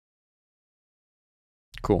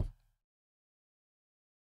Cool.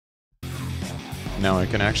 Now I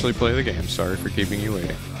can actually play the game. Sorry for keeping you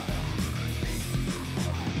waiting.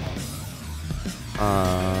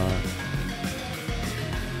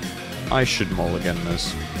 I should mulligan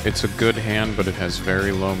this. It's a good hand, but it has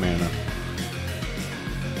very low mana.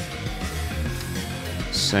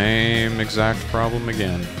 Same exact problem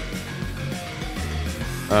again.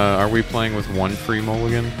 Are we playing with one free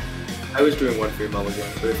mulligan? I was doing one free mulligan,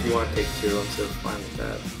 but if you want to take two, I'm still fine with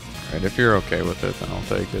that. Alright, if you're okay with it, then I'll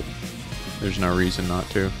take it. There's no reason not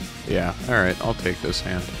to. Yeah, alright, I'll take this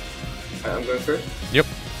hand. I'm going first? Yep.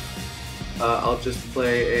 I'll just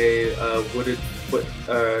play a wooded foot.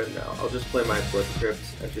 No, I'll just play my Blood Crypt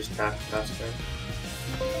and just tap past turn.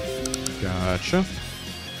 Gotcha.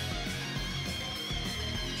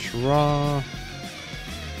 Draw.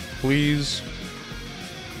 Please.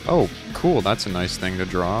 Oh, cool. That's a nice thing to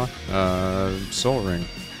draw. Soul Ring.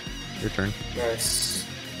 Your turn. Nice.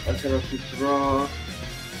 I'm going to draw.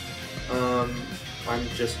 I'm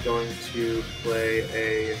just going to play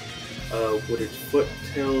a Wooded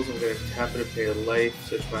Foothills. I'm going to tap it to pay a life,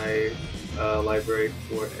 search my library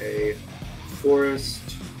for a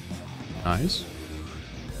forest. Nice.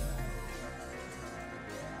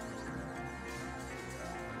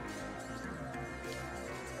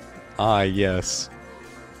 Ah, yes.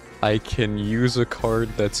 I can use a card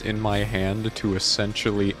that's in my hand to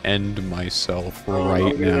essentially end myself right now.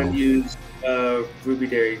 I'm going to use Ruby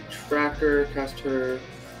Dairy Tracker, cast her,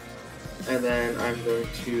 and then I'm going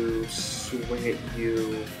to swing at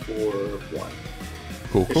you for 1.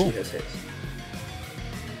 Cool, cool. She has haste.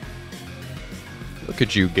 Look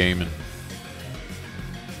at you gaming.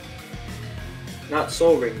 Not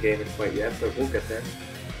Soul Ring gaming quite yet, but we'll get there.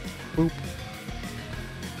 Boop.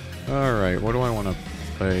 Alright, what do I want to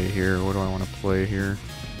play here? What do I want to play here?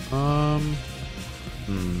 I'm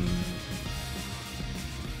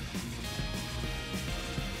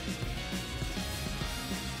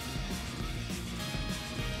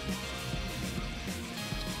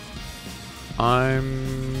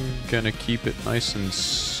gonna keep it nice and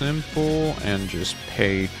simple and just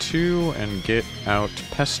pay 2 and get out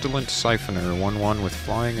Pestilent Siphoner, 1/1 with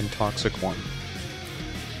flying and toxic 1.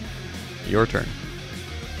 Your turn.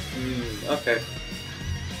 Okay.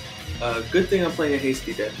 Good thing I'm playing a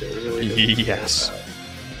hasty deck there. Really yes.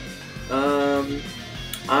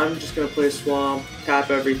 I'm just gonna play Swamp,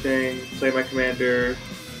 tap everything, play my commander,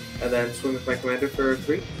 and then swing with my commander for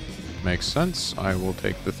 3. Makes sense. I will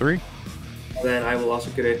take the 3. And then I will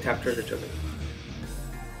also get a tap treasure token.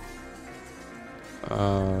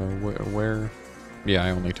 Where? Yeah,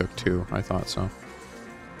 I only took 2. I thought so.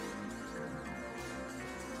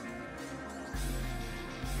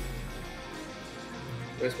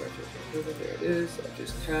 Where's my treasure? There it is. I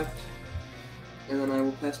just tapped. And then I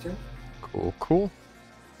will pass turn. Cool, cool.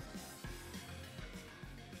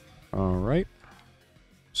 Alright.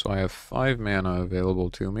 So I have 5 mana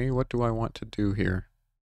available to me. What do I want to do here?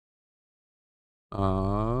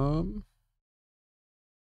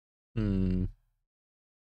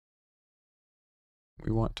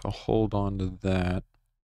 We want to hold on to that.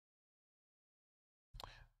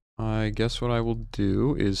 I guess what I will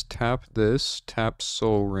do is tap this, tap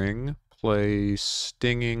Soul Ring, play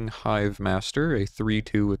Stinging Hive Master, a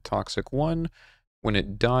 3/2 with Toxic 1. When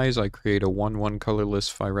it dies, I create a 1/1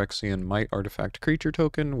 colorless Phyrexian Might artifact creature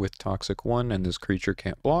token with Toxic 1, and this creature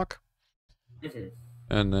can't block.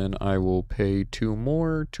 And then I will pay 2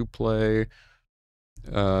 more to play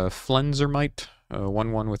Flenser Might,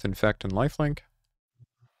 1/1 with Infect and Lifelink.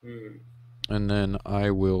 And then I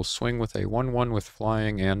will swing with a 1/1 with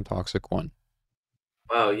Flying and Toxic 1.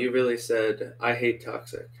 Wow, you really said, I hate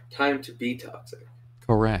toxic. Time to be toxic.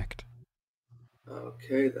 Correct.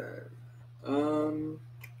 Okay, then.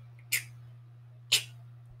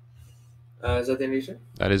 Is that the end of your turn?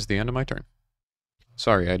 That is the end of my turn.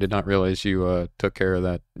 Sorry, I did not realize you took care of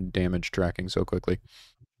that damage tracking so quickly.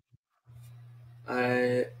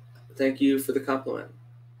 I thank you for the compliment.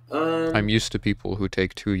 I'm used to people who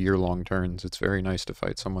take 2-year-long turns. It's very nice to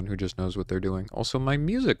fight someone who just knows what they're doing. Also, my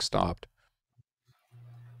music stopped.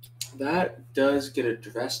 That does get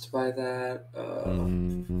addressed by that.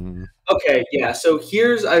 Okay, yeah, so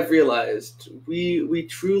I've realized, we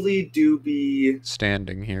truly do be...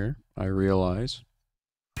 Standing here, I realize.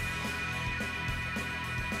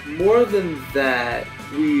 More than that,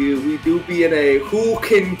 we do be in a who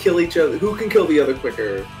can kill each other, who can kill the other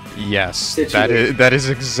quicker. Yes, that is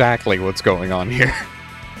exactly what's going on here.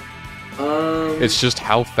 It's just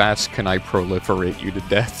how fast can I proliferate you to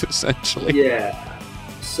death, essentially. Yeah.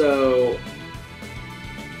 So,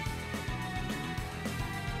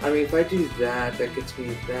 I mean, if I do that, that gets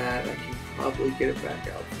me that. I can probably get it back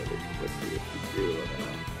out for the quickly if you do, and then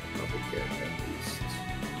I'll probably get at least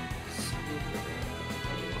some of it.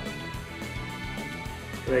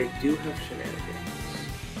 But I do have shenanigans.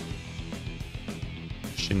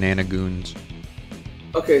 Shenanigans.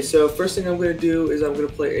 Okay, so first thing I'm going to do is I'm going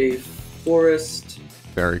to play a forest.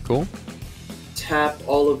 Very cool. Tap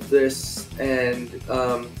all of this and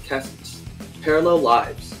cast Parallel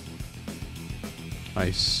Lives.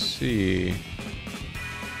 I see.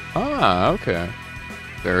 Ah, okay.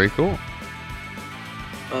 Very cool.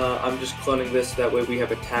 I'm just cloning this, that way we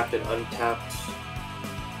have a tapped and untapped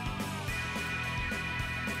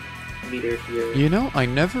meter here. You know, I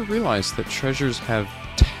never realized that treasures have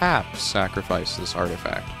tap sacrifice this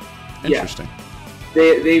artifact. Interesting.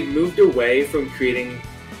 Yeah. They moved away from creating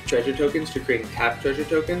treasure tokens to creating tap treasure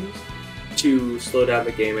tokens to slow down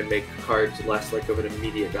the game and make cards less like of an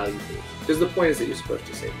immediate value boost. Because the point is that you're supposed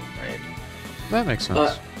to save them, right? That makes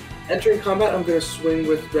sense. Entering combat, I'm going to swing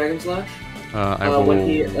with Dragon's Lash.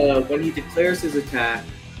 When he declares his attack,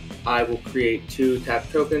 I will create 2 tap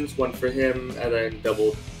tokens, 1 for him, and then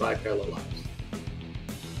double by Parallel Lives.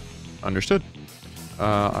 Understood.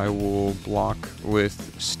 I will block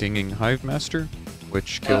with Stinging Hive Master,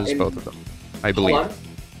 which kills both of them, I believe. Hold on.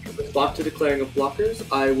 With block to declaring of blockers,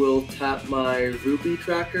 I will tap my Ruby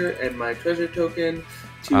tracker and my treasure token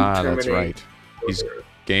to terminate. That's right. He's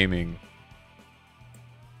gaming.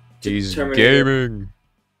 He's terminate gaming.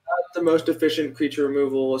 Not the most efficient creature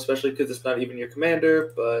removal, especially because it's not even your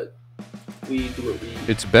commander, but we do what we...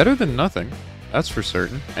 It's better than nothing, that's for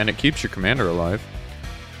certain, and it keeps your commander alive.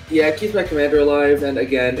 Yeah, it keeps my commander alive, and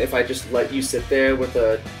again, if I just let you sit there with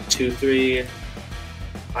a 2/3,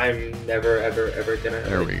 I'm never, ever, ever gonna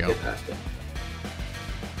get past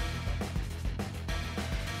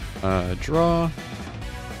it. Draw.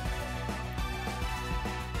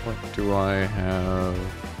 What do I have?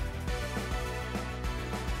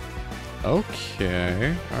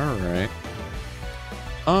 Okay, alright.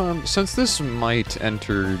 Since this might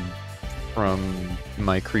enter from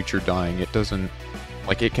my creature dying, it doesn't...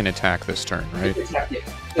 Like, it can attack this turn, right? Exactly.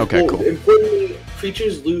 Okay, cool. Importantly,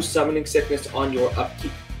 creatures lose summoning sickness on your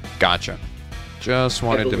upkeep. Gotcha. Just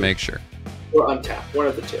wanted to make sure. Or untap, one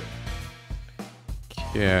of the two.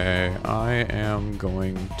 Okay, I am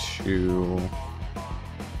going to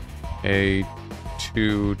a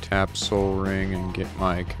 2 tap Soul Ring and get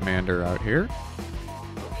my commander out here.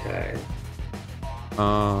 Okay.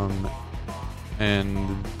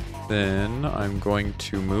 And then I'm going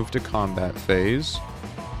to move to combat phase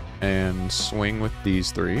and swing with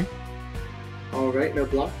these 3. Alright, no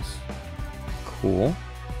blocks. Cool.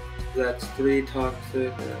 That's 3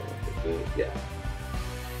 toxic. Yeah.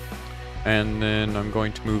 And then I'm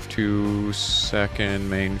going to move to second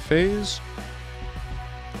main phase.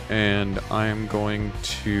 And I'm going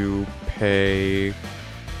to pay...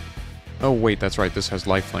 Oh wait, that's right, this has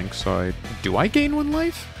lifelink, so do I gain 1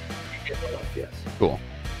 life? You get 1 life, yes. Cool.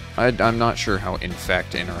 I'm not sure how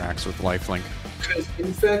Infect interacts with lifelink. Because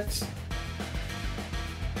Infect...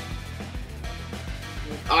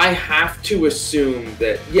 I have to assume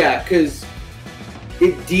that... Yeah, because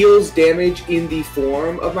it deals damage in the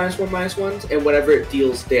form of -1/-1s, and whenever it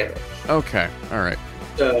deals damage. Okay, alright.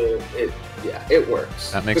 So, it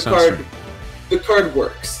works. That makes sense. The card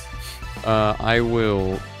works. I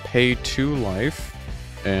will pay 2 life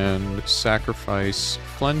and sacrifice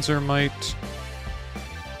Cleanser Might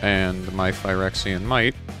and my Phyrexian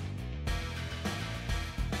Might.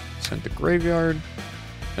 Send to graveyard.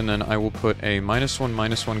 And then I will put a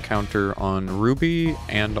 -1/-1 counter on Ruby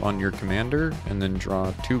and on your commander, and then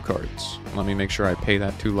draw 2 cards. Let me make sure I pay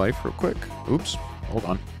that 2 life real quick. Oops, hold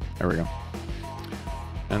on. There we go.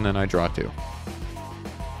 And then I draw 2.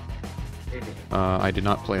 I did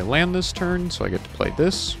not play a land this turn, so I get to play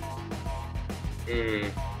this.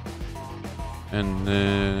 And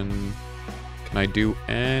then... Can I do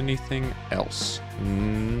anything else?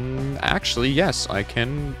 Actually, yes, I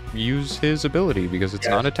can use his ability because it's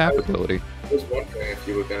not a tap ability. I was wondering if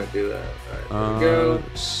you were going to do that. Alright, there we go.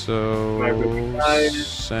 So,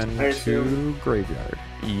 send to graveyard.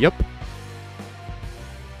 Yep.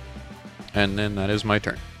 And then that is my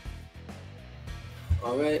turn.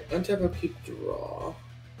 Alright, untap, upkeep, draw.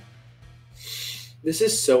 This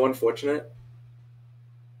is so unfortunate.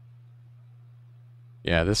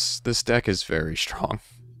 Yeah, this deck is very strong.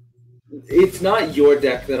 It's not your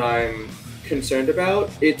deck that I'm concerned about.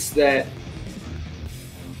 It's that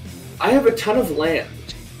I have a ton of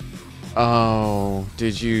land. Oh,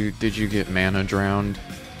 did you get mana drowned?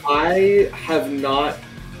 I have not.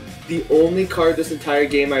 The only card this entire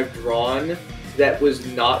game I've drawn that was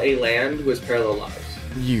not a land was Parallel Lives.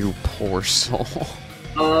 You poor soul.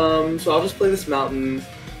 So I'll just play this mountain.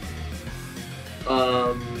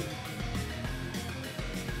 I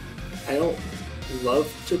don't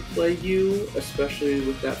love to play you, especially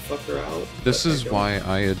with that fucker out. This but is why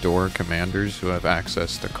I adore commanders who have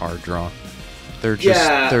access to card draw. They're just,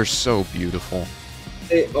 Yeah. they're so beautiful.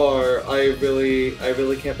 They are. I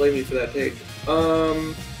really can't blame you for that take.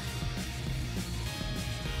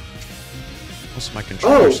 What's my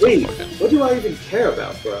controller Oh still wait, plugged in? what do I even care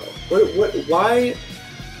about, bro?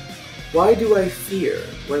 Why do I fear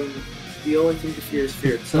when the only thing to fear is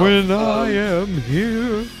fear itself? When I am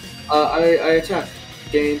here. I attack.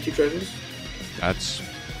 Gain 2 treasures. That's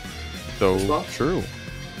so Response? true.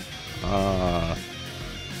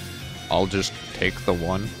 I'll just take the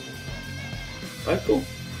 1. Alright, cool.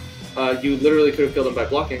 You literally could have killed him by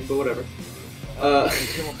blocking, but whatever.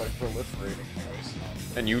 Kill him by proliferating.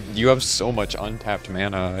 And you have so much untapped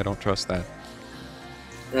mana, I don't trust that.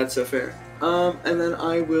 That's so fair. And then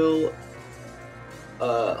I will...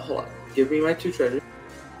 hold on. Give me my 2 treasures.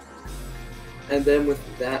 And then with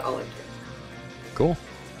that, I'll enter. Cool.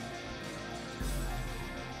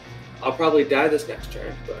 I'll probably die this next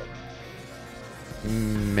turn, but...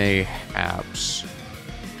 Mayhaps.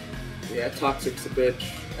 Yeah, Toxic's a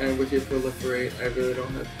bitch. And with your Proliferate, I really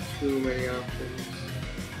don't have too many options.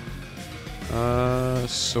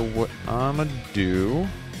 So what I'm gonna do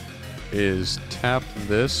is tap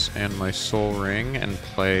this and my Soul Ring and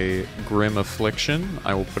play Grim Affliction.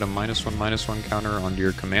 I will put a -1/-1 counter onto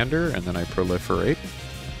your commander, and then I proliferate.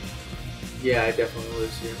 Yeah, I definitely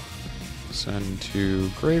lose you. Send to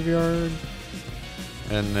graveyard.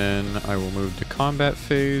 And then I will move to combat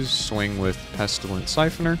phase, swing with Pestilent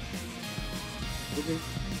Siphoner.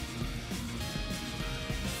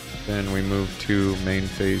 Then we move to main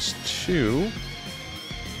phase 2,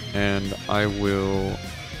 and I will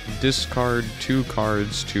discard 2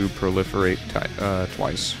 cards to proliferate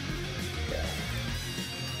twice. Yeah.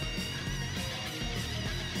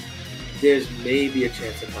 There's maybe a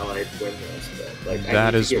chance of how I'd win this, but like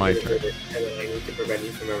That is my turn. And then I need to prevent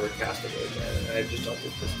you from ever casting it again, and I just don't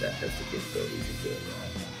think this deck has the capabilities of doing that.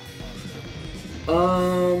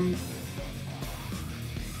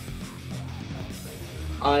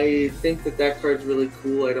 I think that card's really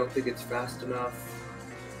cool. I don't think it's fast enough.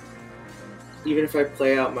 Even if I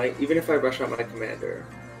rush out my commander.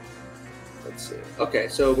 Let's see. Okay,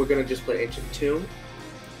 so we're gonna just play Ancient Tomb.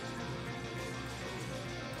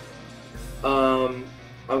 I'm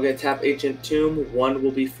gonna tap Ancient Tomb. 1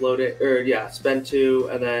 will be floated, spend 2,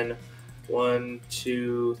 and then 1,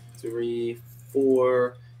 2, 3,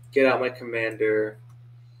 4. Get out my commander.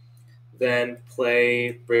 Then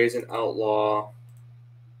play Brazen Outlaw.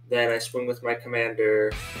 Then I swing with my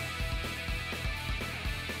commander.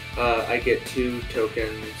 I get 2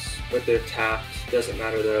 tokens, but they're tapped. Doesn't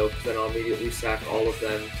matter though, because then I'll immediately sack all of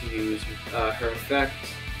them to use her effect.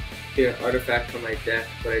 Get an artifact from my deck,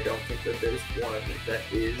 but I don't think that there's one that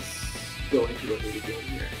is going to let me to go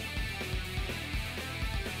here.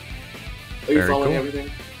 Are you following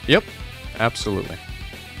everything? Yep, absolutely.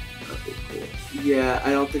 Okay, cool. Yeah,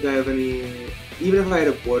 I don't think I have any... Even if I had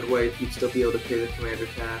a board wipe, you'd still be able to pay the commander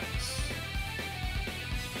tax.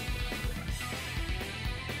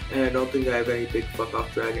 And I don't think I have any big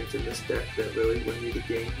fuck-off dragons in this deck that really win me the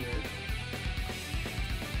game here.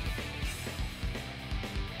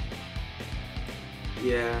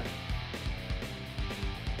 Yeah.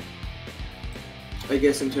 I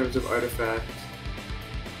guess in terms of artifact,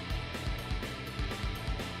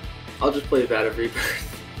 I'll just play Vat of Rebirth.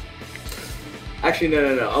 Actually,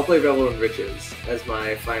 no. I'll play Revel in Riches as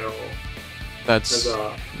my final. That's.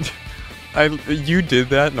 You did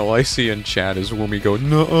that, and all I see in chat is Woomy go,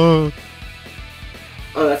 no.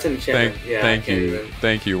 Oh, that's an enchantment. Thank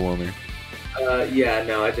you, Woomy. Yeah,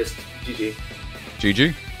 no, I just GG.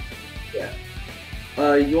 GG. Yeah.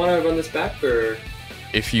 You want to run this back, or?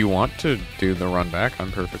 If you want to do the run back,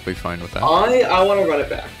 I'm perfectly fine with that. I want to run it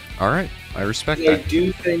back. All right, I respect that. I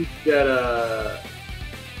do think that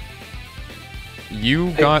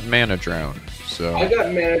you got mana drowned, so I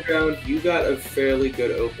got mana drowned. You got a fairly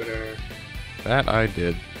good opener. That I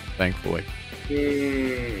did, thankfully.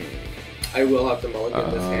 I will have to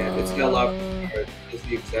mulligan this hand. It's got a lot of cards. It's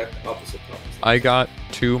the exact opposite problem. I got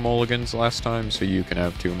 2 mulligans last time, so you can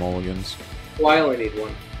have 2 mulligans. Well, I only need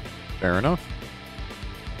 1. Fair enough.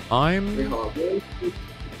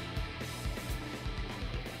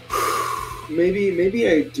 Maybe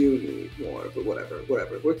I do need more, but whatever.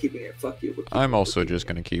 We're keeping it. Fuck you. I'm also just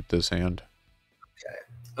gonna keep this hand.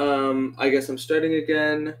 Okay. I guess I'm starting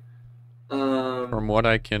again. From what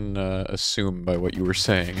I can assume by what you were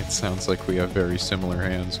saying, it sounds like we have very similar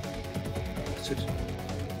hands.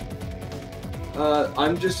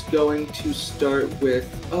 I'm just going to start with.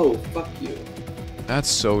 Oh, fuck you. That's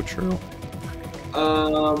so true.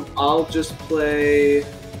 I'll just play.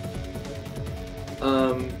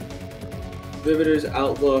 Riveter's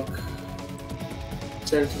Outlook.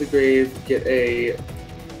 Send it to the grave. Get a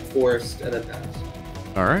forest and then pass.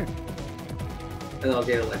 All right. And I'll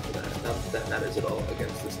gain a life for that. Not that that matters at all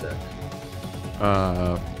against this deck.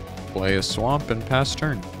 Play a swamp and pass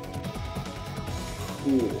turn.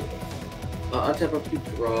 Cool. Untap up to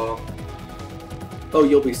draw. Oh,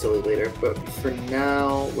 you'll be silly later, but for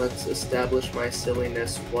now, let's establish my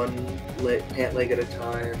silliness one pant leg at a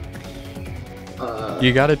time.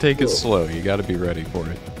 You gotta take it cool. slow. You gotta be ready for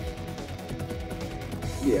it.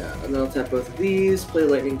 Yeah, and then I'll tap both of these, play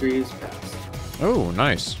Lightning Greaves, pass. Oh,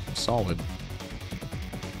 nice. Solid.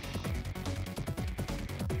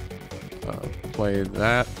 Play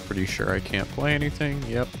that. Pretty sure I can't play anything.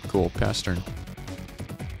 Yep, cool. Pass turn.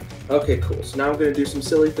 Okay, cool. So now I'm going to do some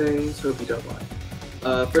silly things. Hope you don't mind.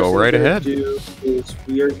 First Go thing right I'm gonna ahead. do is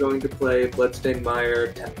we are going to play Bloodstained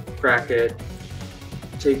Mire, crack it,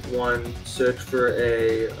 take one, search for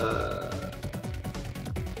a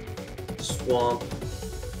swamp.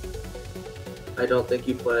 I don't think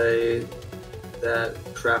you play that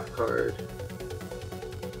trap card.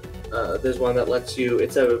 There's one that lets you.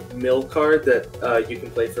 It's a mill card that you can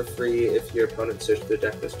play for free if your opponent searches their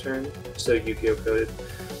deck this turn. So Yu-Gi-Oh coded.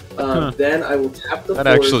 Then I will tap the. That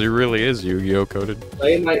forest, actually really is Yu-Gi-Oh coded.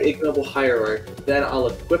 play my Ignoble Hierarch. Then I'll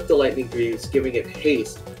equip the Lightning Greaves, giving it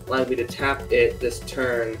haste, allowing me to tap it this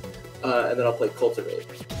turn, and then I'll play Cultivate.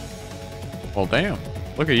 Well, damn.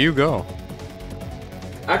 Look at you go.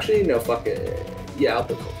 Actually, no, fuck it. Yeah, I'll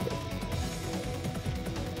play Cultivate.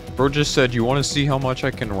 Bro just said, you want to see how much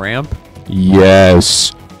I can ramp?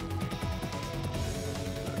 Yes.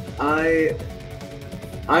 I'm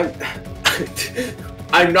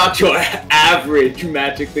I'm not your average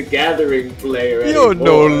Magic the Gathering player You're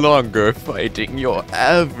no anymore. longer fighting your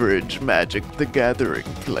average Magic the Gathering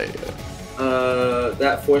player.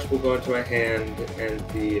 That force will go into my hand, and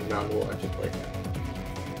the non will enter play.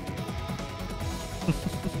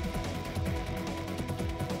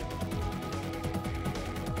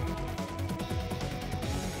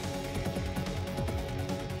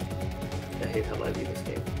 I hate how I leave this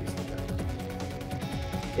game.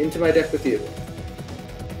 Into my deck with you.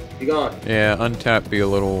 Be gone. Yeah, untap be a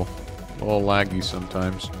little laggy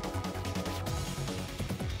sometimes.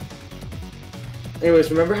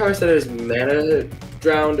 Anyways, remember how I said I was mana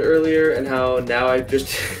drowned earlier, and how now I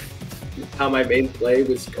just how my main play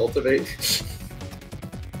was Cultivate?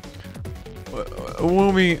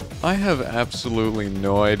 Woomy, I have absolutely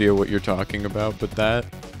no idea what you're talking about, but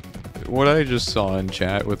what I just saw in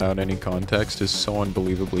chat without any context is so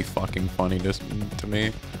unbelievably fucking funny to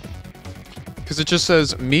me. Because it just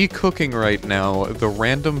says, me cooking right now, the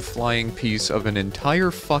random flying piece of an entire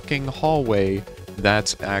fucking hallway,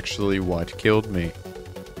 that's actually what killed me.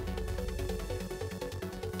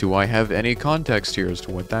 Do I have any context here as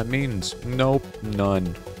to what that means? Nope,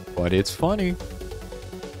 none. But it's funny.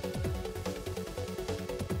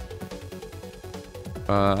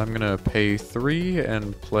 I'm gonna pay 3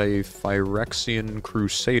 and play Phyrexian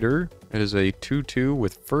Crusader. It is a 2/2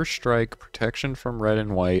 with first strike, protection from red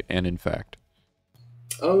and white, and infect.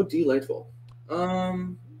 Oh, delightful.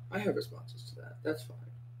 I have responses to that. That's fine.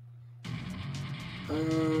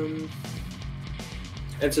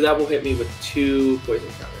 And so that will hit me with 2 poison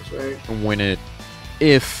counters, right?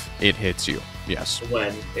 If it hits you, yes.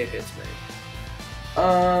 When it hits me.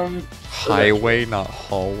 Highway, not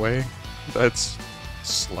hallway. That's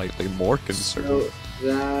slightly more concerning. So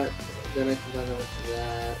that, then I combine that with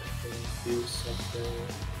that and do something.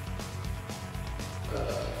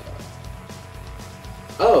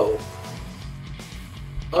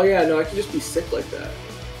 Oh yeah, no, I can just be sick like that.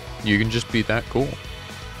 You can just be that cool.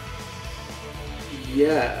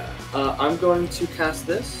 Yeah. I'm going to cast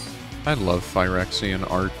this. I love Phyrexian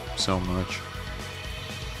art so much.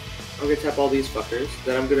 I'm gonna tap all these fuckers.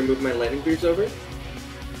 Then I'm gonna move my Lightning Greaves over.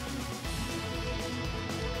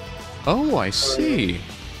 Oh, I see.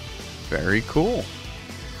 Very cool.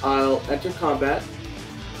 I'll enter combat.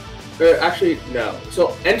 Or actually, no.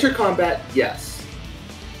 So enter combat, yes.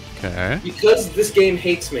 Okay. Because this game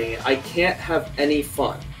hates me, I can't have any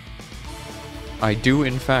fun. I do,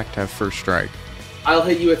 in fact, have first strike. I'll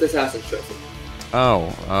hit you with Assassin's Trophy.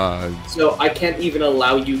 Oh, So I can't even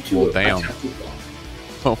allow you to Well, damn. attack me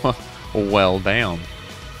block. well, damn.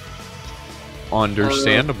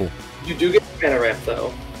 Understandable. You do get mana ramp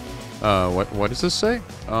though. What does this say?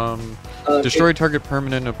 Destroy target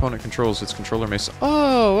permanent opponent controls. Its controller may.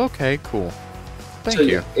 Oh, okay, cool. Thank so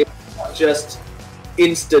you. It's not just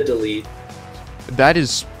insta delete. That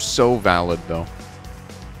is so valid, though.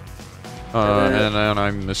 And then- and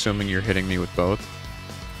I'm assuming you're hitting me with both.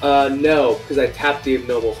 No, because I tapped the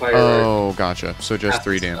Ignoble Firebird. Oh, gotcha. So just Half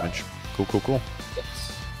 3 the spell. damage. Cool, cool, cool.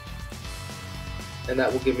 Yes. And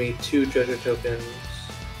that will give me 2 treasure tokens,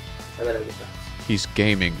 and then I will pass. He's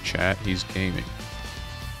gaming, chat. He's gaming.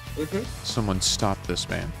 Mm-hmm. Someone stop this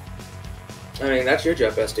man. I mean, that's your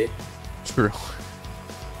job, bestie. True.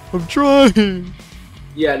 I'm trying.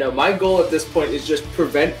 Yeah, no, my goal at this point is just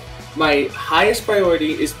prevent... My highest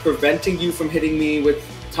priority is preventing you from hitting me with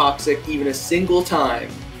Toxic even a single time.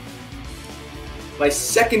 My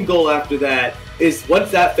second goal after that is,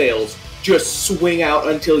 once that fails, just swing out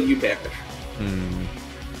until you perish. Hmm.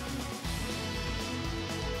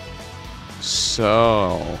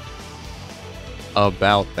 So...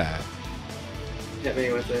 About that. Hit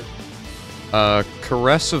me with it.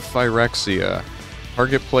 Caress of Phyrexia.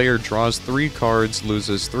 Target player draws 3 cards,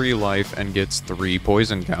 loses 3 life, and gets 3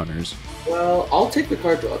 poison counters. Well, I'll take the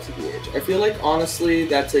card draw to the edge. I feel like, honestly,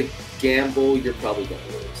 that's a gamble you're probably going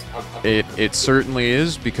to lose. It certainly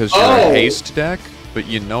is, because you're a haste deck, but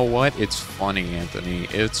you know what? It's funny, Anthony.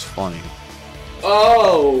 It's funny.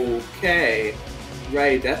 Okay.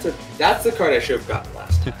 Right, that's the card I should have gotten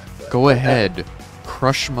last time. but- Go ahead.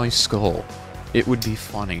 Crush my skull. It would be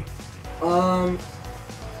funny. Ooh,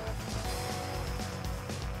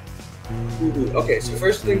 okay, so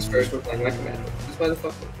first things first, we're playing my commander. Who's by the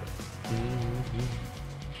fuck with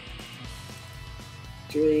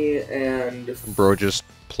it? 3 and... Bro just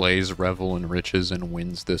plays Revel in Riches and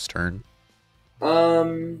wins this turn.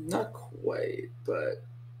 Not quite, but...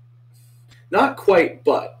 Not quite,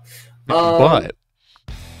 but... But...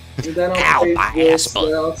 And then Ow, I'll my play this, ass, but-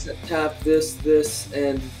 then I'll tap this,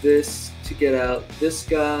 and this to get out this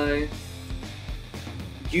guy.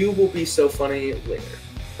 You will be so funny later.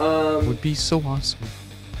 Would be so awesome.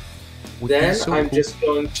 Would be Then so I'm cool. just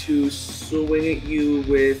going to swing at you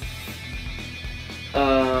with,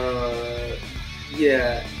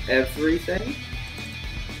 yeah, everything.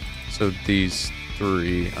 So these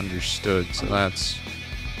 3, understood. So that's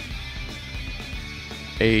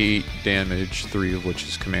 8 damage, 3 of which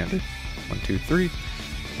is commander. 1, 2, 3.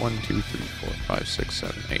 1, 2, 3, 4, 5, 6,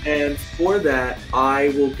 7, 8. And for that, I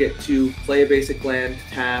will get to play a basic land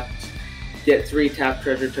tapped, get 3 tapped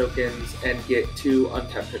treasure tokens, and get 2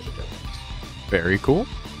 untapped treasure tokens. Very cool.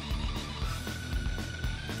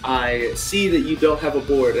 I see that you don't have a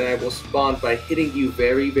board, and I will respond by hitting you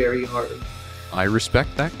very, very hard. I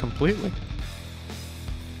respect that completely.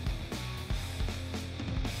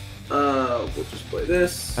 We'll just play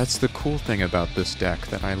this. That's the cool thing about this deck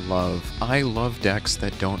that I love. I love decks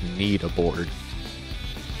that don't need a board.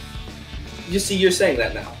 You see, you're saying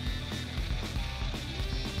that now.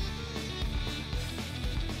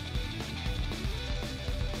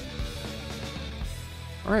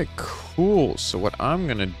 Alright, cool. So what I'm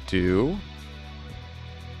gonna do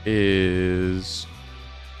is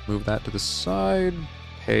move that to the side,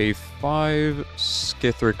 pay 5,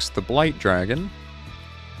 Skithrix the Blight Dragon,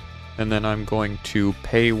 and then I'm going to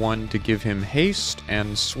pay 1 to give him haste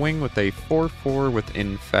and swing with a 4/4 with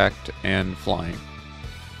infect and flying.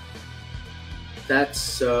 That's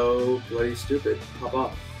so bloody stupid. Pop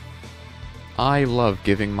off. I love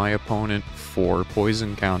giving my opponent 4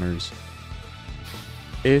 poison counters.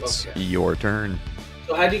 It's Okay. your turn.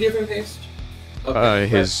 So how do you give him haste? Okay,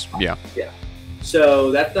 Yeah.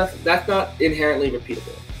 So that's not inherently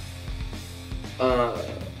repeatable.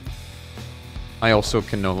 I also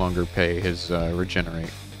can no longer pay his regenerate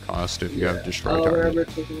cost if you have destroy I'll target. remember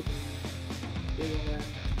taking.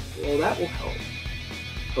 Well, that will help.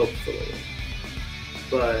 Hopefully.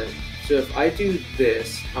 But so if I do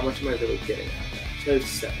this, how much am I really getting out of that? So I have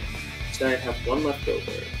 7. So I have 1 left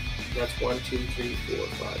over. That's 1, 2, 3, 4,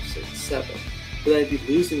 5, 6, 7. But I'd be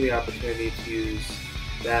losing the opportunity to use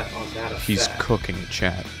that on that effect. He's cooking,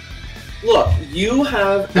 chat. Look, you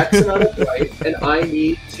have X amount of right, and I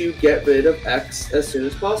need to get rid of X as soon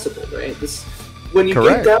as possible, right? This, when you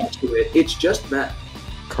Correct. get down to it, it's just math.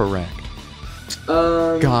 Correct.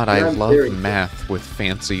 God, God, I love math with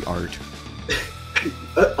fancy art.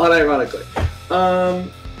 Unironically.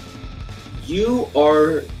 You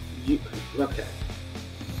okay.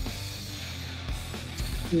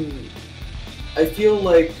 I feel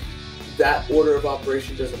like that order of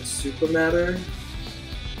operation doesn't super matter.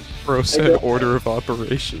 Bro said don't- order of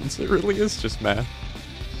operations. It really is just math.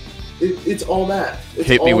 It's all math. It's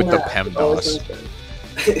Hit me all with the math. It always PEMDAS.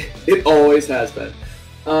 has been. It always has been.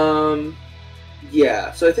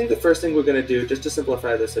 Yeah, so I think the first thing we're going to do, just to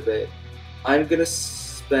simplify this a bit, I'm going to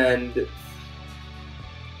spend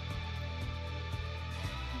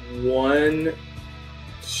 1,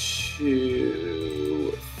 2,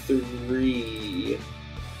 2, 3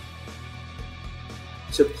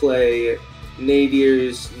 to play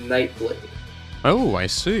Nadier's Nightblade. Oh, I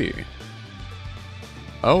see.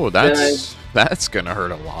 Oh, that's gonna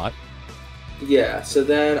hurt a lot. Yeah, so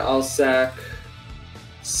then I'll sack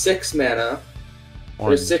 6 mana.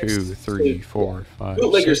 1, six, 2, 3, 4, 5,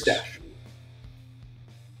 Bootlegger 6. Stash.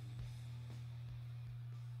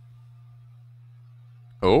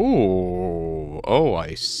 Oh,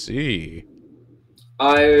 I see.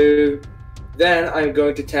 Then I'm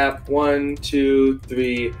going to tap 1, 2,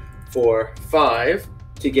 3, 4, 5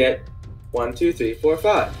 to get 1, 2, 3, 4,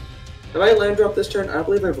 5. Have I land dropped this turn? I don't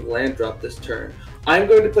believe I've land dropped this turn. I'm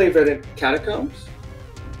going to play Verdant Catacombs.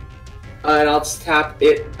 And I'll tap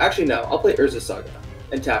it. Actually, no. I'll play Urza Saga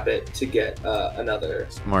and tap it to get another.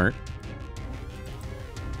 Smart.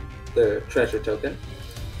 The treasure token.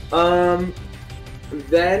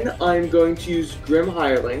 Then I'm going to use Grim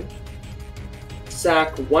Hireling.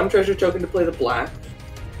 Sack 1 treasure token to play the black.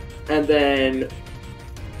 And then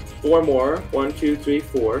 4 more. 1, 2, 3,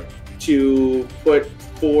 4. To put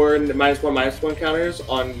 4 -1/-1 counters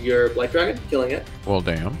on your Blight Dragon, killing it. Well,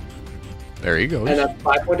 damn. There he goes. And that's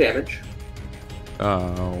 5 more damage.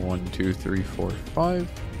 1, 2, 3, 4, 5.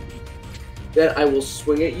 Then I will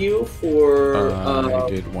swing at you for. I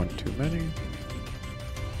did 1 too many.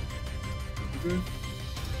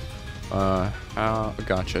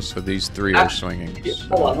 Gotcha. So these 3 are swinging.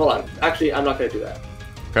 Hold on. Actually, I'm not going to do that.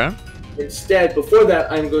 Okay. Instead, before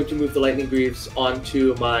that, I'm going to move the Lightning Greaves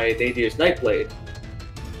onto my Nadier's Nightblade,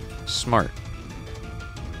 Smart.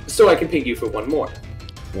 so I can ping you for 1 more.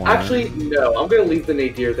 1. Actually, no, I'm going to leave the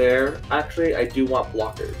Nadir there. Actually, I do want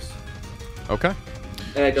blockers. Okay.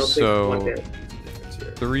 And I don't So, think 1 damage makes a difference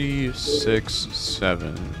here. 3, 6,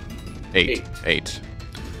 7, 8. 8.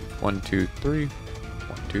 1, 2, 3. 1,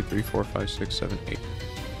 2, 3, 4, 5, 6, 7, 8.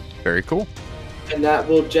 Very cool. And that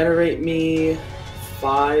will generate me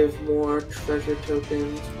 5 more treasure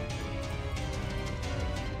tokens.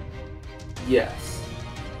 Yes.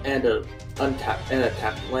 And a tapped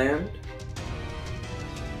land.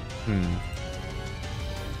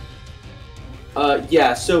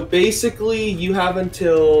 Yeah, so basically you have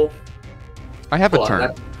until... I have a Hold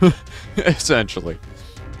on, turn. Essentially.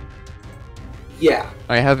 Yeah.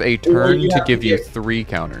 I have a Or turn you to have give to you get- 3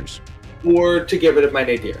 counters. Or to get rid of my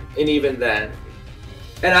Nadir. And even then...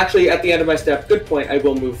 And actually, at the end of my step, good point, I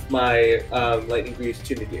will move my Lightning Greaves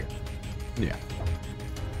to Nadir. Yeah.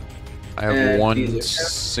 I have And one these are-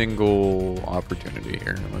 single opportunity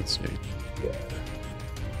here. Let's see. Yeah.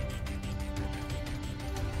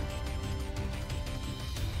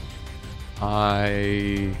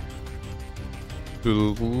 I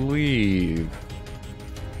believe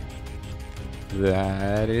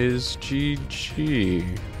that is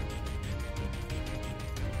GG.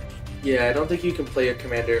 Yeah, I don't think you can play your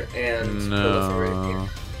commander and proliferate. No.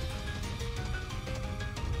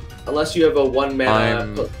 Unless you have a 1 mana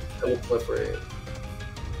I'm- that will proliferate.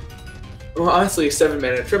 Well, honestly, 7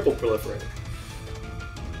 mana triple proliferate.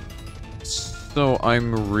 So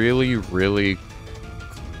I'm really, really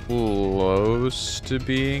close to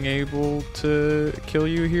being able to kill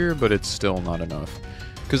you here, but it's still not enough.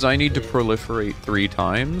 Because I need to proliferate 3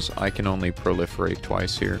 times. I can only proliferate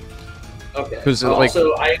twice here. Okay. 'Cause,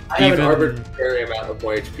 Also, I have even- an arbitrary amount of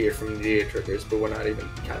more HP from Nadir triggers, but we're not even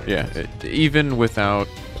counting. Yeah, those. even without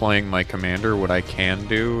playing my commander, what I can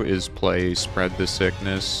do is play Spread the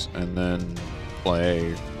Sickness and then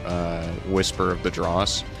play Whisper of the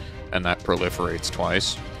Dross, and that proliferates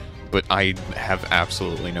twice. But I have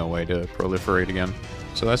absolutely no way to proliferate again.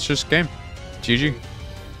 So that's just game. GG.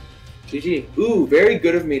 GG. Ooh, very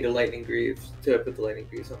good of me to Lightning Greaves, to put the Lightning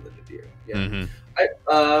Greaves on the Nadir. Yeah.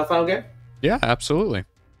 Mm-hmm. Final game? Yeah, absolutely.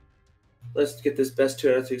 Let's get this best 2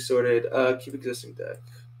 out of 2 sorted. Keep existing deck.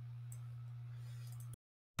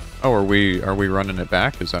 Oh, are we running it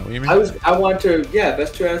back? Is that what you mean? I want to, yeah,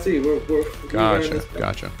 best 2 out of 3. We're running Gotcha, this back.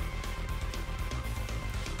 gotcha.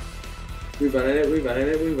 We're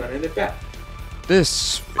running it back.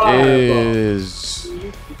 This Fireball. is...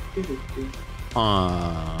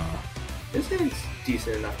 This hand's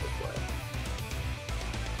decent enough to play.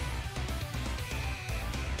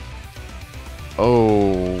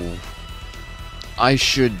 Oh, I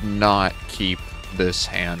should not keep this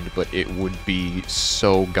hand, but it would be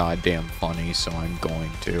so goddamn funny, so I'm going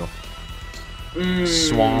to.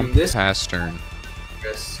 Swamp this pass turn.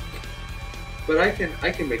 risk. But I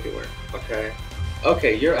can make it work. Okay.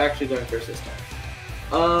 Okay, you're actually going first this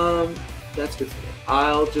time. That's good for me.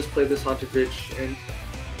 I'll just play this Haunted Ridge and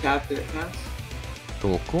tap and it pass.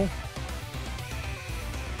 Cool, cool.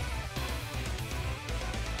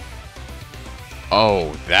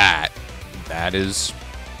 Oh, that that is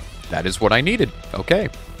what I needed. Okay.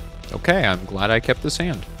 Okay, I'm glad I kept this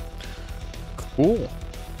hand. Cool.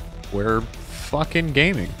 We're fucking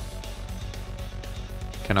gaming.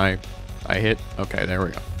 Can I hit? Okay, there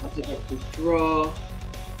we go. I'll take up the draw.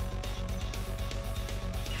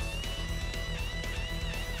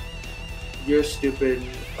 You're stupid.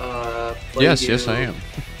 Yes, yes, I am.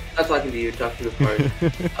 Not talking to you, talking to the card.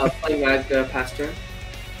 Playing Magda, pass turn.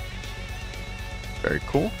 Very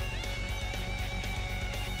cool.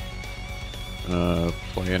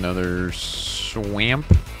 Play another Swamp.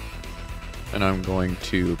 And I'm going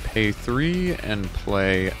to pay 3 and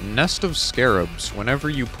play Nest of Scarabs. Whenever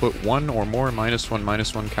you put 1 or more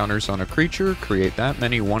 -1/-1 counters on a creature, create that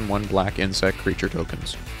many 1/1 black insect creature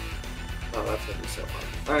tokens. Oh, that's gonna be so fun.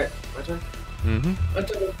 Alright, my turn. Mm-hmm. My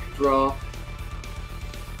turn. Draw.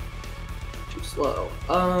 Too slow.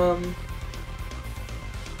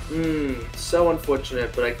 So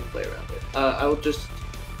unfortunate, but I can play around it. I will just...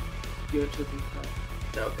 You enter the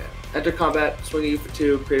no, okay. Enter combat, swing at you for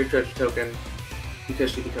 2, create a treasure token,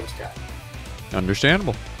 because she becomes tapped.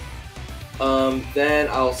 Understandable. Then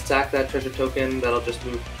I'll stack that treasure token, that'll just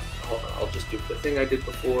move... Hold on, I'll just do the thing I did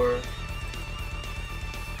before.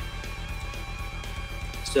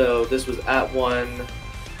 So this was at 1,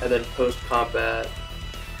 and then post-combat,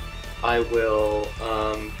 I will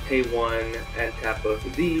pay 1 and tap both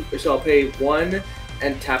of these. So I'll pay 1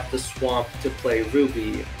 and tap the swamp to play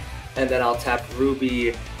Ruby, and then I'll tap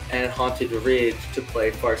Ruby and Haunted Ridge to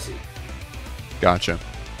play Farsi. Gotcha.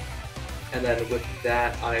 And then with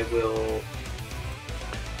that, I will...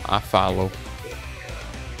 I follow.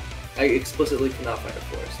 I explicitly cannot find a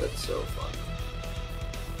forest. That's so fun.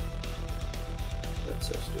 That's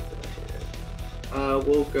so stupid. I hate it.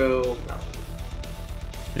 We'll go mountain.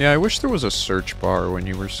 Yeah, I wish there was a search bar when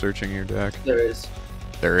you were searching your deck. There is.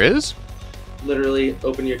 There is? Literally,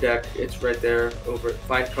 open your deck. It's right there. Over.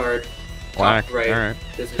 Find card. Black. Top right. Alright.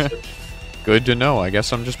 Business search. Good to know. I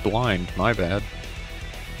guess I'm just blind. My bad.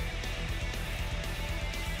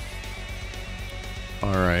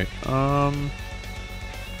 Alright. I'm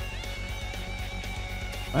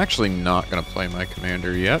actually not going to play my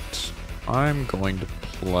commander yet. I'm going to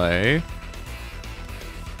play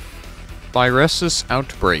Byresis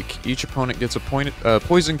Outbreak. Each opponent gets a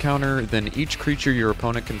poison counter, then each creature your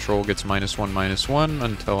opponent control gets -1/-1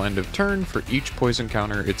 until end of turn for each poison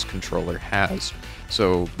counter its controller has.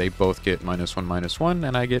 So they both get -1/-1,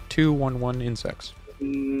 and I get 2 1/1 insects.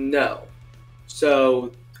 No.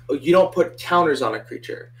 So you don't put counters on a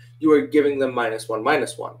creature. You are giving them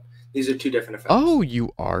 -1/-1. These are 2 different effects. Oh,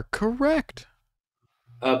 you are correct.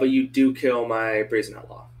 But you do kill my Brazen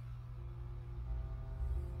Outlaw.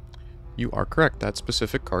 You are correct. That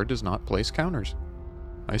specific card does not place counters.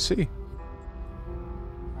 I see.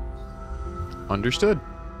 Understood.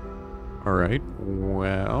 Alright,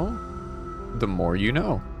 well, the more you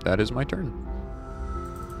know. That is my turn.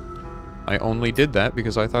 I only did that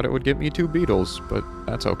because I thought it would get me 2 beetles, but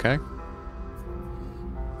that's okay.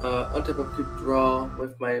 Untap upkeep draw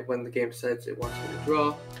with when the game decides it wants me to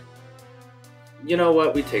draw. You know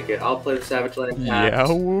what? We take it. I'll play the Savage Land. Yeah,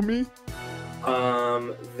 Woomy?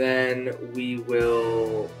 Then we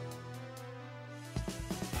will...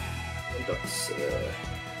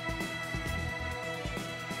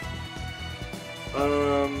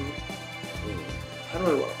 how do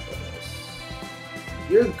I want to play this?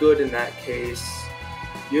 You're good in that case.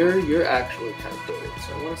 You're actually kind of good,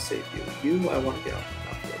 so I want to save you. I want to get off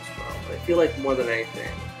as well. But I feel like more than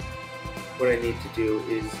anything, what I need to do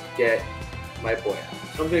is get my boy out.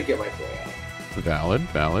 So I'm going to get my boy out. Valid,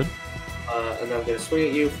 valid. And then I'm going to swing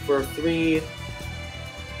at you for 3,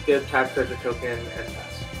 get a tap treasure token, and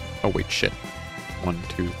pass. Oh, wait, shit. 1,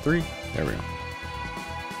 2, 3. There we go.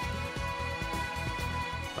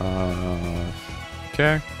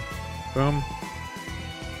 Okay. Boom.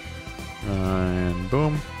 And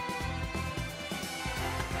boom.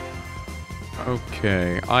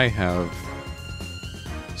 Okay, I have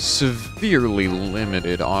severely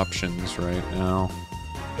limited options right now.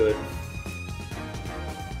 Good.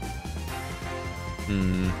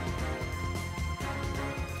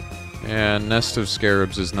 And Nest of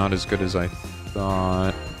Scarabs is not as good as I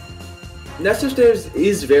thought. Nest of Scarabs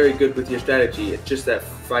is very good with your strategy. It's just that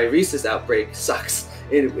Byresis Outbreak sucks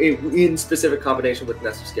in specific combination with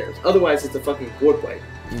Nest of Scarabs. Otherwise, it's a fucking board wipe.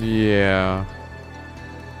 Yeah.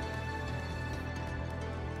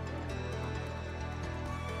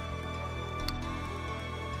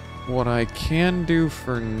 What I can do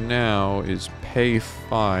for now is pay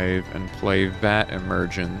 5 and play Vat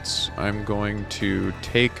Emergence. I'm going to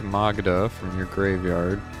take Magda from your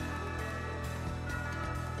graveyard.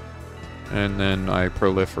 And then I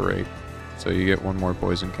proliferate. So you get one more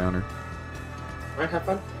poison counter. Alright, have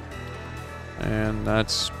fun. And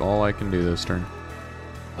that's all I can do this turn.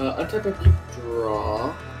 Untap upkeep,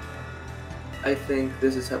 draw. I think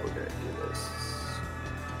this is how we're gonna do this.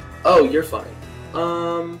 Oh, you're funny.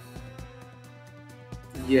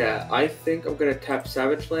 Yeah, I think I'm gonna tap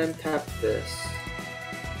Savage Land, tap this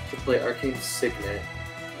to play Arcane Signet,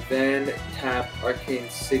 then tap Arcane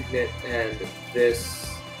Signet and this,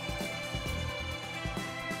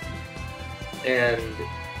 and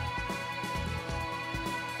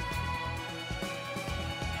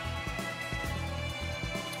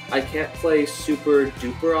I can't play super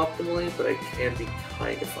duper optimally, but I can be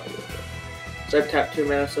kind of fine with it. So I've tapped 2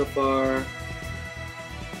 mana so far.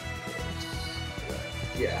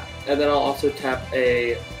 Yeah, and then I'll also tap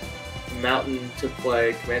a mountain to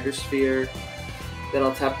play Commander Sphere. Then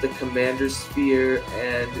I'll tap the Commander Sphere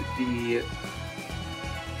and the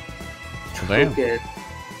token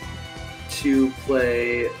to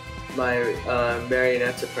play my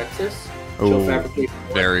Marionette's Apprentice. Oh, Fabricate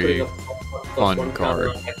very fun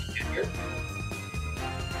card.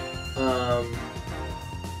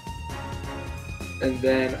 And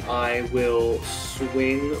then I will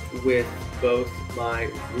swing with both my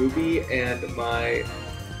Ruby and my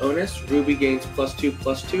Onus. Ruby gains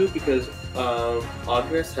 +2/+2 because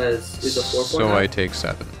Agnes is a 4/4. So I take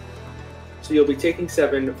 7. So you'll be taking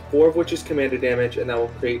 7, 4 of which is commander damage, and that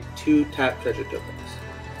will create 2 tap treasure tokens.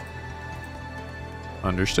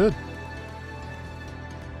 Understood.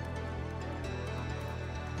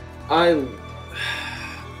 I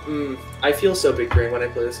feel so big brain when I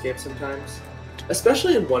play this game sometimes,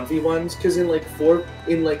 especially in 1v1s, because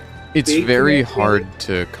It's very hard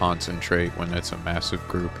to concentrate when it's a massive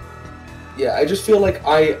group. Yeah, I just feel like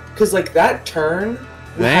because that turn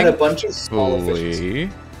we had a bunch of small efficiency.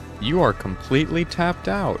 You are completely tapped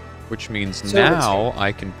out, which means now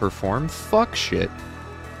I can perform fuck shit.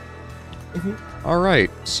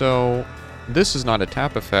 Alright, so this is not a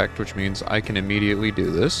tap effect, which means I can immediately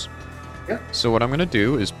do this. Yeah. So what I'm going to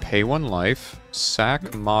do is pay 1 life,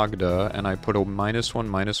 sack Magda, and I put a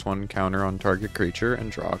 -1/-1 counter on target creature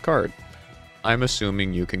and draw a card. I'm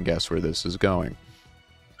assuming you can guess where this is going.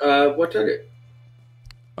 What target?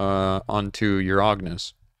 Onto your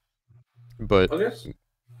Agnes. But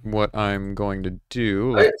what I'm going to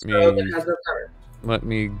do, let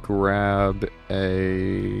me grab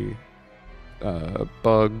a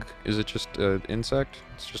bug. Is it just an insect?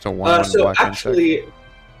 It's just a 1/1 so black actually, insect.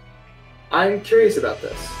 I'm curious about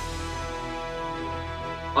this.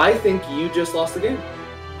 I think you just lost the game.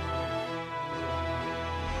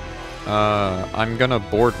 I'm gonna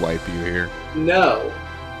board wipe you here. No.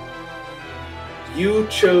 You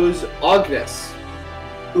chose Agnes,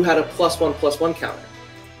 who had a +1/+1 counter.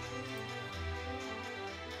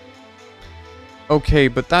 Okay,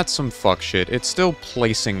 but that's some fuck shit. It's still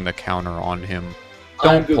placing the counter on him.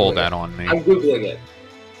 Don't pull that on me. I'm Googling it.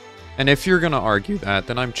 And if you're gonna argue that,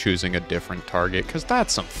 then I'm choosing a different target, because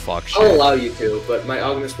that's some fuck shit. I'll allow you to, but my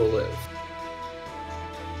Agnes will live.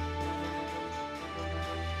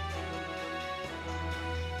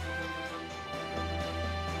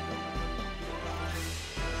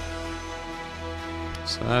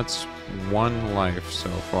 So that's 1 life so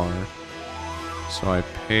far. So I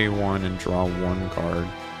pay 1 and draw 1 card.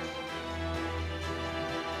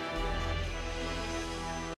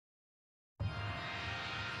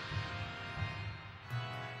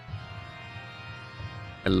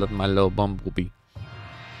 I love my little bumblebee.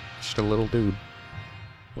 Just a little dude.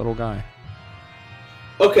 Little guy.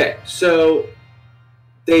 Okay, so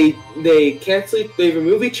they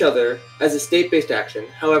remove each other as a state-based action.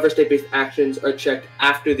 However, state-based actions are checked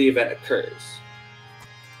after the event occurs.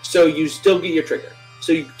 So you still get your trigger.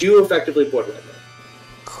 So you do effectively board wipe them.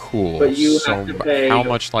 Cool. But you have to pay... How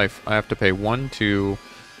much life? I have to pay 1, 2...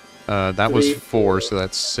 that was 4, so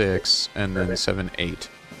that's 6, and then 7, 8.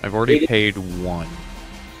 I've already paid 1.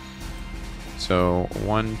 So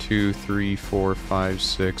 1, 2, 3, 4, 5,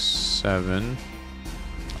 6, 7.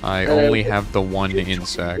 I only have the 1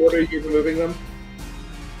 insect. What are you removing them?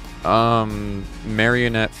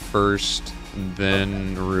 Marionette first,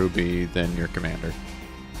 then Ruby, then your commander.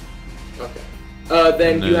 Okay.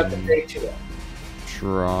 Then you have to pay 2.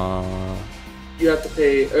 Draw. You have to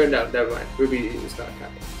pay... Or no, never mind. Ruby is not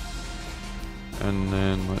counting. And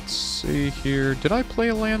then, let's see here. Did I play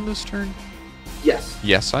a land this turn? Yes.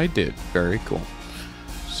 Yes, I did. Very cool.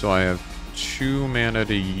 So I have 2 mana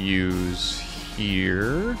to use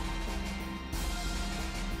here.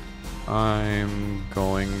 I'm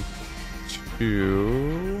going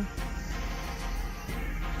to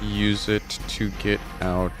use it to get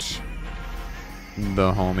out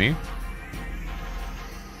the homie.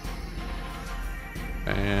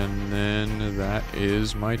 And then that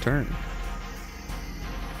is my turn.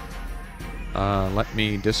 Let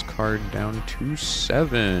me discard down to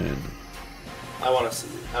 7. I want to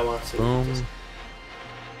see. Boom.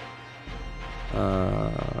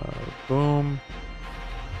 Boom.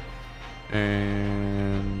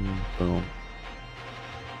 And boom.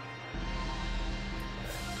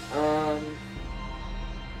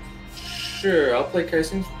 Sure, I'll play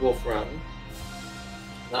Kaising's Wolf Run.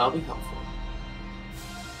 That'll be helpful.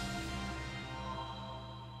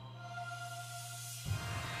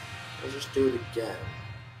 I'll just do it again.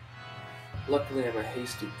 Luckily, I'm a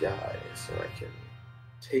hasty guy, so I can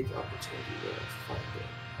take the opportunity where I find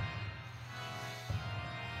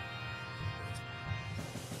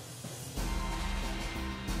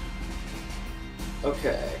it.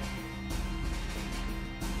 Okay.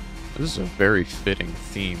 This is a very fitting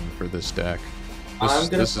theme for this deck. I'm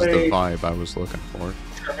gonna This is the vibe I was looking for.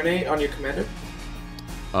 Terminate on your commander.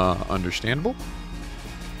 Understandable.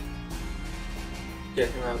 Get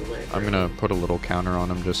him out of the way. I'm gonna put a little counter on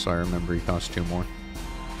him just so I remember he costs 2 more.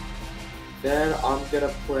 Then I'm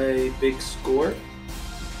gonna play Big Score.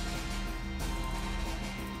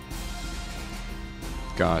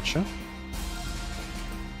 Gotcha.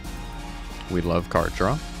 We love card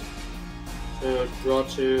draw. So draw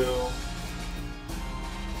 2.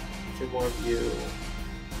 2 more of you.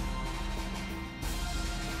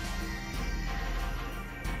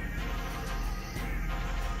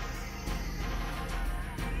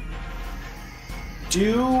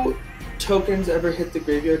 Do tokens ever hit the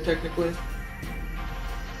graveyard technically?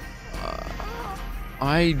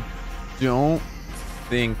 I don't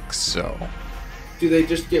think so. Do they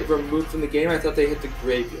just get removed from the game? I thought they hit the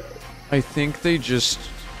graveyard. I think they just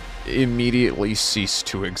immediately cease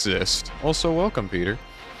to exist. Also, welcome, Peter.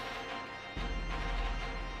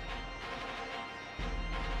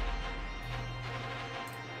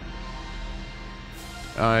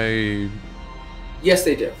 Yes,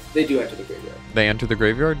 they do. They do enter the graveyard. They enter the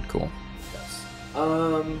graveyard? Cool. Yes.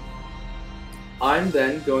 I'm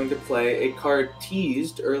then going to play a card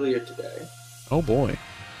teased earlier today. Oh boy.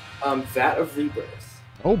 Vat of Rebirth.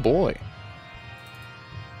 Oh boy.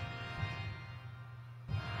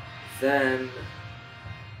 Then...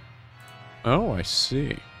 Oh, I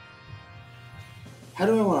see. How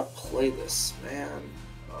do I want to play this, man?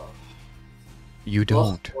 You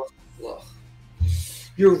don't. Ugh.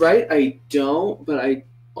 You're right, I don't, but I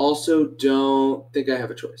also don't think I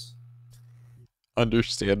have a choice.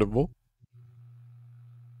 Understandable.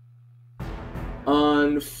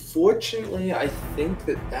 Unfortunately, I think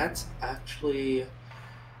that that's actually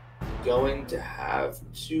going to have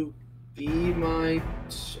to be my...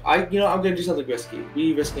 I'm going to do something risky.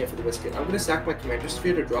 Be risking it for the biscuit. I'm going to sack my Commander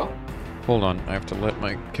Sphere to draw. Hold on, I have to let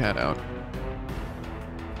my cat out.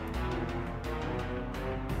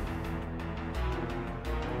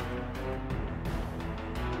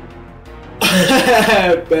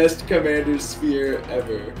 Best Commander Sphere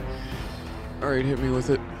ever. Alright, hit me with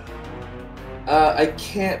it. I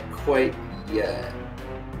can't quite yet.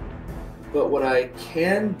 But what I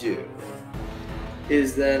can do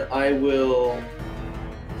is that I will...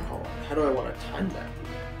 Hold on, how do I want to time that?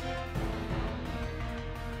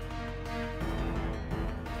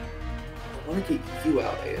 I want to get you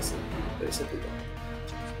out ASAP, but I simply don't.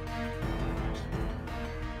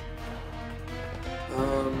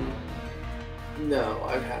 No,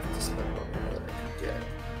 I'd have to spend more mana than I could get.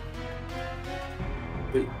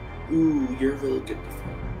 But, ooh, you're really good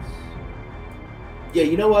defense. Yeah,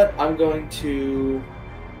 you know what? I'm going to...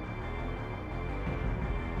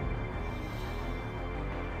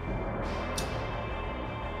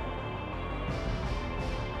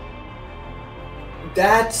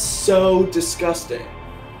 That's so disgusting.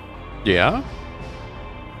 Yeah?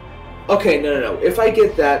 Okay, no. If I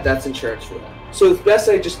get that, that's insurance for that. So it's best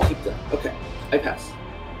I just keep that. Okay, I pass.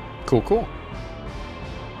 Cool.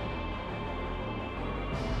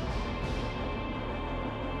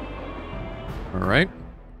 Alright,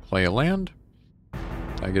 play a land.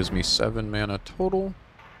 That gives me 7 mana total.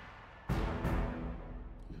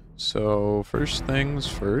 So, first things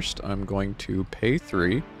first, I'm going to pay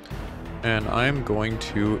 3, and I'm going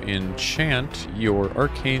to enchant your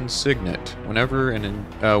Arcane Signet. Whenever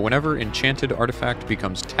whenever enchanted artifact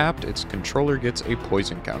becomes tapped, its controller gets a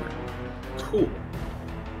poison counter. Cool.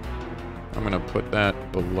 I'm gonna put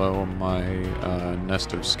that below my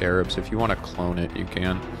Nest of Scarabs. If you want to clone it, you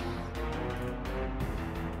can.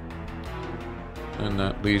 And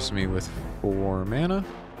that leaves me with 4 mana.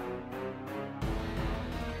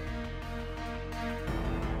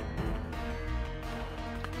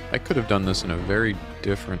 I could have done this in a very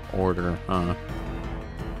different order, huh?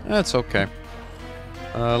 That's okay.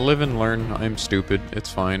 Live and learn. I'm stupid. It's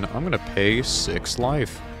fine. I'm gonna pay 6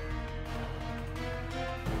 life.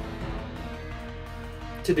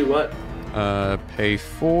 To do what? Pay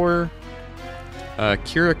 4.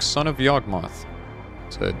 Kirik, Son of Yawgmoth.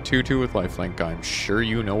 It's a 2/2 with lifelink. I'm sure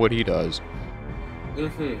you know what he does.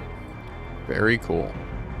 Mm-hmm. Very cool.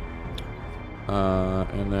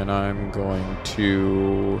 And then I'm going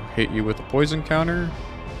to hit you with a poison counter.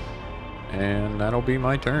 And that'll be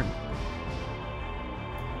my turn.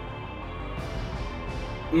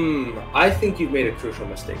 I think you've made a crucial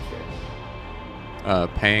mistake here.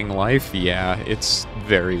 Paying life? Yeah, it's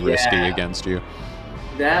very risky against you.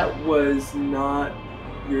 That was not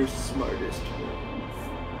your smartest move.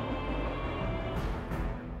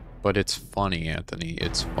 But it's funny, Anthony.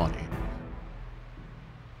 It's funny.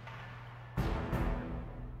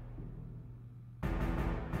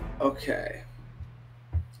 Okay.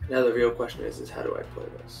 Now the real question is how do I play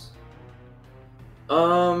this?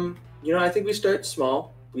 I think we start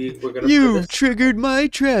small. We're gonna. You've triggered my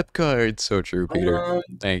trap card. So true, Peter.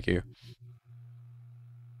 Thank you.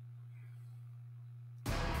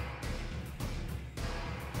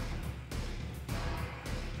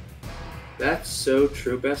 That's so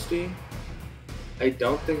true, bestie. I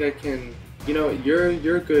don't think I can.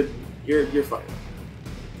 You're good. You're fine.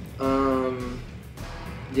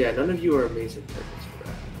 Yeah, none of you are amazing targets for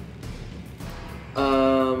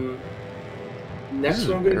that. Next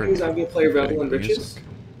what I'm gonna do is I'm gonna play Revel in Riches.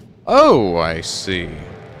 Oh, I see.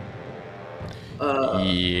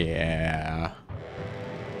 Yeah.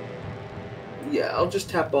 Yeah, I'll just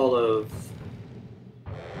tap all of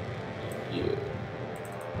you.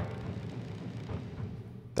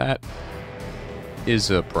 That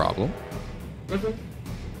is a problem.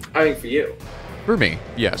 I mean, for you. For me,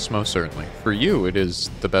 yes, most certainly. For you, it is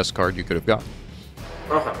the best card you could have gotten.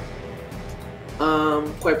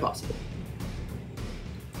 Quite possible.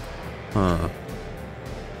 Huh.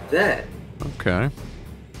 Then. Okay.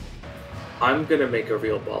 I'm gonna make a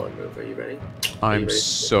real baller move. Are you ready? I'm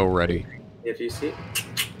so ready. If you see.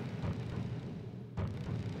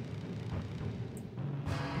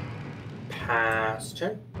 Pass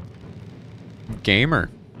turn. Gamer.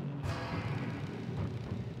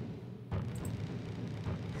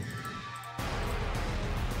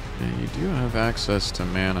 Yeah, you do have access to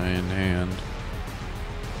mana in hand.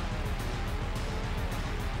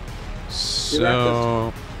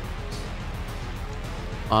 So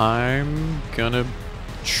I'm gonna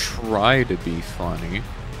try to be funny.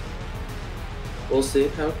 We'll see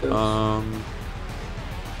how it goes.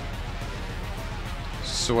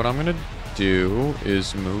 So what I'm gonna do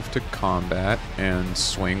is move to combat and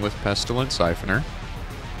swing with Pestilent Siphoner.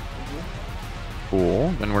 Cool.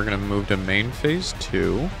 Then we're gonna move to main phase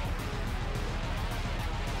 2.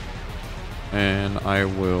 And I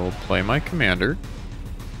will play my commander.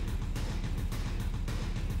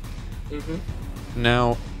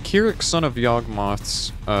 Now, Kirik, Son of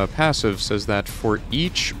Yawgmoth's passive says that for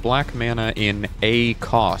each black mana in a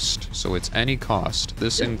cost, so it's any cost,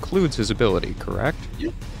 this includes his ability, correct?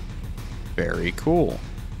 Yep. Very cool.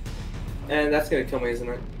 And that's gonna kill me, isn't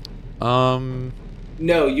it?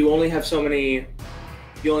 No, you only have so many.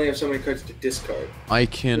 You only have so many cards to discard. I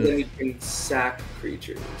can. And then you can sack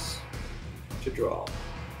creatures to draw.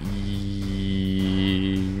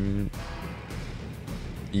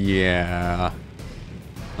 Yeah.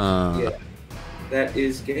 Yeah. That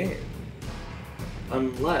is game.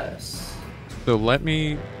 Unless. So let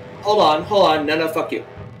me. Hold on. No, fuck you.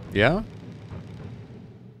 Yeah?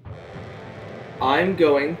 I'm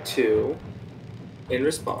going to, in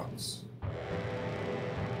response,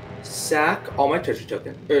 sack all my treasure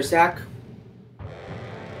tokens. Or sack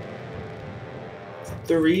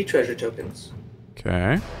 3 treasure tokens.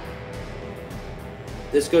 Okay.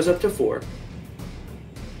 This goes up to 4.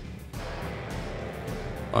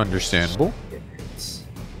 Understandable.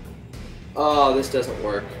 Oh, this doesn't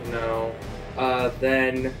work. No.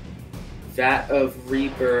 Then Vat of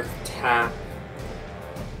Rebirth tap.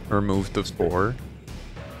 Remove the 4.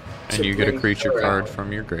 And you get a creature card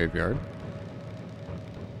from your graveyard.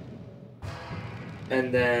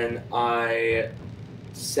 And then I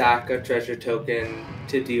sack a treasure token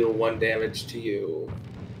to deal 1 damage to you.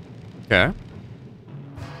 Okay.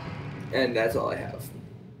 And that's all I have.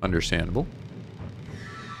 Understandable.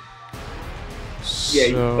 Yeah.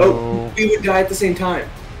 So... we would die at the same time.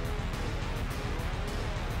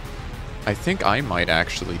 I think I might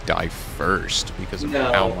actually die first because of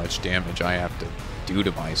how much damage I have to do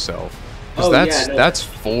to myself. Because that's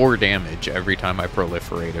 4 damage every time I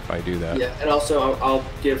proliferate if I do that. Yeah, and also I'll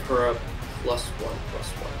give her a +1/+1.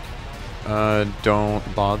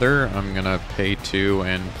 Don't bother. I'm gonna pay 2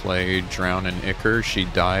 and play Drown and Icker. She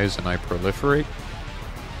dies and I proliferate.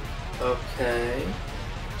 Okay.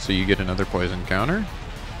 So you get another poison counter.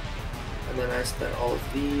 And then I spent all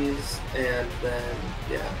of these, and then,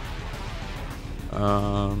 yeah.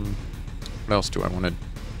 What else do I want to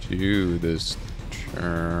do this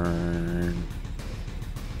turn?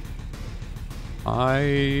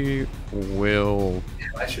 I will...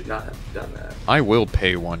 I should not have done that. I will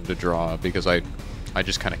pay 1 to draw because I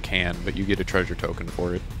just kind of can, but you get a treasure token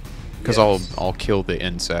for it. Because Yes. I'll kill the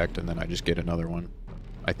insect and then I just get another one.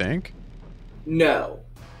 I think. No.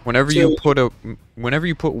 Whenever So- you put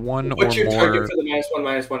one What's or your target more, for the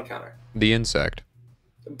 -1/-1 counter? the insect.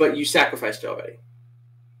 But you sacrificed it already.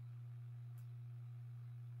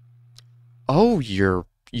 Oh, you're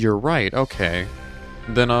right. Okay.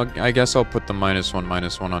 Then I guess I'll put the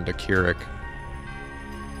 -1/-1 onto Kirik.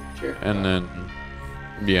 Sure. And then,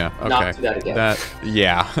 yeah, okay. Not do that again.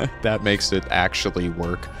 Yeah, that makes it actually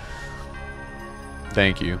work.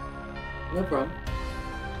 Thank you. No problem.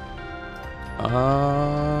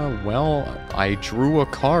 Well, I drew a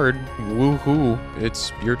card. Woohoo!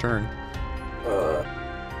 It's your turn.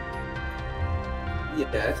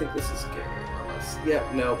 Yeah, I think this is scary. Yeah,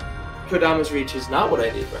 no. Kodama's Reach is not what I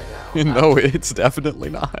need right now. No, it's definitely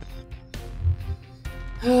not.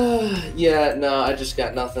 Yeah, no, I just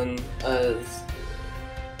got nothing.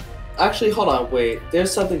 Actually, hold on, wait.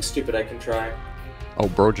 There's something stupid I can try. Oh,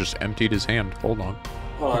 bro just emptied his hand. Hold on.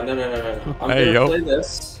 Hold on, no. I'm Hey, gonna yo. play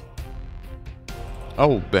this.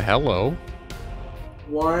 Oh, the hello.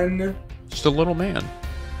 1, Just a little man.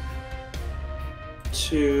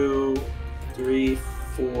 2, 3,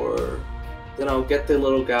 4. Then I'll get the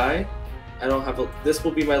little guy. I don't have a. This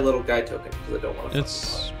will be my little guy token because I don't want to.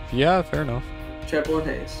 It's yeah, fair enough. Trample and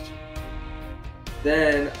haste.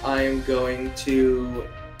 Then I'm going to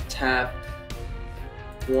tap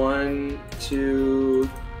 1, 2,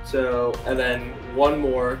 and then 1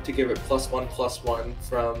 more to give it +1/+1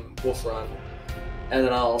 from Wolf Run, and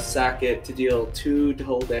then I'll sack it to deal 2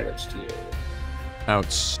 whole damage to you.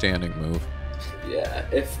 Outstanding move. Yeah,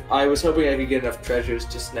 if I was hoping I could get enough treasures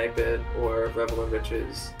to snipe it or Revel in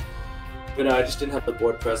Riches, but no, I just didn't have the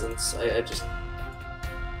board presence. I just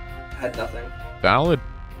had nothing. Valid.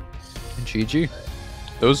 GG.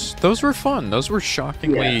 Those were fun. Those were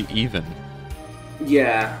shockingly even.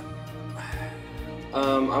 Yeah.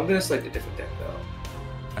 I'm gonna select a different deck though.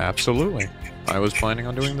 Absolutely. I was planning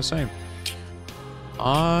on doing the same.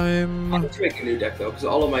 I'm going to make a new deck though, because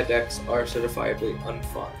all of my decks are certifiably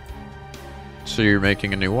unfun. So you're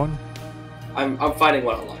making a new one? I'm finding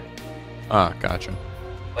one online, Ah, gotcha.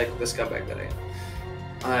 like the scumbag that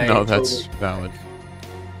I am. No, that's valid.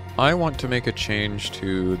 I want to make a change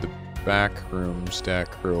to the back rooms deck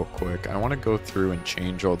real quick. I want to go through and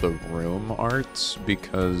change all the room arts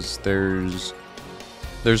because there's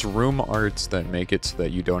room arts that make it so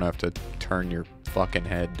that you don't have to turn your fucking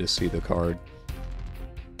head to see the card.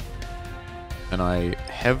 And I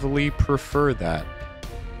heavily prefer that.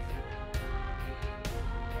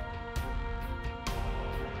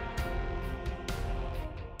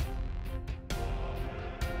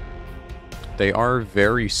 They are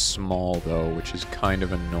very small though, which is kind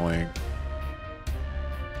of annoying.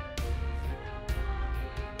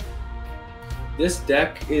 This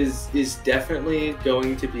deck is definitely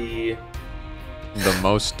going to be. The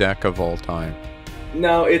most deck of all time.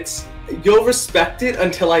 No, you'll respect it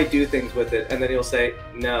until I do things with it, and then you'll say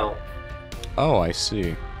no. Oh, I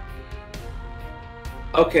see.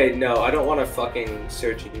 Okay, no, I don't want to fucking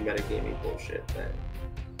search any metagaming bullshit then.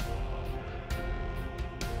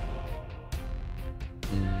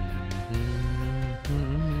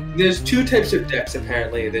 There's 2 types of decks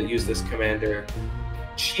apparently that use this commander.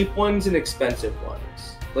 Cheap ones and expensive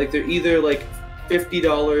ones. Like they're either like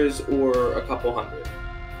 $50 or a couple hundred.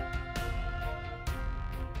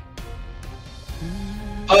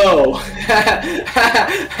 Oh,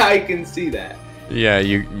 I can see that. Yeah,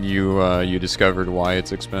 you discovered why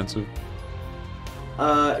it's expensive.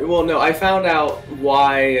 Well, no, I found out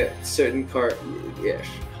why certain card. Yeah,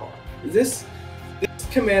 hold on. This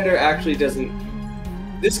commander actually doesn't.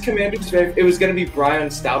 This commander is very. It was gonna be Brian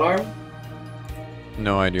Stoutarm.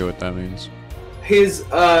 No idea what that means. He has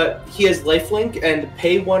lifelink and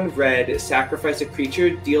pay 1 red, sacrifice a creature,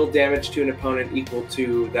 deal damage to an opponent equal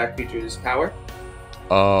to that creature's power.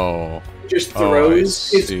 Oh. Just Oh, I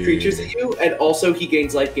throws his see. creatures at you, and also he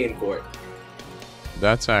gains life gain for it.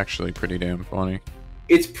 That's actually pretty damn funny.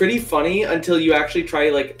 It's pretty funny until you actually try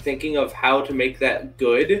like thinking of how to make that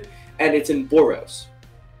good, and it's in Boros.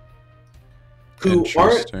 who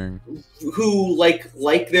aren't Interesting. who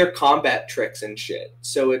like their combat tricks and shit.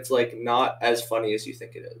 So it's like not as funny as you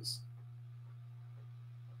think it is.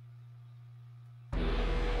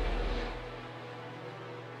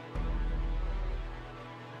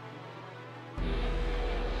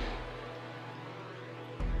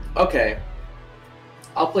 Okay.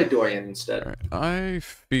 I'll play Dorian instead. Alright, I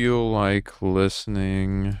feel like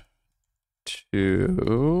listening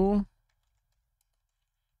to...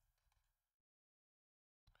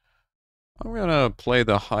 I'm gonna play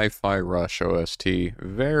the Hi-Fi Rush OST.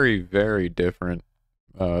 Very, very different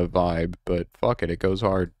vibe, but fuck it, it goes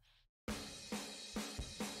hard.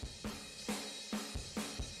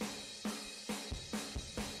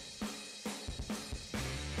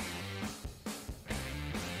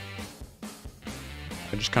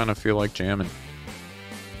 I just kind of feel like jamming.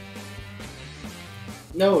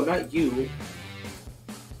 No, not you.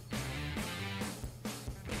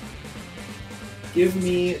 Give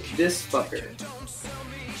me this fucker.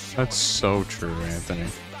 That's so true, Anthony.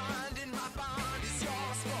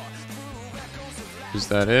 Is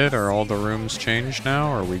that it? Are all the rooms changed now?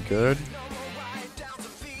 Are we good?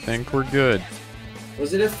 Think we're good.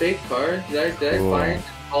 Was it a fake card? Did I Cool.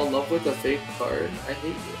 fall in love with a fake card? I hate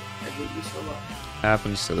you. I hate you so much.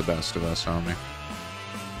 Happens to the best of us, homie.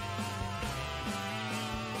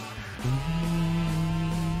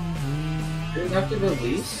 Didn't have to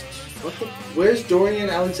release? What the? Where's Dorian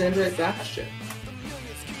Alexandra Bastion?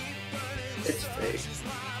 It's fake.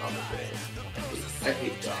 I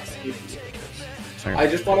hate God. I hate the universe. I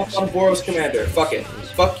just want to play Boros Commander. Fuck it.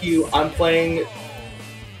 Fuck you. I'm playing.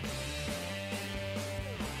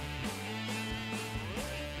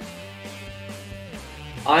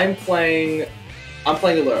 I'm playing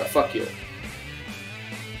Allura. Fuck you.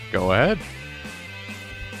 Go ahead.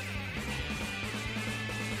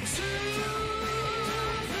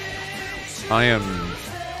 I am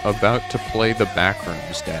about to play the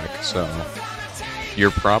Backrooms deck, so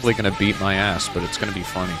you're probably gonna beat my ass, but it's gonna be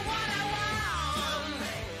funny.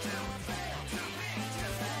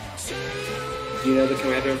 Do you know the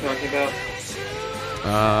commander I'm talking about?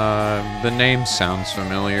 The name sounds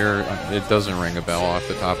familiar. It doesn't ring a bell off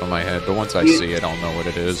the top of my head, but once I see it, I'll know what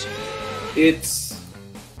it is. It's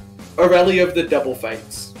Aurelia of the Double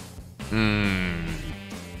Fights.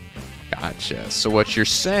 Gotcha. So what you're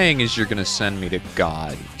saying is you're gonna send me to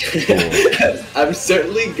God. Cool. I'm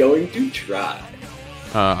certainly going to try.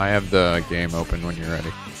 I have the game open when you're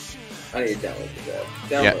ready. I need to download the deck.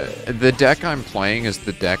 Yeah, Download it. the deck I'm playing is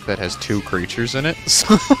the deck that has 2 creatures in it.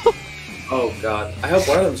 So Oh god. I hope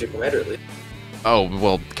one of them's your commander at least. oh,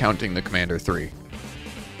 well, counting the Commander 3.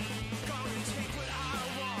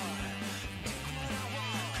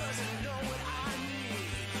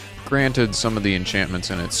 Granted, some of the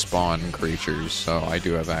enchantments in it spawn creatures, so I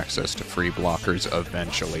do have access to free blockers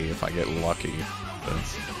eventually if I get lucky. But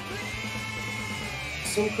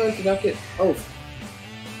Some cards did not get. Oh.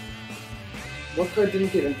 What card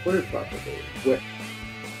didn't get imported properly? What?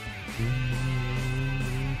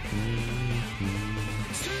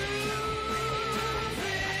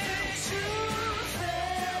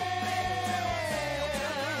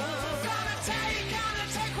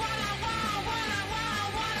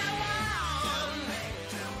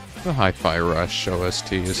 the Hi-Fi Rush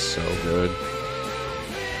OST is so good.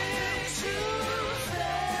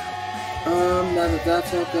 Now that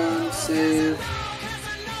that's all done, save.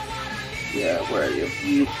 Yeah, where are you?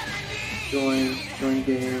 You join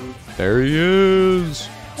game. There he is!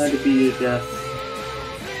 Had to be your death.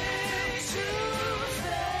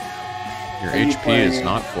 Your Are you HP is playing-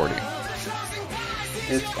 not 40.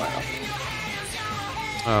 It's fine.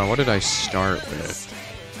 What did I start with?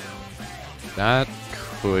 That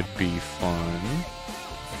could be fun.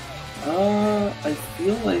 I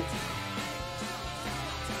feel like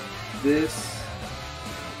this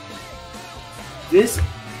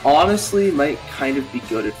honestly might kind of be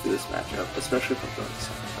goated for this matchup, especially if I'm throwing this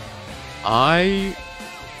on.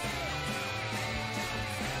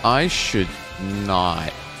 I should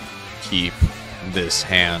not keep this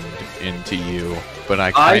hand into you, but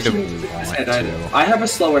I kind of want to. I have a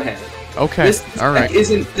slower hand. Okay, This alright.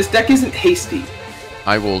 deck isn't hasty.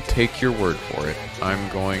 I will take your word for it. I'm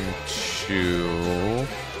going to...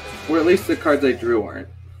 Or at least the cards I drew aren't.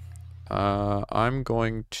 I'm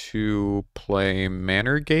going to play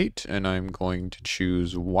Manor Gate, and I'm going to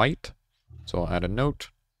choose white. So I'll add a note.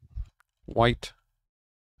 White.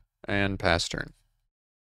 And pass turn.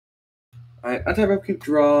 Alright, untap, upkeep,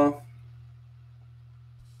 draw.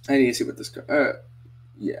 I need to see what this card...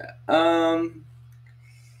 yeah.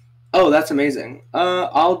 Oh, that's amazing.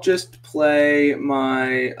 I'll just play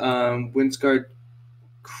my Windsguard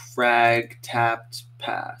Crag tapped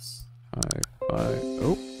pass. 5.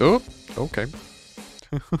 Oh, okay.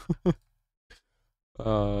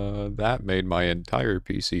 That made my entire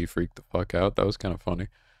PC freak the fuck out. That was kind of funny.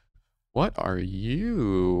 What are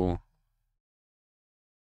you?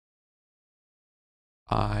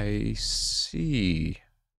 I see.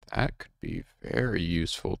 That could be very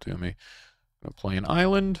useful to me. I'm gonna play an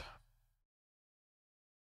island.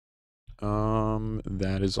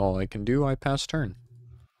 That is all I can do. I pass turn.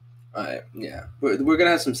 Yeah, we're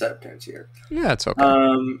gonna have some setup turns here. Yeah, it's okay.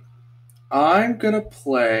 I'm gonna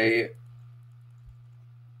play.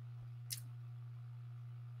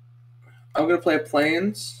 I'm gonna play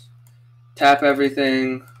planes, tap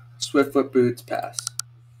everything, Swiftfoot boots, pass.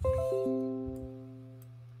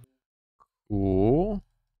 Cool.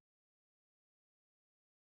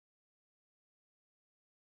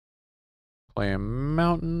 Play a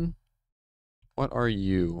mountain. What are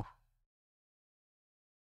you?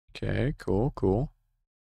 Okay, cool.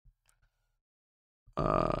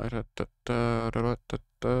 I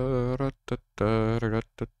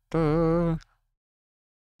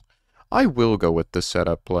will go with the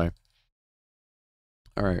setup play.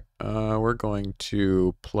 Alright, we're going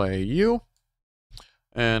to play you.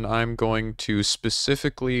 And I'm going to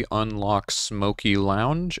specifically unlock Smoky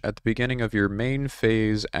Lounge. At the beginning of your main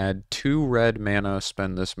phase, add 2 red mana,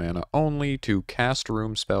 spend this mana only to cast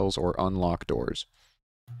room spells or unlock doors.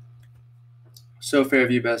 So fair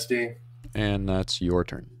of you, bestie. And that's your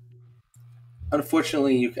turn.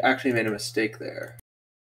 Unfortunately, you actually made a mistake there.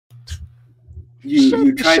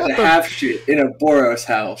 You tried to have shit in a Boros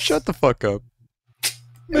house. Shut the fuck up.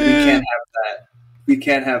 Man. We can't have that. We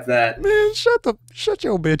can't have that. Man, shut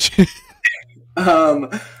your bitch.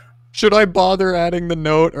 Should I bother adding the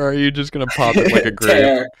note, or are you just gonna pop it like a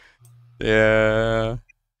grape? Yeah.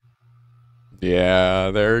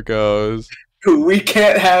 Yeah, there it goes. We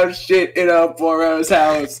can't have shit in a Boros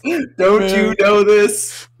house. Don't you know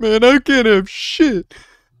this? Man, I can't have shit.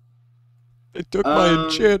 They took my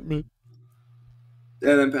enchantment.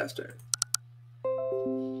 And then pass turn.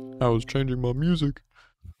 I was changing my music.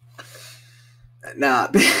 Nah.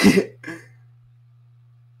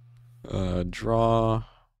 Draw.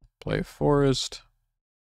 Play forest.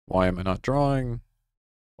 Why am I not drawing?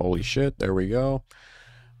 Holy shit, there we go.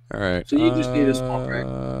 Alright. So you just need a small break.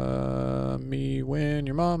 Me win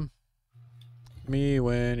your mom. Me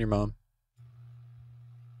win your mom.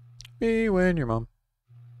 Me win your mom.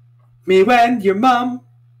 Me when your mom.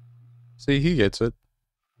 See, he gets it.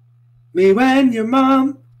 Me when your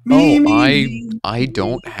mom. Me, I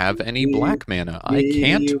don't have any black mana. I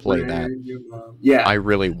can't play that. Yeah. I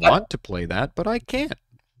really want to play that, but I can't.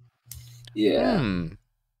 Yeah.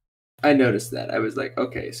 I noticed that. I was like,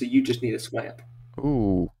 okay, so you just need a swamp.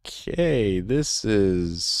 Okay, this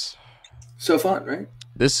is... so fun, right?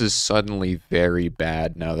 This is suddenly very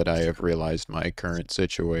bad now that I have realized my current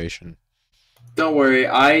situation. Don't worry,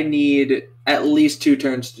 I need at least 2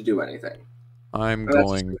 turns to do anything. I'm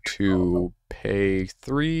going to pay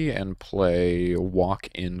 3 and play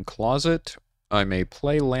Walk-in Closet. I may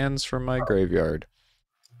play lands from my graveyard.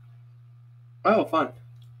 Oh, fun.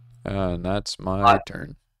 And that's my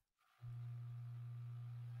turn.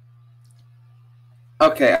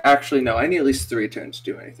 Okay, actually, no. I need at least 3 turns to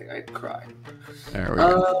do anything. I'd cry. There we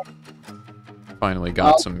go. Finally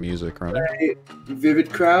got some music running. Vivid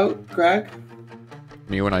Crag?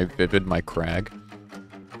 Me when I vivid my crag.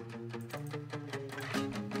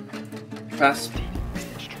 Pass.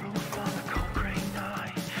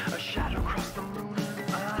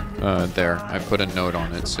 There. I put a note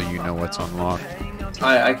on it so you know what's unlocked.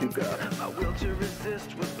 I can go.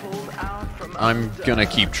 I'm gonna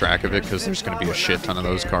keep track of it because there's gonna be a shit ton of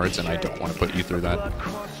those cards and I don't want to put you through that.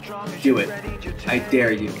 Do it. I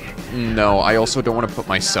dare you. No, I also don't want to put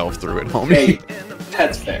myself through it, homie. Hey,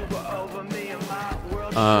 that's fair.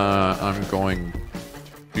 I'm going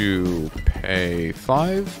to pay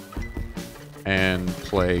 5 and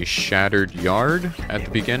play Shattered Yard. At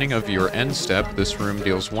the beginning of your end step, this room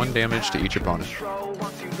deals 1 damage to each opponent.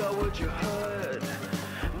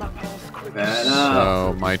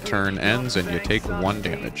 So my turn ends and you take 1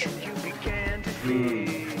 damage.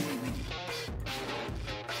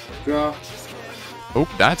 Draw. Oh,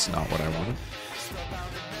 that's not what I wanted.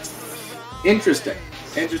 Interesting.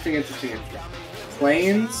 Interesting.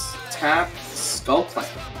 Plains, tap, Skullclamp.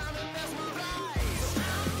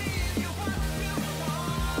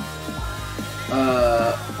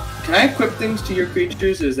 Can I equip things to your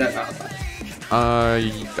creatures, or is that not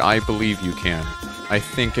allowed? I believe you can. I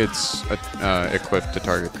think it's equipped to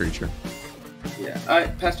target creature. Yeah.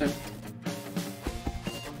 Alright, pass turn.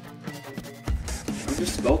 I'm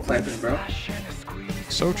just Skullclamping, bro.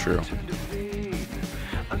 So true.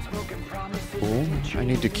 Cool. I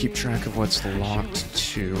need to keep track of what's locked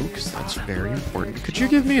too, because that's very important. Could you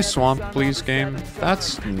give me a swamp, please, game?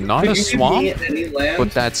 That's not a swamp,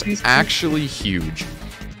 but that's actually huge.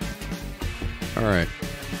 Alright.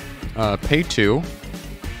 Pay 2.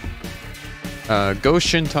 Go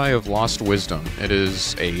Shintai of Lost Wisdom. It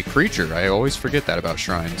is a creature. I always forget that about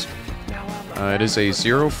shrines. It is a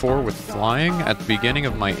 0/4 with flying. At the beginning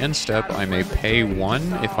of my end step, I may pay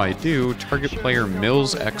 1. If I do, target player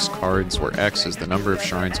mills X cards, where X is the number of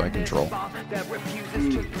shrines I control.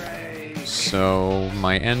 So,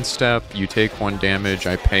 my end step, you take 1 damage,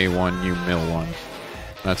 I pay 1, you mill 1.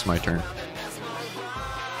 That's my turn.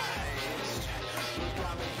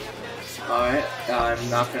 Alright, I'm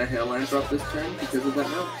not going to hit a land drop this turn because of that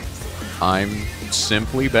mill. I'm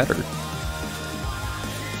simply better.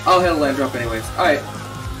 I'll hit a land drop anyways. Alright.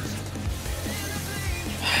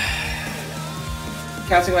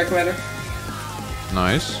 Casting my commander.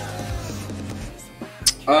 Nice.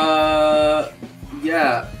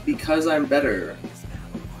 Yeah, because I'm better.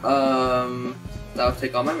 That'll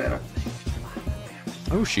take all my mana.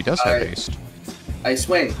 Oh, she does have haste. I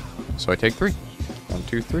swing. So I take 3. 1,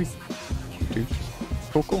 2, 3. 2.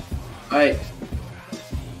 Cool, cool. Alright.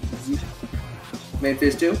 Main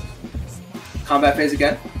phase 2. Combat phase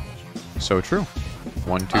again. So true.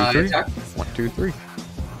 1, 2, 3. Attack. 1, 2, 3.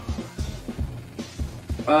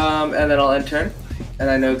 And then I'll end turn. And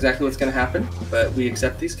I know exactly what's going to happen, but we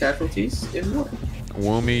accept these casualties in war.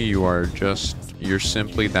 Woomy, you're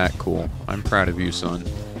simply that cool. I'm proud of you, son.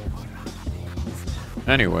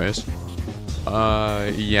 Anyways.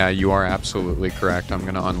 Yeah, you are absolutely correct. I'm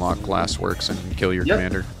gonna unlock Glassworks and kill your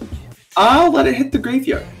commander. I'll let it hit the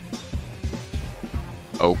graveyard.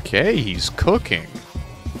 Okay, he's cooking.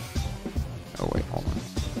 Oh wait, hold on.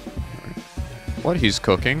 Right. What he's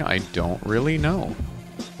cooking, I don't really know.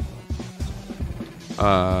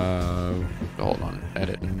 Hold on.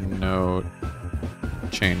 Edit note.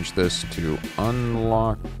 Change this to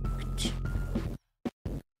unlocked.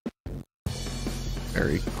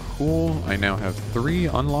 Very cool. I now have 3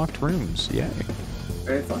 unlocked rooms. Yay.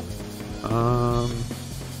 Very fun.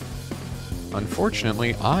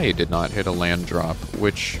 Unfortunately, I did not hit a land drop,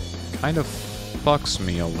 which kind of fucks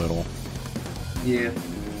me a little. Yeah.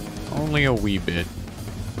 Only a wee bit.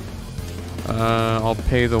 I'll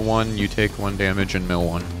pay the 1, you take 1 damage and mill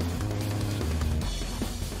 1.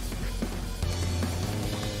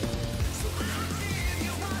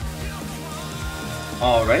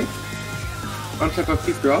 Alright. Untap up,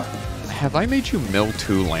 keep draw. Have I made you mill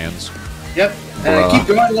 2 lands? Yep. And I keep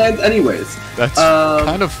drawing lands anyways. That's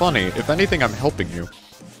kind of funny. If anything, I'm helping you.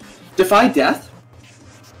 Defy death?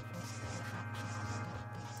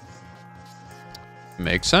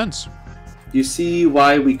 Makes sense. You see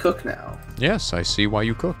why we cook now. Yes, I see why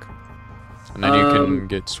you cook. And then you can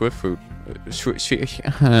get Swift Food.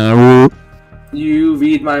 You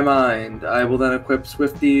read my mind. I will then equip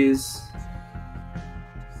Swifties.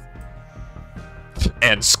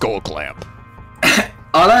 And Skull Clamp.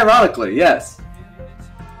 Unironically, yes.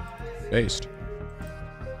 Based.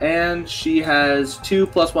 And she has 2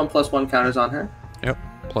 +1/+1 counters on her. Yep.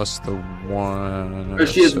 Plus the 1. Or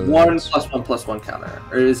she has 1 +1/+1 counter.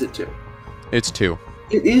 Or is it 2? It's 2.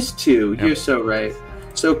 It is 2. Yep. You're so right.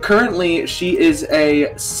 So currently she is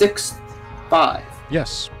a 6/5.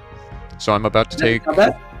 Yes. So I'm about to take.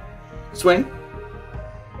 Combat? Swing.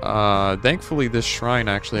 Thankfully this shrine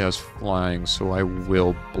actually has flying, so I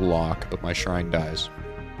will block, but my shrine dies.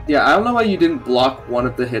 Yeah, I don't know why you didn't block one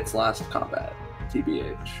of the hits last combat,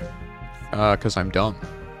 TBH. Because I'm dumb.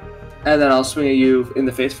 And then I'll swing at you in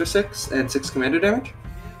the face for 6 and 6 commander damage.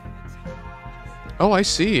 Oh, I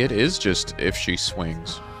see. It is just if she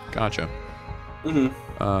swings. Gotcha.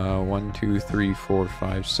 Mm-hmm. 1, 2, 3, 4,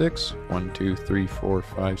 5, 6. 1, 2, 3, 4,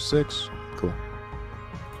 5, 6. Cool.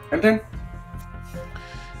 End turn.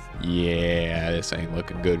 Yeah, this ain't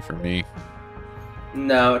looking good for me.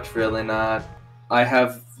 No, it's really not. I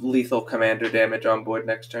have lethal commander damage on board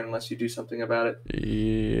next turn unless you do something about it.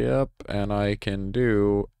 Yep, and I can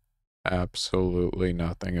do absolutely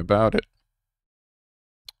nothing about it.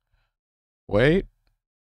 Wait.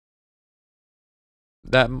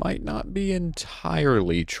 That might not be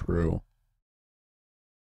entirely true.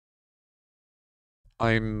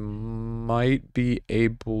 I might be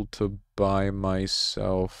able to buy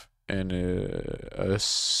myself in a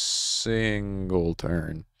single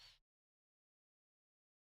turn.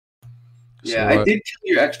 Yeah, I did kill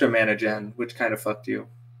your extra mana gen, which kind of fucked you.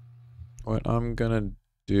 What I'm gonna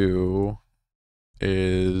do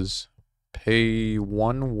is pay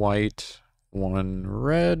 1 white, 1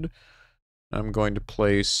 red. I'm going to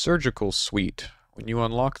play Surgical Suite, When you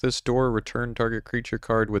unlock this door, return target creature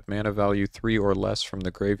card with mana value 3 or less from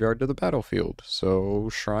the graveyard to the battlefield. So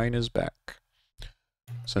Shrine is back.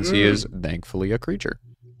 Since he is thankfully a creature.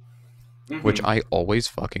 Which I always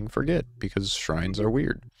fucking forget, because shrines are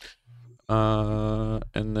weird. And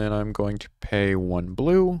then I'm going to pay 1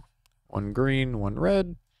 blue, 1 green, 1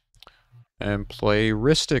 red, and play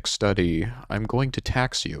Rhystic Study. I'm going to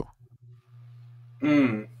tax you.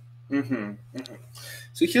 So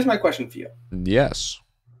here's my question for you. Yes.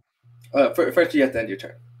 First, you have to end your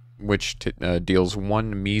turn. Which deals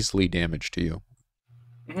 1 measly damage to you.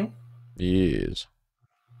 Yes.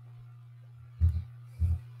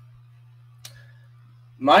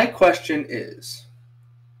 My question is...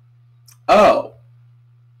 Oh.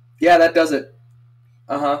 Yeah, that does it.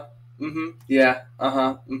 Yeah. Yeah.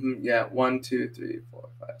 1, 2, 3, 4,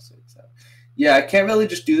 5, 6, 7. Yeah, I can't really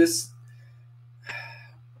just do this.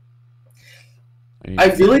 I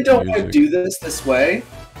really don't want to do this way.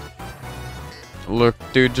 Look,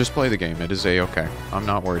 dude, just play the game. It is A-okay. I'm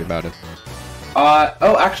not worried about it.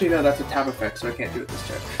 Oh, actually, no, that's a tap effect, so I can't do it this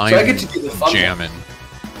turn. So I get to do the fun jamming.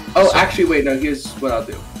 Oh, so. Actually, wait, no, here's what I'll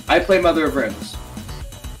do. I play Mother of Rims.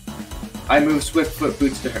 I move Swiftfoot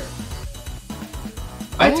Boots to her.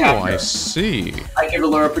 I tap her. I see. I give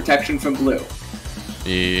Allure protection from blue.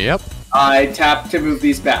 Yep. I tap to move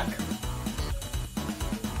these back.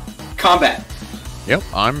 Combat. Yep,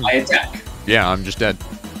 I attack. Yeah, I'm just dead.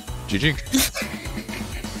 GG.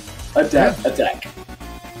 Attack.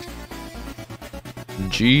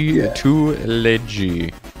 G to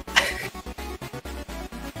Leggy.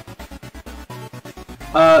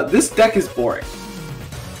 This deck is boring.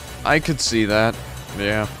 I could see that.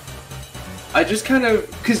 Yeah. I just kind of...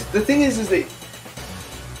 Because the thing is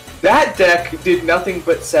that deck did nothing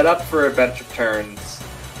but set up for a bunch of turns.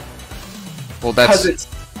 Well, that's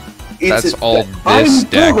all deck. this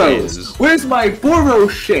deck is. Where's my Boros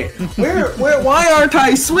shit? Why aren't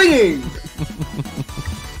I swinging?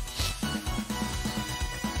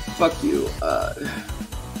 Fuck you.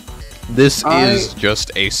 This is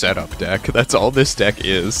just a setup deck. That's all this deck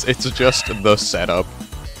is. It's just the setup.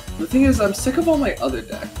 The thing is, I'm sick of all my other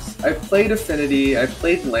decks. I've played Affinity, I've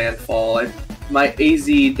played Landfall, my AZ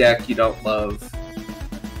deck you don't love.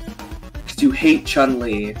 Because you hate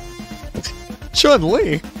Chun-Li.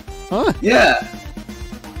 Chun-Li? Huh? Yeah.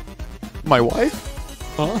 My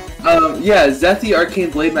wife? Huh? Yeah, Zethi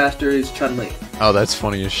Arcane Blade Master is Chun-Li. Oh, that's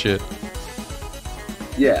funny as shit.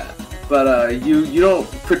 Yeah, but you don't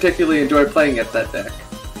particularly enjoy playing at that deck.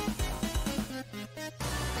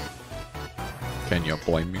 Can you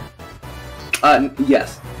blame me?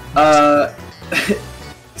 Yes.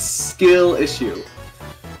 Skill issue.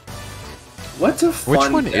 What's a fun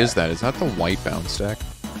Which one deck? is that? Is that the white bounce deck?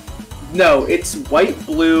 No, it's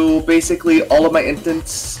white-blue. Basically, all of my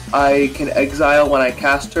instants I can exile when I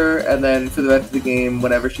cast her, and then for the rest of the game,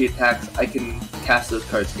 whenever she attacks, I can cast those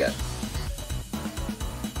cards again.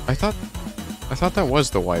 I thought that was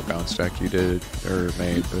the white bounce deck you did or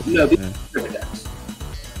made, but no, these are different decks.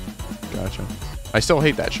 Gotcha. I still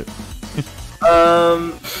hate that shit.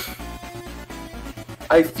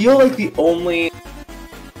 I feel like the only...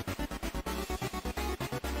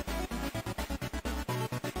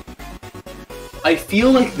 I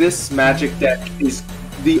feel like this Magic deck is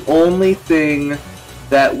the only thing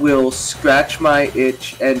that will scratch my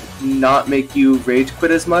itch and not make you rage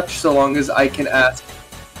quit as much, so long as I can ask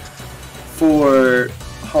for...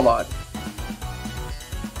 Hold on.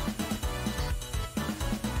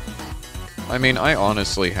 I mean, I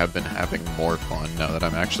honestly have been having more fun now that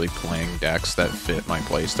I'm actually playing decks that fit my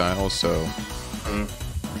playstyle, so...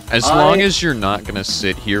 As long as you're not gonna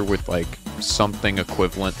sit here with, like, something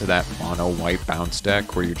equivalent to that mono white bounce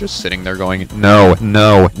deck where you're just sitting there going, no,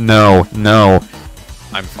 no, no, no,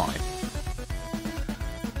 I'm fine.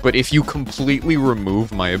 But if you completely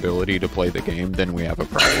remove my ability to play the game, then we have a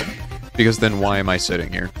problem. Because then why am I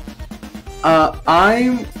sitting here?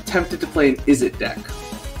 I'm tempted to play an Izzet deck.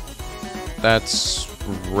 That's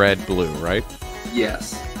red-blue, right?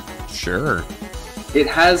 Yes. Sure. It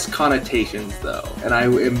has connotations, though, and I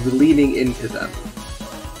am leaning into them.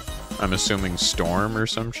 I'm assuming Storm or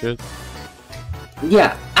some shit?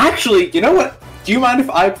 Yeah. Actually, you know what? Do you mind if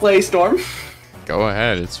I play Storm? Go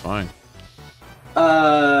ahead, it's fine.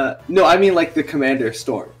 No, I mean like the Commander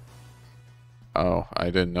Storm. Oh, I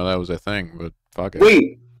didn't know that was a thing, but fuck it.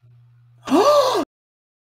 Wait!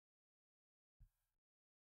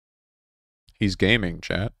 He's gaming,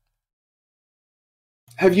 chat.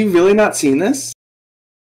 Have you really not seen this?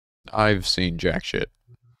 I've seen jack shit.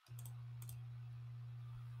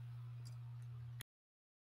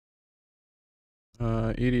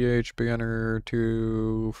 EDH, beginner,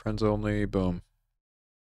 2, friends only, boom.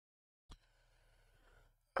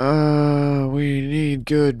 We need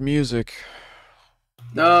good music.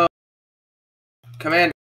 No.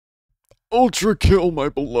 Command. Ultra kill, my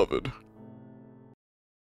beloved.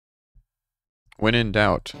 When in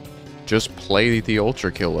doubt, just play the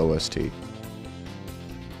Ultra Kill OST.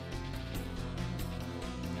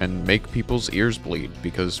 And make people's ears bleed,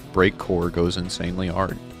 because Breakcore goes insanely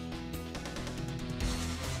hard.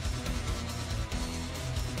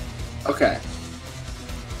 Okay.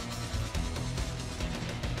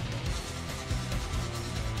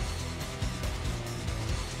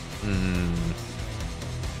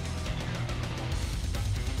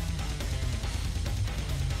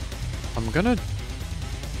 I'm gonna...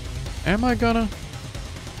 Am I gonna?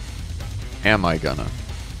 Am I gonna?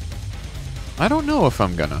 I don't know if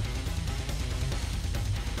I'm gonna.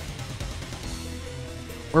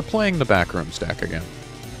 We're playing the Backrooms deck again.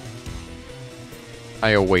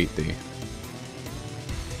 I await thee.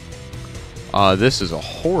 This is a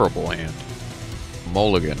horrible hand.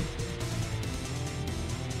 Mulligan.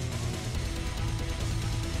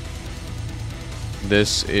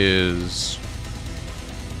 This is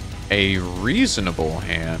a reasonable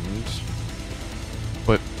hand,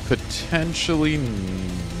 but potentially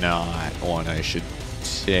not one I should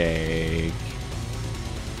take.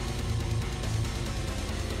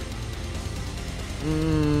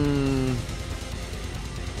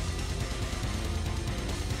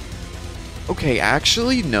 Okay,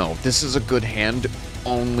 actually, no. This is a good hand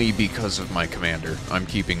only because of my commander. I'm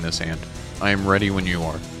keeping this hand. I am ready when you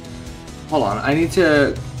are. Hold on, I need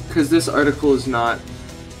to... Because this article is not...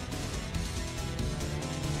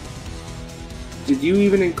 Did you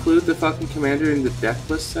even include the fucking commander in the deck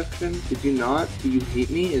list section? Did you not? Do you hate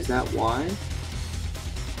me? Is that why?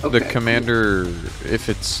 Okay. The commander, if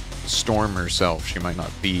it's Storm herself, she might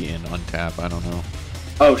not be in Untap. I don't know.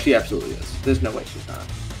 Oh, she absolutely is. There's no way she's not.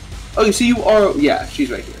 Okay, so you are... Yeah,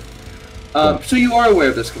 she's right here. Cool. So you are aware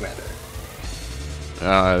of this commander?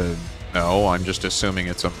 No, I'm just assuming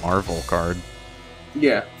it's a Marvel card.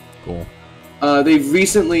 Yeah. Cool. They've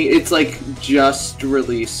recently... It's, like, just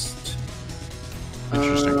released...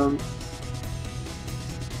 Interesting.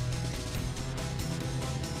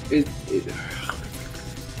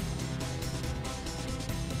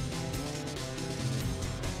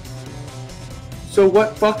 So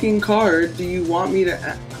what fucking card do you want me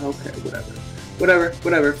to... Okay, whatever.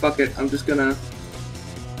 Whatever, fuck it. I'm just gonna...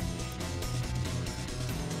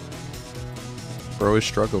 Bro is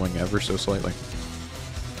struggling ever so slightly.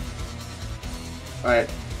 Alright.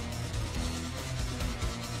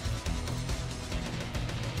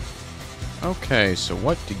 Okay, so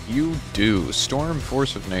what do you do? Storm,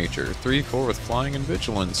 Force of Nature, 3/4 with Flying and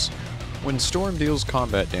Vigilance. When Storm deals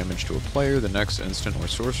combat damage to a player, the next instant or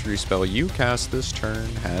sorcery spell you cast this turn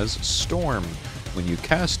has Storm. When you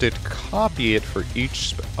cast it, copy it for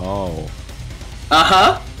each Oh.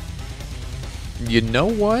 Uh-huh. You know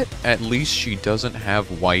what? At least she doesn't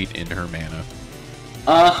have white in her mana.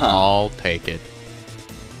 Uh-huh. I'll take it.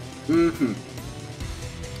 Mm-hmm.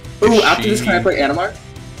 Ooh, after this, can I play Animar?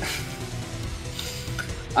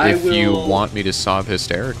 If you want me to sob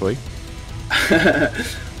hysterically.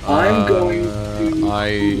 I'm going to...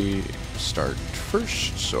 I start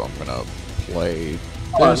first, so I'm gonna play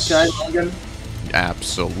this. Can I mulligan?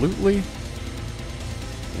 Absolutely.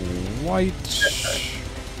 White.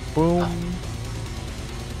 Boom.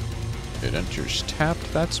 It enters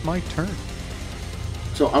tapped. That's my turn.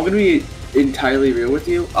 So I'm gonna be entirely real with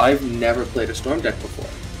you. I've never played a Storm deck before.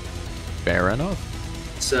 Fair enough.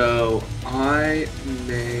 So I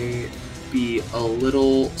may be a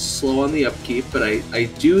little slow on the upkeep, but I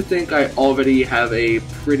do think I already have a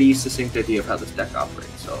pretty succinct idea of how this deck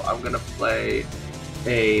operates. So I'm going to play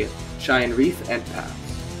a Giant Reef and pass.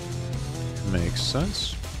 Makes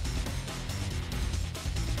sense.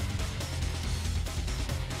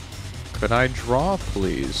 Could I draw,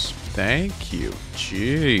 please? Thank you.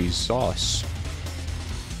 Jesus.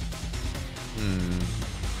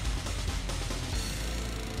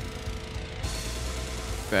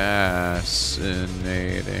 Fascinating.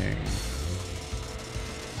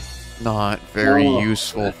 Not very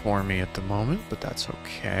useful for me at the moment, but that's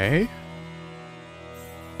okay.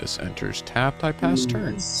 This enters tapped, I pass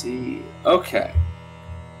turn. Let's see. Okay.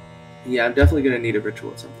 Yeah, I'm definitely going to need a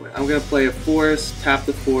ritual at some point. I'm going to play a forest, tap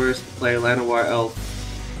the forest, play a Llanowar Elf,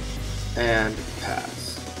 and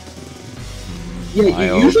pass.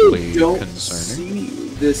 Yeah, you usually don't see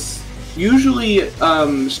this. Usually,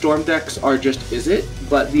 Storm decks are just Izzet,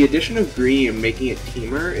 but the addition of green making it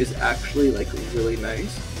Teamer is actually, like, really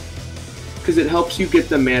nice. Because it helps you get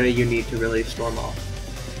the mana you need to really storm off.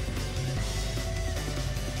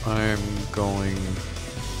 I'm going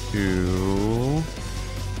to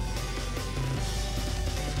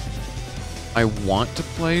I want to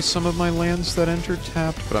play some of my lands that enter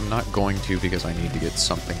tapped, but I'm not going to because I need to get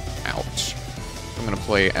something out. I'm going to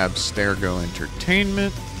play Abstergo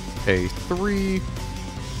Entertainment, pay 3,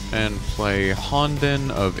 and play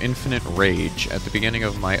Honden of Infinite Rage. At the beginning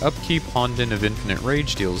of my upkeep, Honden of Infinite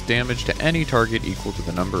Rage deals damage to any target equal to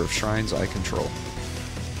the number of shrines I control.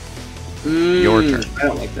 Your turn. I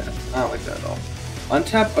don't like that. I don't like that at all.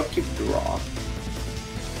 Untap, upkeep, draw.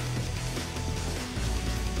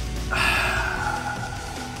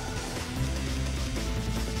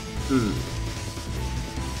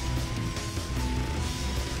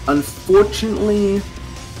 Unfortunately,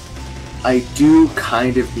 I do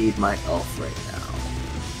kind of need my elf right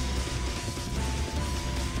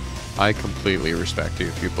now. I completely respect you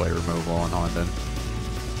if you play removal on Honden.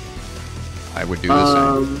 I would do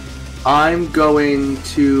the same. I'm going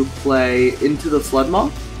to play Into the Floodmaw.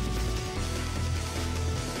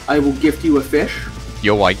 I will gift you a fish.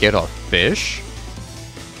 Yo, I get a fish?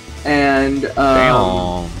 And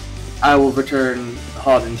Damn. I will return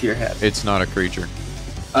Hod into your head. It's not a creature.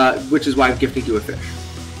 Which is why I'm gifting you a fish.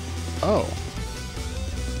 Oh.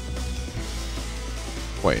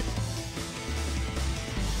 Wait.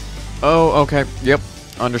 Oh, okay. Yep.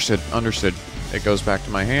 Understood. Understood. It goes back to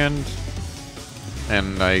my hand,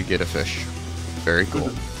 and I get a fish. Very cool.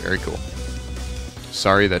 Very cool.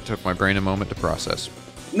 Sorry, that took my brain a moment to process.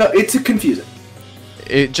 No, it's confusing.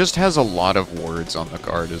 It just has a lot of words on the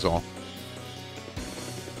card is all.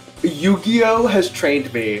 Yu-Gi-Oh! Has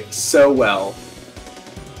trained me so well.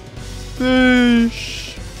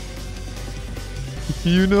 Fish.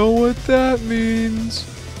 You know what that means.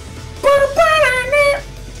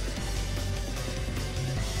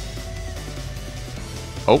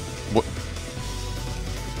 Oh, what?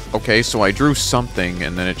 Okay, so I drew something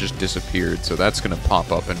and then it just disappeared, so that's gonna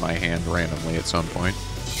pop up in my hand randomly at some point.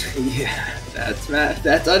 Yeah, that's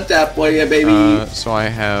untap for you, baby. So I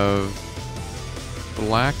have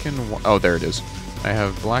black and white. Oh, there it is. I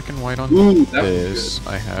have black and white on this.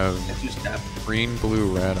 I have green,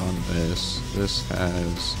 blue, red on this. This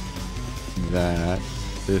has that.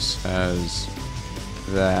 This has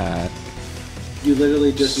that. You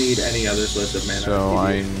literally just need any other source of mana. So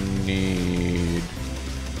I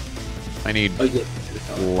need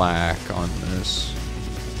black on this.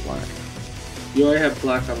 Black. You already have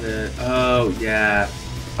black on the... Oh, yeah.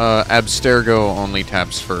 Abstergo only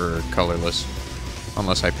taps for colorless.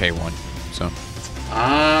 Unless I pay 1, so...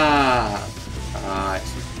 I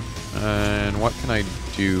see. And what can I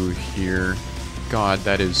do here? God,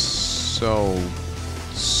 that is so...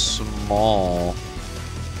 small.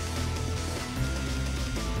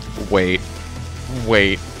 Wait.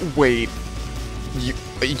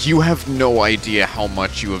 You have no idea how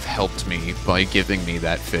much you have helped me by giving me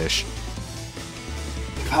that fish.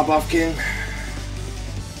 Pop off, King.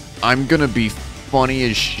 I'm gonna be funny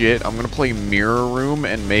as shit. I'm gonna play Mirror Room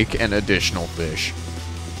and make an additional fish.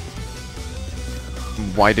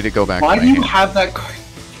 Why did it go back? Why to do my you hand? have that card?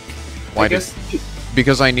 Why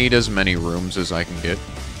because I need as many rooms as I can get.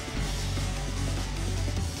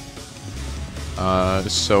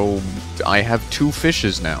 So I have 2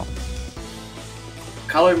 fishes now.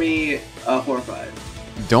 Color me horrified.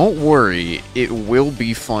 Don't worry, it will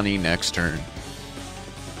be funny next turn.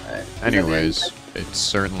 Right. Anyways, it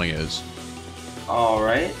certainly is.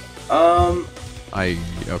 Alright. Okay,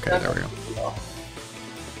 there we go.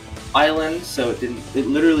 Island, so it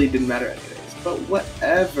literally didn't matter anyways. But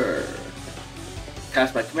whatever.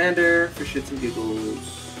 Cast my commander for shits and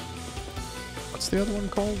giggles. What's the other one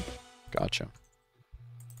called? Gotcha.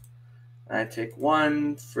 I take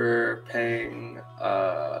 1 for paying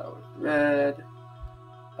red.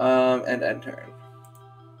 And end turn.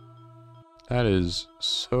 That is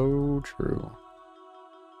so true.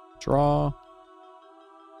 Draw.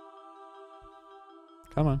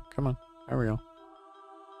 Come on. There we go.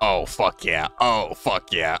 Oh, fuck yeah. Oh,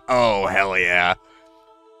 fuck yeah. Oh, hell yeah.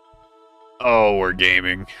 Oh, we're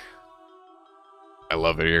gaming. I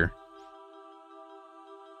love it here.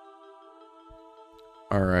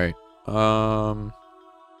 Alright.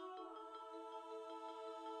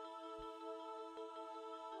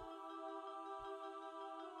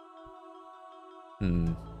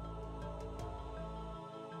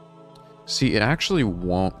 See, it actually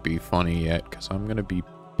won't be funny yet, because I'm going to be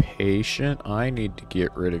patient. I need to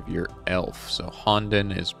get rid of your elf, so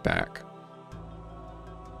Honden is back.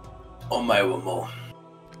 Oh my womo.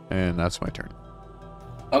 And that's my turn.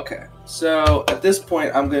 Okay, so at this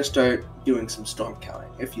point, I'm going to start doing some storm counting,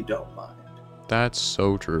 if you don't mind. That's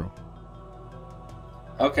so true.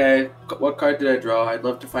 Okay, what card did I draw? I'd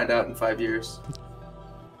love to find out in 5 years.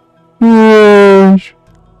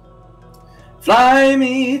 Fly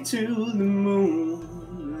me to the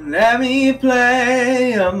moon. Let me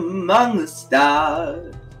play among the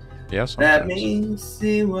stars. Yes. Let me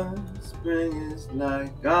see what spring is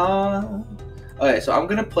like on. Okay, so I'm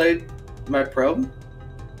gonna play my pro.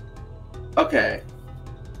 Okay.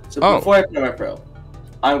 So before I play my pro,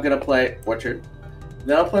 I'm gonna play Orchard.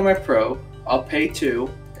 Then I'll play my pro. I'll pay 2,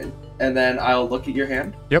 and then I'll look at your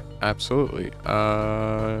hand. Yep, absolutely.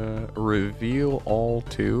 Reveal all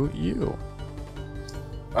to you.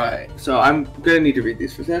 Alright, so I'm gonna need to read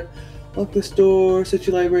these for a sec. Lock the store, search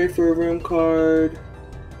your library for a room card.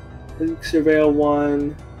 Surveil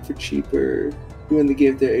 1 for cheaper. You win the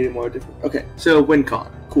game, there are 80 more different. Okay, so WinCon.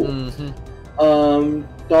 Cool.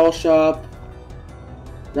 Mm-hmm. Doll shop.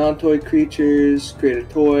 Non-toy creatures. Create a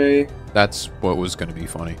toy. That's what was going to be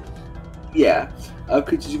funny. Yeah.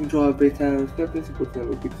 Creatures you control have big time acceptance.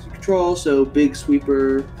 Creatures you control. So big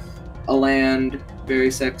sweeper, a land, very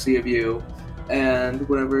sexy of you, and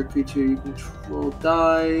whenever a creature you control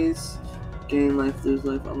dies, gain life, lose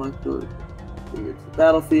life, unlock door. The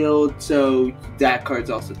battlefield. So that card's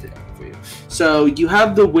also taken for you. So you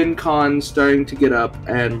have the win con starting to get up,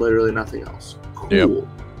 and literally nothing else. Cool. Yep.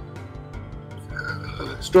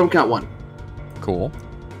 Storm count 1. Cool.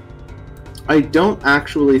 I don't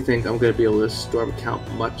actually think I'm going to be able to storm count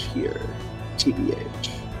much here. TBH.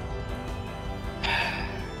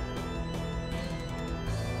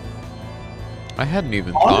 I hadn't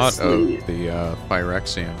even Honestly, thought of the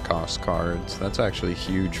Phyrexian cost cards. That's actually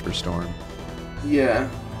huge for Storm. Yeah.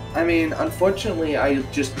 I mean, unfortunately, I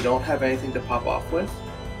just don't have anything to pop off with.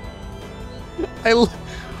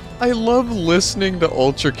 I love listening to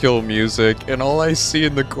Ultra Kill music, and all I see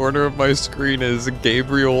in the corner of my screen is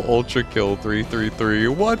Gabriel Ultra Kill 333.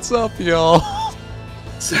 What's up, y'all?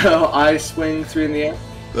 So I swing 3 in the air.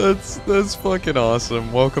 That's fucking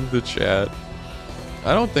awesome. Welcome to chat.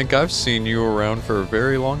 I don't think I've seen you around for a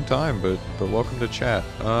very long time, but welcome to chat.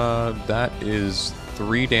 That is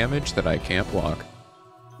 3 damage that I can't block.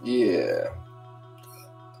 Yeah.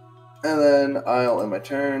 And then I'll end my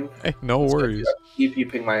turn. Hey, no worries. Keep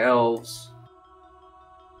peeping my elves.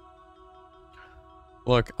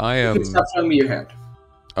 Look, I You am... can stop showing me your hand.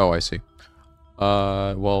 Oh, I see.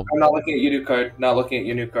 Well... I'm not looking at your new card. Not looking at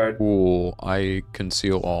your new card. Cool. I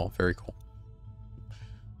conceal all. Very cool.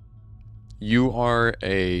 You are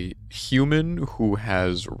a human who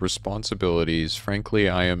has responsibilities. Frankly,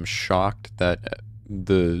 I am shocked that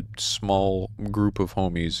the small group of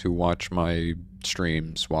homies who watch my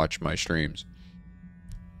streams.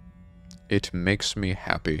 It makes me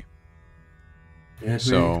happy.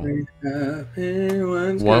 So,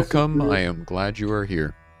 welcome. I am glad you are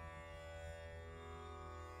here.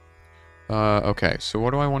 Okay, so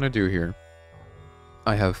what do I want to do here?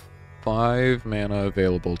 I have 5 mana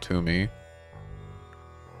available to me.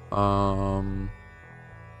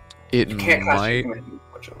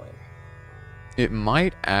 It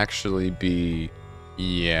might actually be...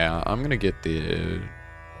 Yeah, I'm gonna get the...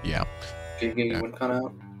 Yeah. Can you give me one kind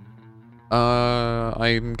out?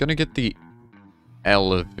 I'm gonna get the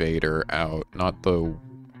elevator out, not the...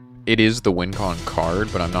 It is the WinCon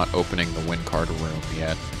card, but I'm not opening the win card room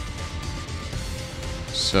yet.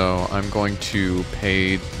 So I'm going to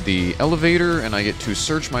pay the elevator, and I get to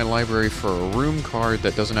search my library for a room card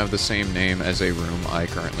that doesn't have the same name as a room I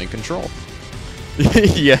currently control.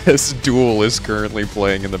 Yes, Duel is currently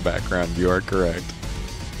playing in the background, you are correct.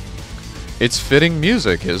 It's fitting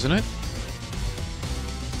music, isn't it?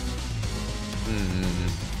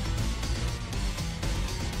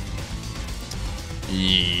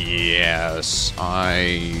 Yes,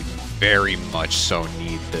 I very much so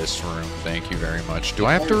need this room. Thank you very much. Do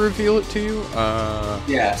I have to reveal it to you?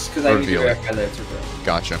 Yes, because I need to verify that it's a room.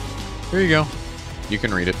 Gotcha. Here you go. You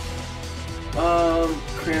can read it.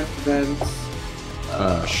 Cramp events.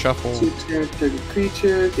 Shuffle. 2 turn target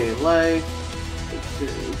creature, gain life.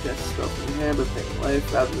 Cast a spell from your hand, but paying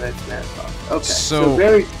life rather than its mana cost. Okay, so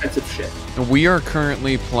very expensive shit. We are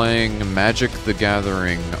currently playing Magic the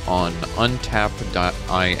Gathering on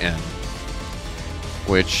untap.in,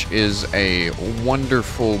 which is a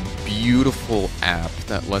wonderful, beautiful app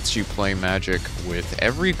that lets you play Magic with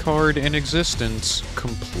every card in existence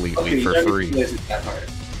completely for free. Glaze it that hard.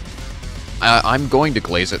 I'm going to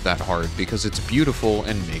glaze it that hard because it's beautiful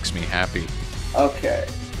and makes me happy. Okay,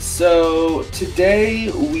 so today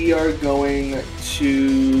we are going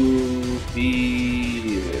to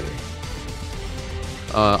be...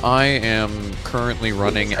 I am currently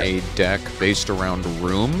running a deck based around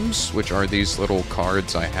rooms, which are these little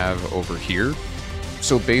cards I have over here.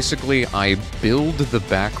 So basically, I build the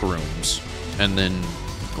back rooms and then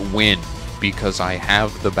win because I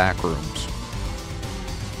have the back rooms.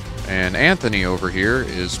 And Anthony over here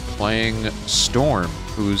is playing Storm,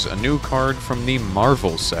 who's a new card from the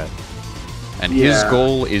Marvel set. And his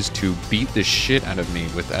goal is to beat the shit out of me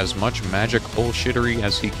with as much magic bullshittery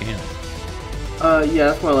as he can. Yeah,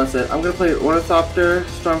 that's more or less it. I'm gonna play Ornithopter,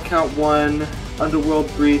 Storm Count 1, Underworld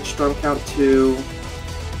Breach, Storm Count 2.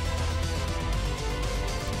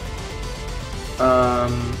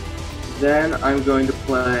 Then I'm going to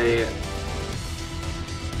play...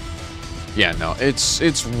 Yeah, no,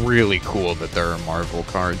 it's really cool that there are Marvel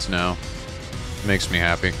cards now. Makes me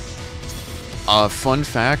happy. Fun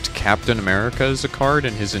fact, Captain America is a card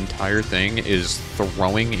and his entire thing is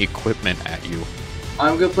throwing equipment at you.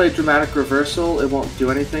 I'm going to play Dramatic Reversal. It won't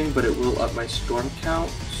do anything, but it will up my Storm Count.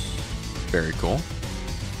 Very cool.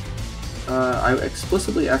 I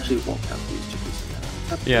explicitly actually won't count these two pieces.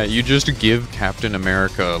 Yeah, you just give Captain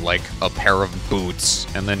America, like, a pair of boots,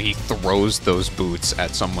 and then he throws those boots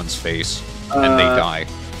at someone's face, and they die.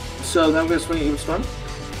 So then I'm going to swing at you with Storm.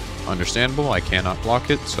 Understandable, I cannot block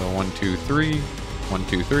it, so 1, 2, 3. 1,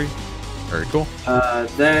 2, 3. Very cool.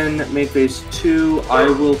 Then, main phase 2, I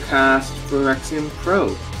will cast Phyrexian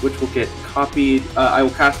Probe, which will get copied. I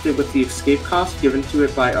will cast it with the escape cost given to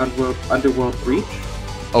it by Underworld Breach.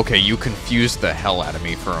 Okay, you confused the hell out of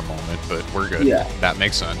me for a moment, but we're good. Yeah. That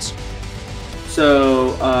makes sense.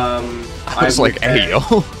 So, I was like, hey, yo.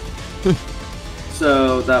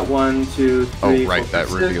 So, that 1, 2, 3, Oh, right, 4, that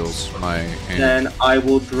 6. reveals my hand. Then I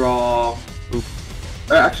will draw... Oop.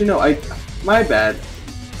 Actually, no, my bad.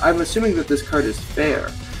 I'm assuming that this card is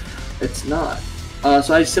fair. It's not.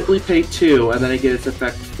 So I simply pay 2, and then I get its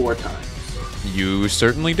effect 4 times. You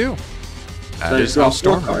certainly do. That So is I draw how 4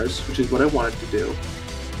 Storm cards, works. which is what I wanted to do.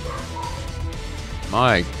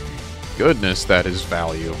 My goodness, that is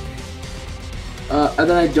value. And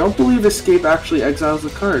then I don't believe Escape actually exiles the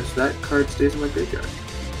card, so that card stays in my graveyard.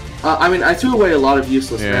 I mean, I threw away a lot of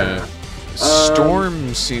useless mana.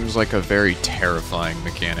 Storm seems like a very terrifying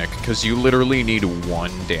mechanic, because you literally need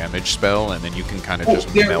 1 damage spell, and then you can kind of just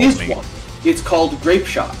there melt is me. one. It's called Grape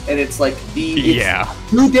Shot, and it's like Yeah.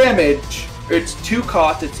 2 damage. It's 2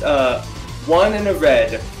 cost. It's 1 and a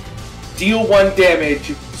red. Deal 1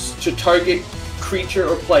 damage to target creature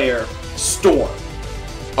or player. Storm.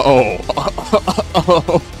 Oh.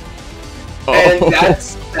 Oh. And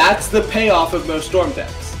that's the payoff of most Storm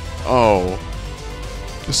decks. Oh.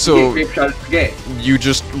 You So get Grape Shot at the game. you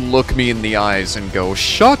just look me in the eyes and go,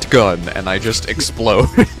 shotgun, and I just explode.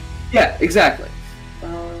 Yeah, exactly.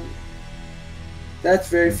 That's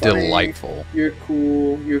very funny. Delightful. You're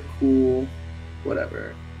cool. You're cool.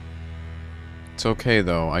 Whatever. It's okay,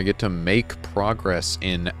 though. I get to make progress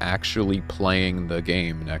in actually playing the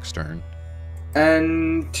game next turn,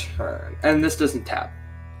 And turn. And this doesn't tap.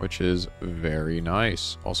 which is very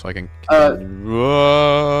nice. Also, I can...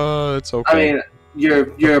 it's I okay. mean,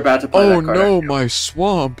 you're about to play Oh that card. no, my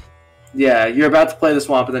swamp! Yeah, you're about to play the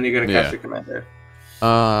swamp, and then you're gonna Yeah. cast your commander.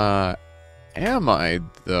 Am I,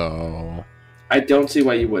 though? I don't see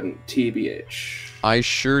why you wouldn't. TBH. I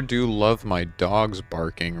sure do love my dogs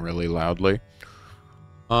barking really loudly.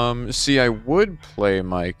 See, I would play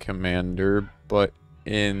my commander, but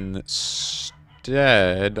instead,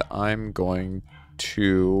 I'm going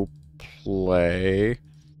to play...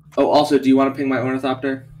 Oh, also, do you want to ping my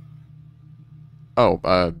Ornithopter?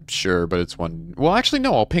 Oh, sure, but it's 1... Well, actually,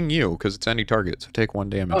 no, I'll ping you, because it's any target, so take 1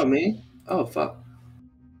 damage. Oh, me? Oh, fuck.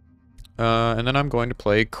 And then I'm going to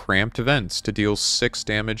play Cramped Vents to deal 6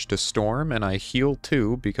 damage to Storm, and I heal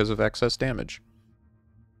 2 because of excess damage.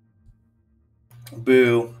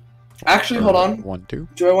 Boo. Actually, hold on. 1, 2.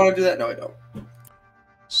 Do I want to do that? No, I don't.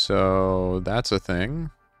 So, that's a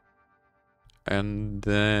thing. And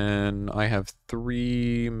then I have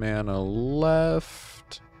 3 mana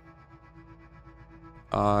left.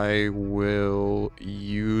 I will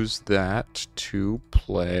use that to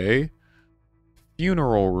play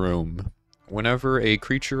Funeral Room. Whenever a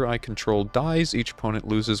creature I control dies, each opponent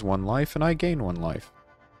loses 1 life, and I gain 1 life.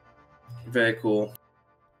 Very cool.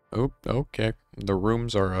 Oh, okay. The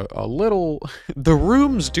rooms are a little... The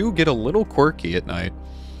rooms do get a little quirky at night.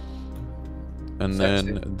 And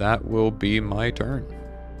Sexy. then that will be my turn.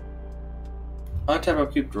 Untap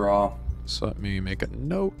upkeep draw. So let me make a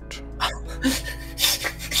note.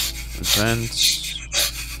 Events.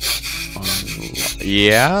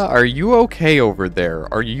 Yeah? Are you okay over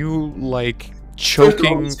there? Are you, like, First of all,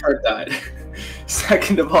 choking? this card died.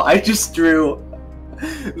 Second of all, I just drew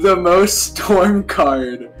the most Storm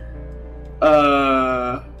card.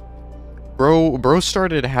 Bro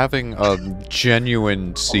started having a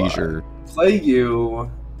genuine seizure. Play you.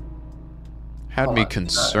 Had Hold me on,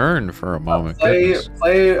 concerned for a moment. Play Goodness.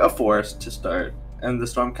 play a forest to start, and the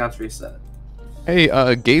Storm counts reset.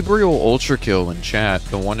 Hey, Gabriel Ultrakill in chat,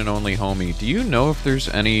 the one and only homie. Do you know if there's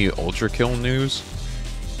any Ultrakill news?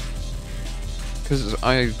 Because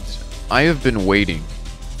I have been waiting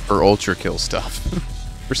for Ultrakill stuff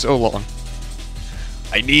for so long.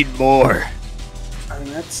 I need more. I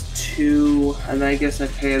mean, that's 2, and I guess I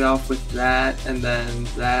pay it off with that, and then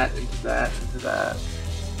that, into that, into that.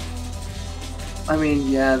 I mean,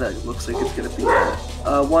 yeah, that looks like it's gonna be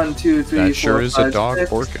it. 1, 2, 3, That 4, sure is 5, a dog 6.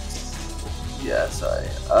 barking. Yeah, sorry.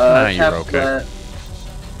 You're okay.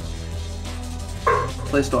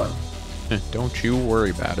 Play Storm. Don't you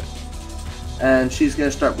worry about it. And she's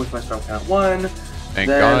gonna start with my Storm count 1. Thank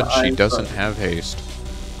then God she I'm doesn't done. have haste.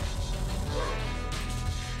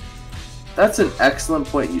 That's an excellent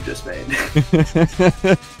point you just made.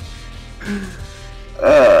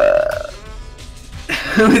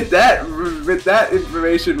 with that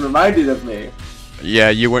information reminded of me.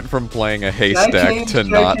 Yeah, you went from playing a haystack to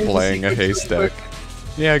not playing a haystack.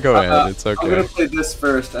 Yeah, go ahead. It's okay. I'm gonna play this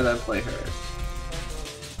first and then play her.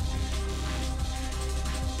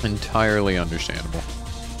 Entirely understandable.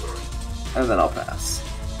 And then I'll pass.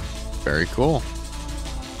 Very cool.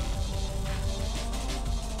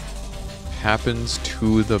 Happens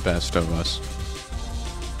to the best of us.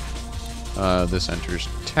 This enters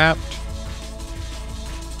tapped.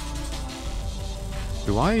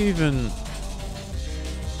 Do I even...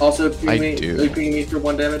 Also, I are you pinging me for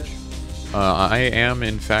 1 damage? I am,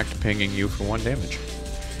 in fact, pinging you for 1 damage.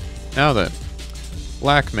 Now then.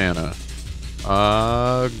 Black mana.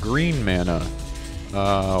 Green mana.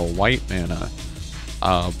 White mana.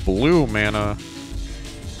 Blue mana.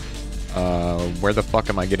 Where the fuck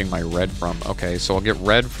am I getting my red from? Okay, so I'll get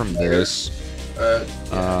red from this.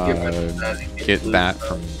 Get that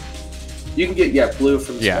from... You can get, blue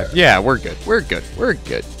from the spare. Yeah, we're good. We're good. We're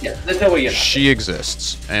good. Yeah, there's no way you're not. She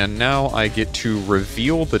exists. And now I get to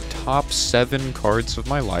reveal the top 7 cards of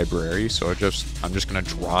my library, so I'm just gonna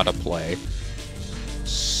draw to play.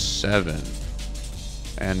 7.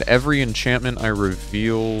 And every enchantment I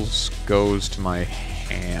reveal goes to my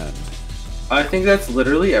hand. I think that's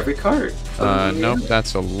literally every card. Nope,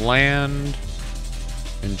 that's a land,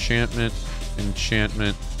 enchantment,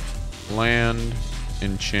 enchantment, land,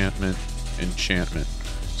 enchantment, enchantment.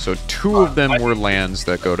 So 2 of them were lands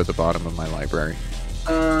that go to the bottom of my library.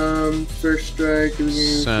 First strike.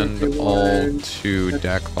 Send all to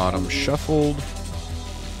deck bottom shuffled.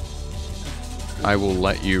 I will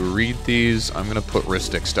let you read these. I'm gonna put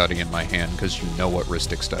Rhystic Study in my hand because you know what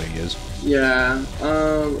Rhystic Study is. Yeah.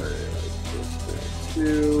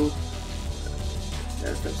 2.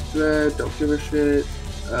 Manifest Thread. Don't give a shit.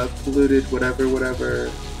 Polluted. Whatever.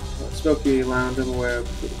 Smoky Lounge. I'm aware of.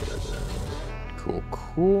 Whatever.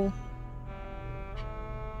 Cool.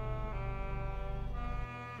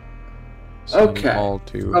 Send Okay. all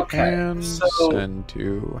to hand. Send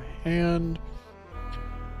to hand.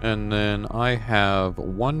 And then I have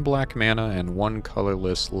 1 black mana and 1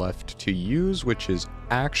 colorless left to use, which is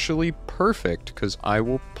actually perfect because I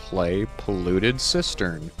will play Polluted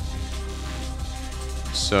Cistern.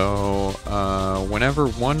 So, whenever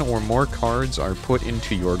 1 or more cards are put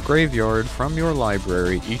into your graveyard from your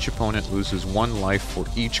library, each opponent loses 1 life for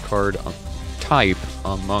each card type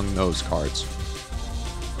among those cards.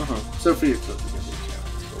 So for you,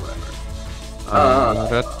 whatever.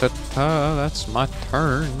 That's my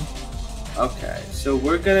turn. Okay, so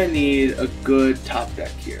we're gonna need a good top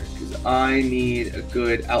deck here, because I need a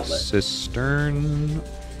good outlet. Cistern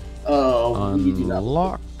Oh, we do not.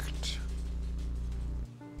 unlocked.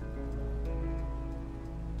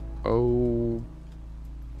 Oh,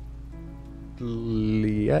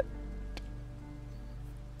 Liet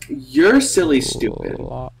You're silly stupid.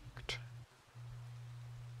 locked.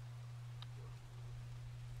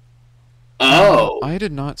 Oh. I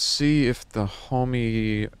did not see if the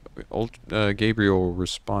homie Gabriel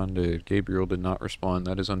responded. Gabriel did not respond.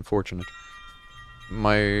 That is unfortunate.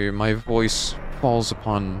 My voice falls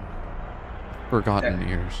upon forgotten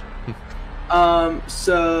ears.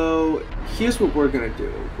 So here's what we're gonna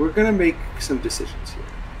do. We're gonna make some decisions here.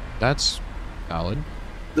 That's valid.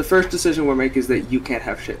 The first decision we'll make is that you can't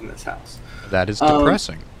have shit in this house. That is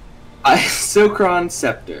depressing. Socron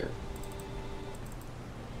Scepter.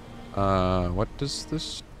 What does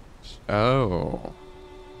this... Oh.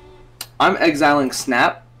 I'm exiling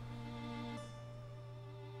Snap.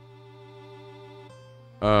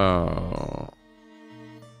 Oh.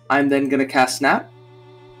 I'm then gonna cast Snap.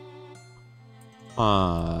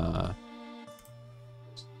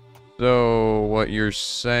 So, what you're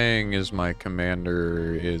saying is my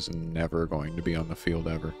commander is never going to be on the field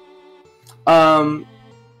ever. Well,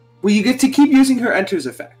 you get to keep using her Enters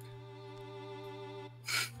effect.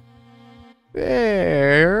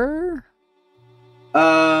 Fair.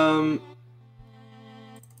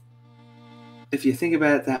 If you think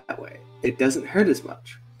about it that way, it doesn't hurt as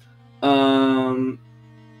much.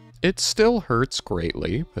 It still hurts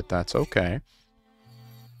greatly, but that's okay.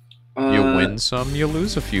 You win some, you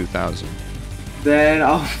lose a few thousand. Then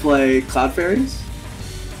I'll play Cloud Fairies.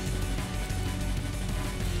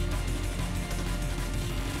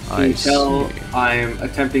 Can you tell I'm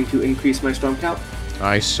attempting to increase my storm count?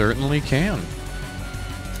 I certainly can.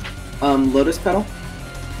 Lotus Petal.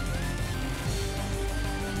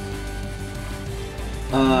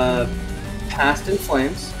 Past in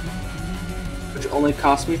Flames, which only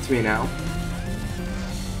cost me 3 now.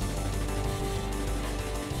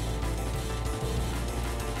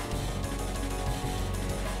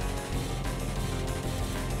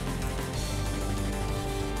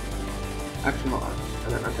 Actually, hold on.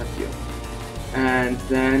 And then untap you. And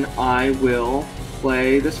then I will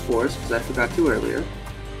play this Force, because I forgot to earlier.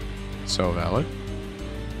 So valid.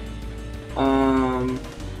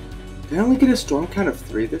 Did I only get a storm count of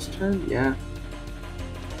 3 this turn? Yeah.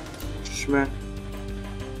 Schmeh.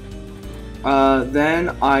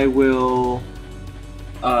 Then I will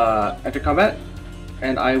enter combat,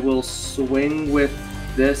 and I will swing with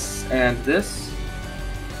this and this.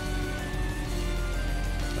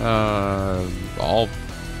 I'll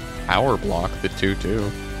power block the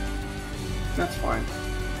 2/2. That's fine.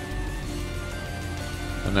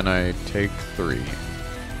 And then I take 3.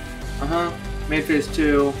 Main phase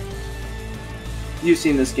 2. You've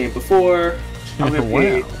seen this game before. I'm gonna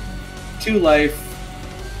pay 2 life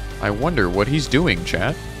I wonder what he's doing,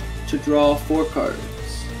 chat. to draw 4 cards.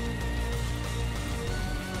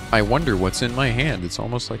 I wonder what's in my hand. It's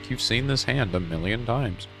almost like you've seen this hand a million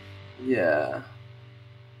times. Yeah.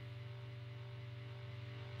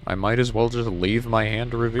 I might as well just leave my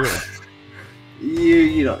hand to reveal.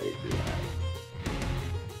 You don't need to do that.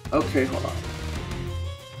 Okay, hold on.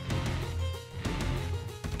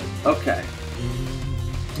 Okay.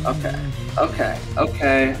 Okay. Okay.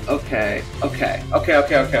 Okay. Okay. Okay. Okay.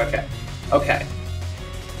 Okay. Okay. Okay.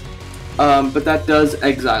 But that does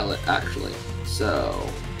exile it, actually. So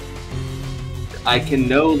I can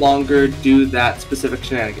no longer do that specific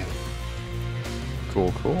shenanigan.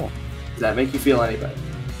 Cool, cool. Does that make you feel any better?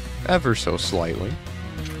 Ever so slightly.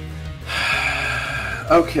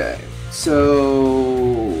 Okay.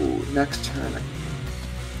 So next turn.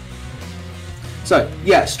 So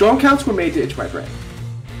yeah, storm counts were made to itch my brain.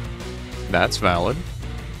 That's valid.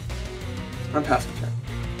 I'm past the turn.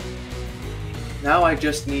 Now I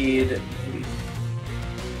just need.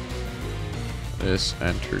 This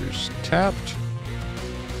enters tapped.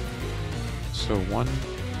 So 1,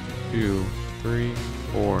 2, 3,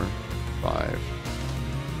 4, 5.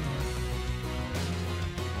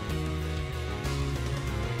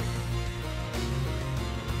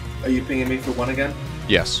 Are you pinging me for 1 again?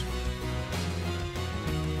 Yes.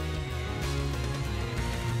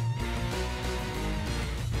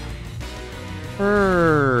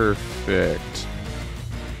 Perfect.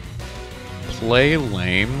 Play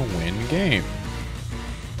lame, win game.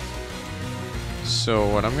 So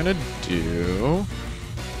what I'm gonna do...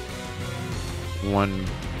 1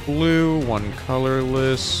 blue, 1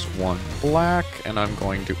 colorless, 1 black, and I'm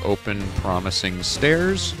going to open Promising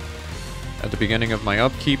Stairs. At the beginning of my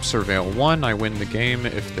upkeep, surveil 1, I win the game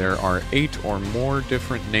if there are 8 or more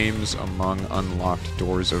different names among unlocked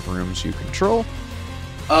doors of rooms you control.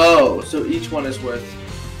 Oh, so each one is worth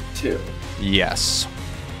 2. Yes.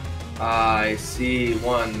 I see.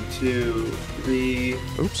 1, 2, 3,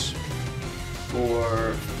 Oops.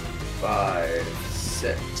 4, 5,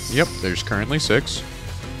 6. Yep, there's currently 6.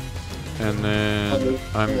 And then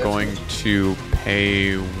I'm going to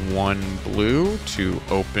pay 1 blue to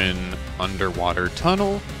open Underwater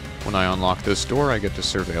Tunnel. When I unlock this door, I get to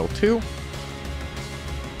surveil 2.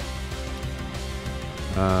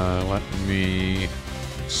 Let me...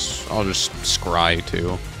 I'll just scry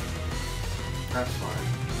 2. That's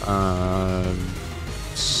fine.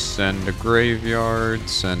 Send a graveyard,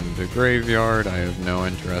 send a graveyard. I have no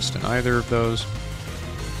interest in either of those.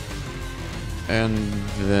 And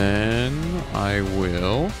then I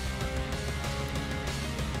will...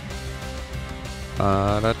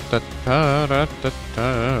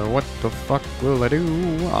 What the fuck will I do?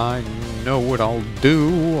 I know what I'll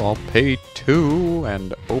do. I'll pay 2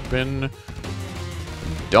 and open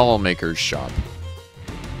Doll Maker's Shop,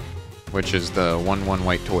 which is the 1/1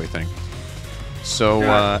 white toy thing. So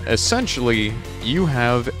essentially, you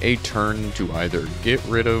have a turn to either get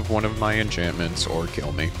rid of one of my enchantments or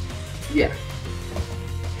kill me. Yeah.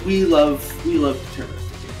 We love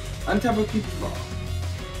deterministic. Untap what keeps wrong.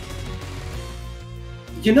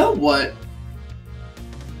 You know what?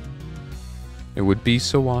 It would be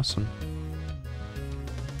so awesome.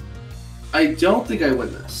 I don't think I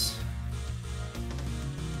win this.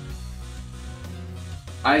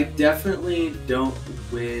 I definitely don't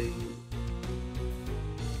win.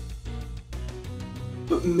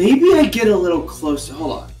 But maybe I get a little closer.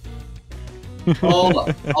 Hold on. Hold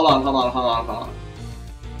on.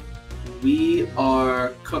 We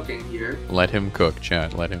are cooking here. Let him cook,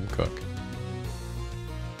 chat. Let him cook.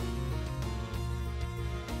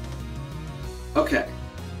 Okay.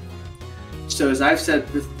 So as I've said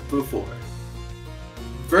before,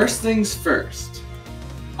 first things first.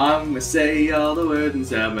 I'm gonna say all the words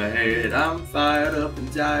inside my head. I'm fired up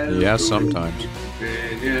and tired. Yeah, sometimes.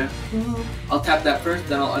 Yeah. I'll tap that first,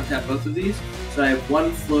 then I'll untap both of these. So I have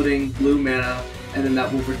one floating blue mana, and then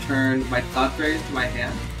that will return my Cloud Fairies to my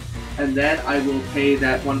hand. And then I will pay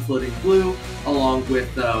that one floating blue along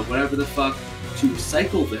with whatever the fuck to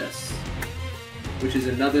cycle this, which is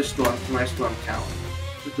another storm to my storm count,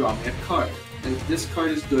 to draw me a card. And if this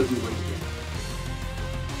card is good, we win the game.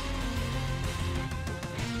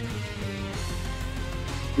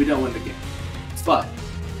 We don't win the game. But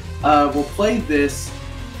we'll play this,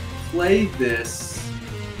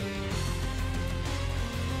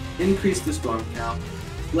 increase the storm count,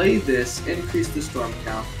 play this, increase the storm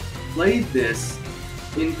count, play this,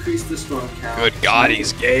 increase the storm count. Good God,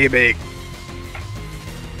 he's gaming.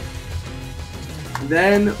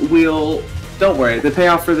 Then we'll... Don't worry, the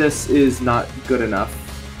payoff for this is not good enough.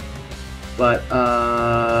 But,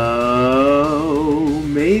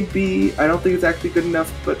 maybe... I don't think it's actually good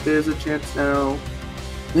enough, but there's a chance now.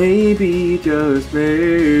 Maybe, just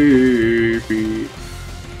maybe.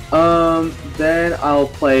 Then I'll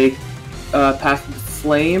play Path of the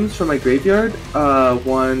Flames from my graveyard.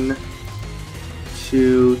 1,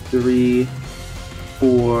 2, 3,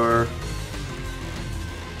 4,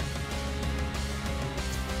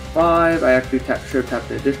 5. I actually should have tapped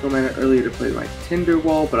an additional mana earlier to play my Tinder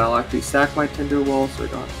Wall, but I'll actually sack my Tinder Wall so I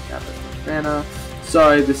don't have to tap as much mana.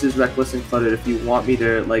 Sorry, this is reckless and cluttered. If you want me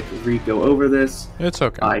to like re-go over this, It's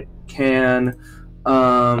okay. I can.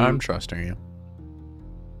 I'm trusting you.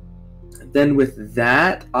 Then with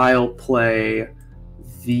that, I'll play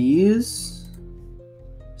these.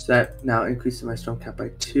 So that now increases my storm count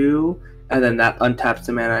by 2, and then that untaps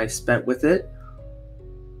the mana I spent with it.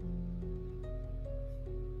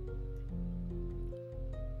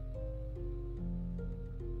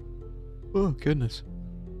 Oh, goodness.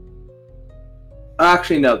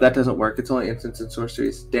 Actually, no, that doesn't work. It's only instants and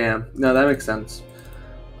sorceries. Damn. No, that makes sense.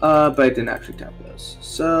 But I didn't actually tap those.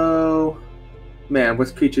 So, man,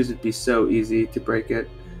 with creatures it'd be so easy to break it.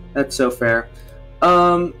 That's so fair.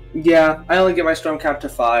 Yeah, I only get my storm count to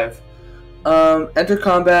 5. Enter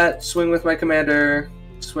combat, swing with my commander,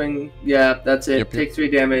 swing, yeah, that's it. Yep. Take 3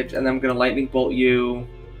 damage, and then I'm gonna lightning bolt you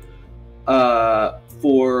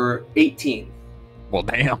for 18. Well,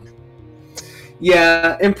 damn.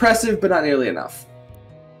 Yeah, impressive, but not nearly enough.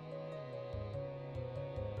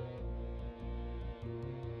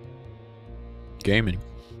 Gaming.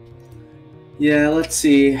 Yeah, let's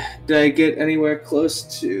see. Did I get anywhere close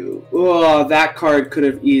to... Oh, that card could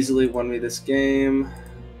have easily won me this game.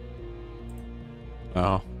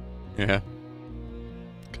 Oh, yeah.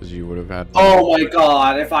 Because you would have had... Oh my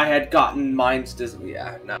god, if I had gotten Mind's Dism...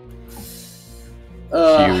 Yeah, no.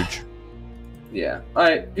 Huge. Yeah.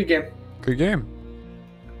 Alright, good game. Good game.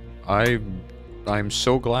 I'm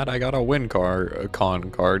so glad I got a win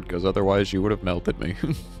con card, because otherwise you would have melted me.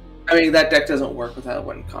 I mean, that deck doesn't work without a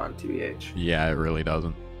win con, TBH. Yeah, it really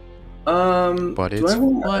doesn't. do But it's I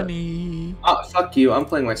wanna- funny. Oh, fuck you. I'm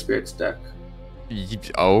playing my Spirits deck.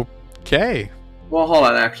 Okay. Well, hold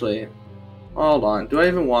on, actually. Hold on. Do I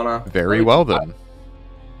even wanna... Very well then.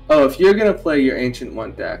 Oh, if you're gonna play your Ancient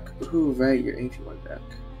One deck. Ooh, right, your Ancient One deck.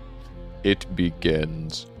 It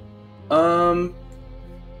begins.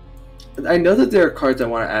 I know that there are cards I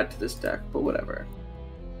want to add to this deck, but whatever.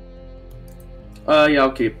 Yeah,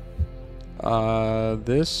 I'll keep.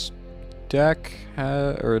 This deck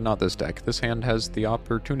or not this deck. This hand has the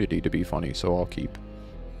opportunity to be funny, so I'll keep.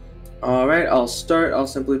 Alright, I'll start. I'll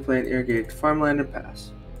simply play an Irrigated Farmland and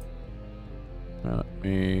pass. Let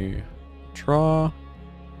me draw.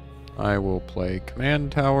 I will play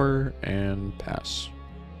Command Tower and pass.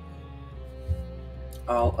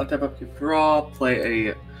 I'll untap upkeep draw, play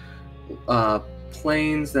a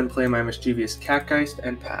Plains, then play my Mischievous Catgeist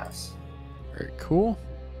and pass. Very cool.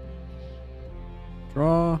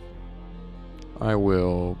 Draw. I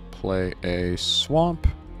will play a Swamp.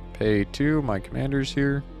 Pay 2. My commander's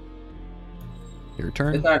here. Your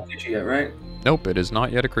turn. It's not a creature yet, right? Nope, it is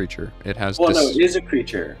not yet a creature. It has Well, no, it is a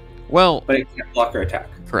creature. Well, but it can't block or attack.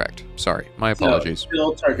 correct. Sorry, my So, apologies.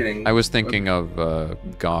 still targeting. I was thinking of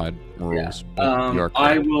God rules. But you are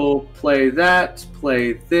I correct. will play that,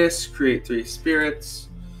 play this, create 3 spirits.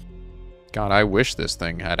 God, I wish this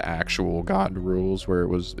thing had actual God rules where it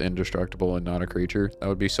was indestructible and not a creature. That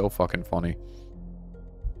would be so fucking funny.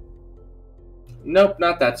 Nope,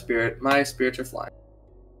 not that spirit. My spirits are flying.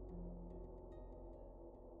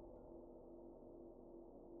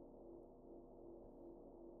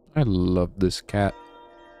 I love this cat.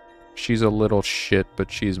 She's a little shit, but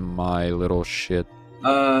she's my little shit.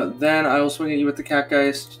 Then I will swing at you with the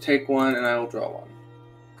Catgeist, take 1, and I will draw 1.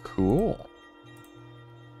 Cool.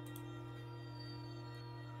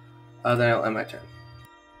 Then I'll end my turn.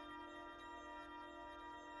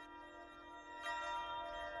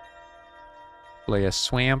 Play a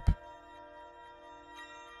swamp.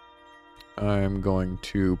 I'm going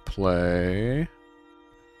to play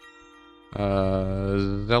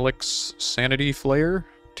Zelix Sanity Flare.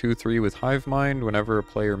 2/3 with Hive Mind. Whenever a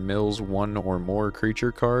player mills 1 or more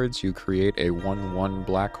creature cards, you create a 1/1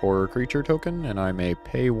 black horror creature token, and I may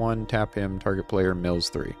pay 1, tap him, target player mills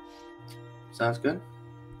 3. Sounds good.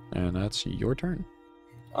 And that's your turn.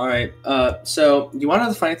 Alright, so you want to know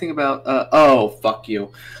the funny thing about, oh, fuck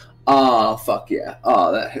you. Oh, fuck yeah.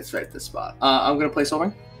 Oh, that hits right this spot. I'm gonna play Soul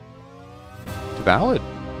Ring. Valid.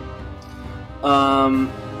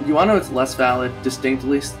 You want to know it's less valid,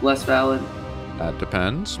 distinctly less valid? That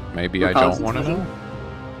depends. Maybe I don't want to know.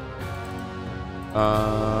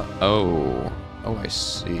 Oh, I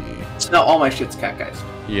see. So now all my shit's Catgeist.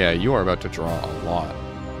 Yeah, you are about to draw a lot.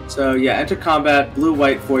 So yeah, enter combat,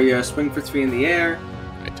 blue-white for you, swing for 3 in the air.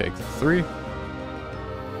 I take the 3.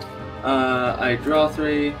 I draw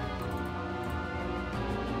 3.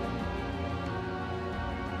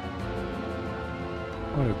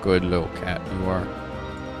 What a good little cat you are.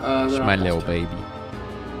 It's Then my I'll little pass baby.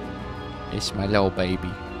 It's my little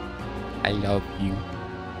baby. I love you.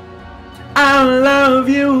 I love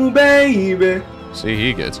you, baby. See,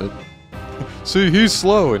 he gets it. See, he's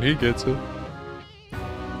slow and he gets it.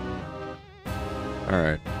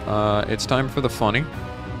 Alright, it's time for the funny.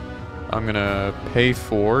 I'm gonna pay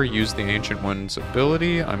 4, use the Ancient One's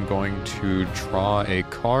ability. I'm going to draw a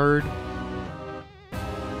card.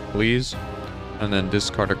 Please. And then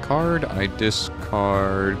discard a card. I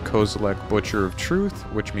discard Kozilek, Butcher of Truth,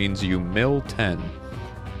 which means you mill 10.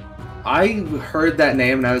 I heard that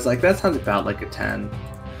name and I was like, that sounds about like a 10.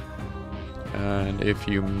 And if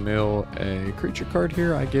you mill a creature card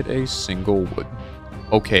here, I get a single wood.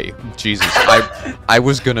 Okay, Jesus. I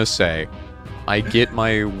was gonna say, I get my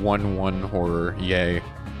 1/1 horror. Yay.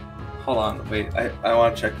 Hold on, wait, I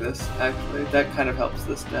want to check this, actually. That kind of helps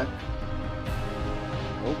this deck.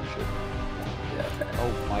 Oh, shit. Yeah, okay.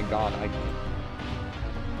 Oh my god,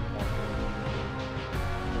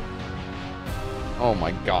 Oh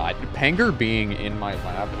my god. Penger being in my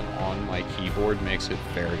lap and on my keyboard makes it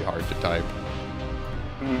very hard to type.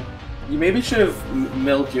 You maybe should have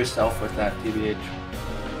milled yourself with that, TBH.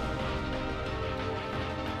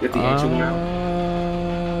 Get the ancient one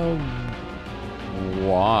out.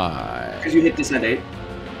 Why? Because you hit descent 8.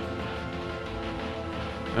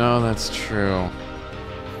 Oh, that's true.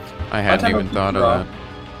 I hadn't even thought of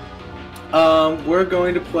that. We're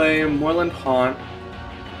going to play Moorland Haunt.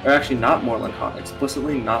 Or actually, not Moorland Haunt.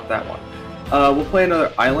 Explicitly not that one. We'll play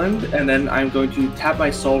another island, and then I'm going to tap my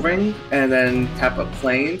Soul Ring, and then tap a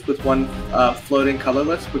Plains with 1 floating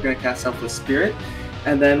colorless. We're going to cast Selfless Spirit.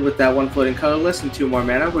 And then with that 1 floating colorless and 2 more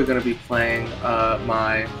mana, we're going to be playing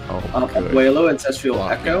my Abuelo Ancestral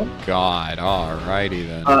Echo. God, alrighty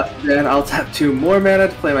then. Then I'll tap 2 more mana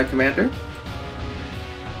to play my commander.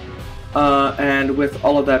 And with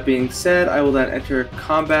all of that being said, I will then enter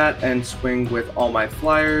combat and swing with all my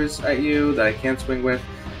flyers at you that I can swing with.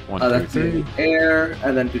 1, 2, That's 3. in the air,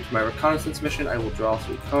 and then due to my reconnaissance mission, I will draw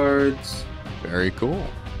 3 cards. Very cool.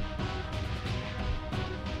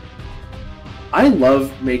 I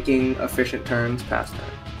love making efficient turns past turn.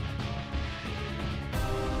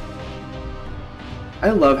 I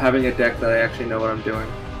love having a deck that I actually know what I'm doing.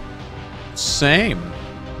 Same.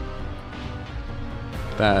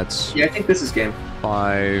 That's Yeah, I think this is game.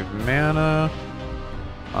 5 mana.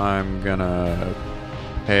 I'm gonna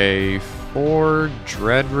pay 4,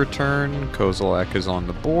 Dread Return. Kozilek is on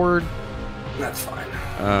the board. That's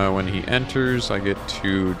fine. When he enters, I get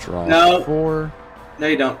to draw No. 4. No,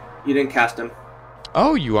 you don't. You didn't cast him.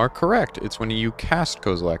 Oh, you are correct. It's when you cast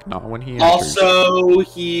Kozilek, not when he enters. Also,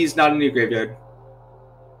 he's not in your graveyard.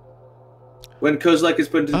 When Kozilek is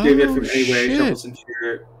put into the graveyard from anywhere, he shuffles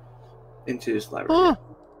into his library. Huh.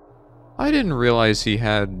 I didn't realize he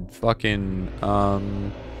had fucking,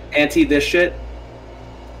 Anti this shit.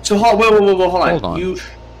 So wait, hold on. Hold on. You.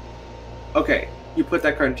 Okay, you put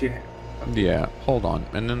that card into your hand. Yeah, hold on.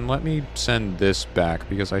 And then let me send this back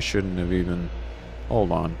because I shouldn't have even...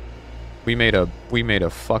 Hold on. We made a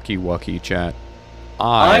fucky wucky chat.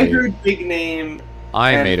 I heard big name.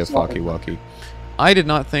 I made a fucky wucky. I did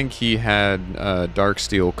not think he had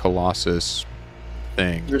Darksteel Colossus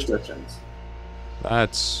thing. Restrictions.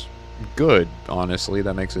 That's good, honestly.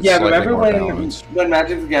 That makes it Yeah, slightly remember more balanced. when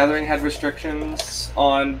Magic the Gathering had restrictions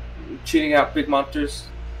on cheating out big monsters?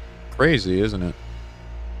 Crazy, isn't it?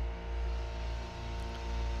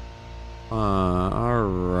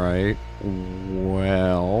 Alright.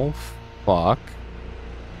 Well, fuck.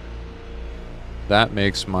 That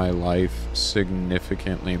makes my life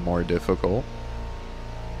significantly more difficult.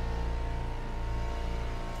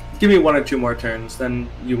 Give me 1 or 2 more turns, then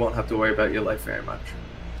you won't have to worry about your life very much.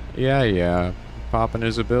 Yeah. Popping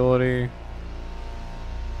his ability.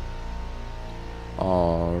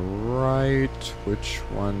 Alright. Which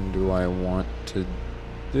one do I want to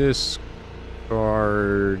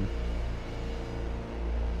discard?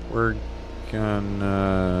 We're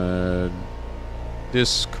gonna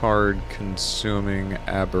discard Consuming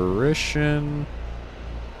Aberration.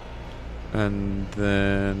 And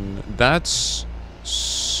then that's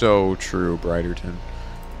so true, Brighterton.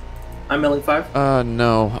 I'm milling 5?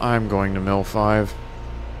 No, I'm going to mill 5.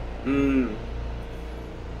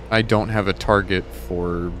 I don't have a target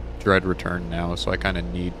for Dread Return now, so I kind of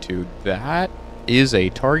need to. That is a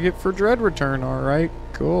target for Dread Return, alright,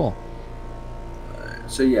 cool.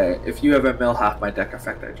 So yeah, if you ever mill half my deck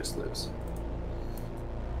effect, I just lose.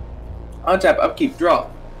 Untap, upkeep, draw.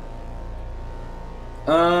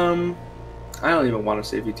 I don't even want to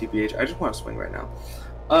save you TPH, I just want to swing right now.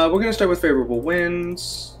 We're going to start with Favorable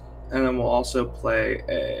Winds, and then we'll also play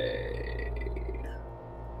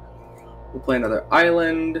another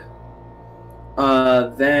Island.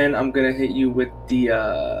 Then I'm going to hit you with the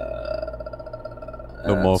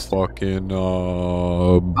motherfucking,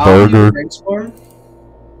 burger. Brainstorm.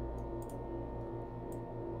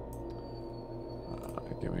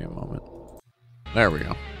 Give me a moment. There we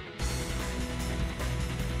go.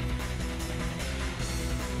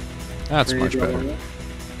 That's much better.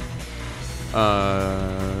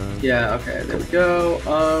 Yeah, okay, there we go.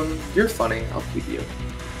 You're funny, I'll keep you.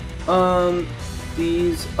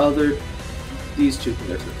 These two can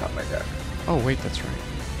go to the top of my deck. Oh, wait, that's right.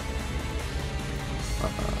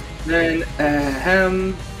 Then,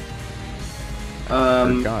 I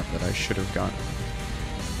forgot that I should have gotten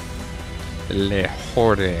Le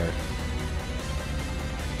Horror.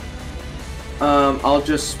 I'll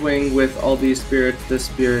just swing with all these spirits, this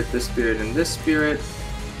spirit, this spirit, and this spirit.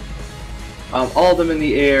 All of them in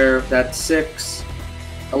the air, that's 6,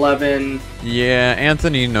 11... Yeah,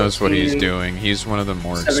 Anthony knows 14, what he's doing. He's one of the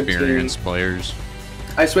more 17. experienced players.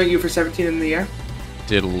 I swing you for 17 in the air?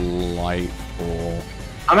 Delightful.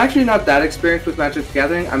 I'm actually not that experienced with Magic the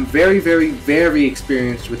Gathering. I'm very, very, very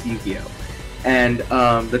experienced with Yu-Gi-Oh! And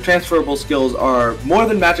the transferable skills are more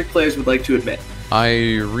than Magic players would like to admit.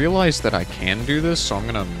 I realize that I can do this, so I'm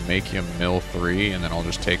gonna make you mill 3, and then I'll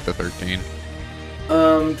just take the 13.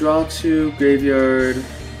 Draw 2, graveyard.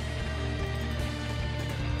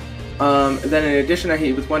 Then in addition, I hit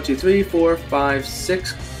you with 1, 2, 3, 4, 5,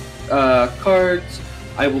 6 cards.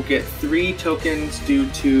 I will get 3 tokens due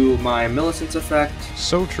to my Millicent's effect.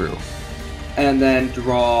 So true. And then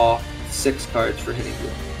draw 6 cards for hitting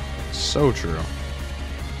you. So true.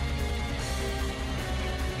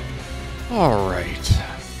 Alright.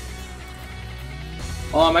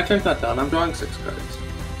 My turn's not done. I'm drawing 6 cards.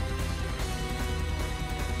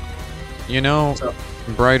 You know, So-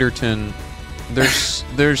 Brighterton,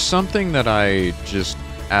 there's something that I just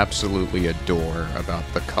absolutely adore about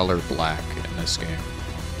the color black in this game.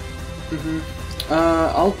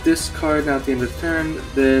 I'll discard now at the end of the turn.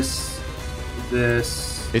 This.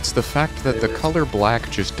 It's the fact that the color black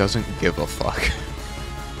just doesn't give a fuck.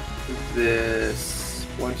 This.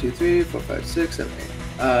 1, 2, 3, 4, 5, 6, 7,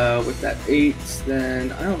 8. With that 8,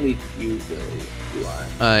 then I don't need you really, do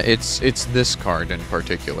I? It's this card in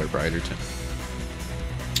particular, Brighterton.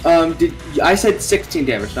 I said 16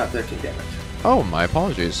 damage, not 13 damage. Oh, my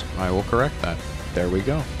apologies. I will correct that. There we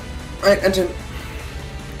go. Alright, Anton.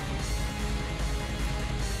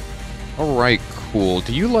 Alright, cool.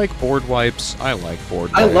 Do you like board wipes? I like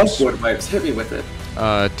board wipes. I love board wipes. Hit me with it.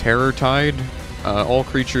 Terror Tide. All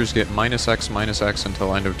creatures get -X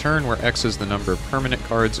until end of turn, where X is the number of permanent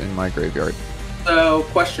cards in my graveyard. So,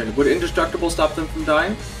 question. Would Indestructible stop them from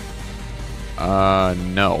dying?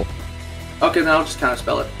 No. Okay, then I'll just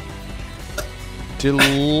counterspell it.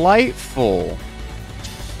 Delightful.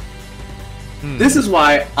 This is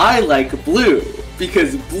why I like blue.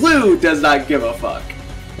 because blue does not give a fuck.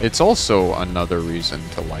 It's also another reason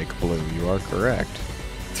to like blue. You are correct.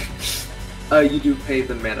 You do pay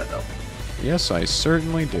the mana though. Yes, I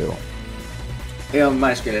certainly do. Yeah, on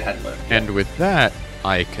my screen it hadn't loaded. And with that,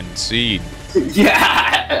 I concede.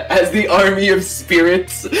 Yeah, as the army of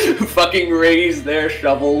spirits fucking raise their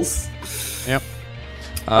shovels. Yep.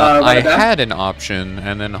 Run I it back? had an option,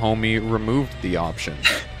 and then homie removed the option.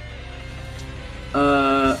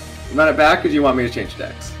 Run it back, or do you want me to change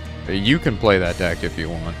decks? You can play that deck if you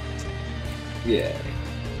want. Yeah.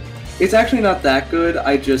 It's actually not that good.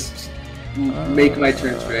 I just make my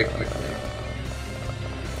turns very quickly.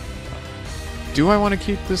 Do I want to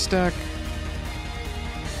keep this deck?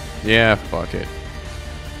 Yeah, fuck it.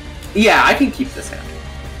 Yeah, I can keep this hand.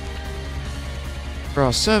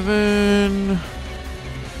 Draw 7.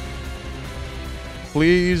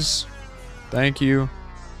 Please. Thank you.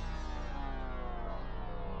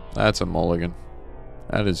 That's a mulligan.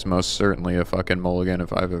 That is most certainly a fucking mulligan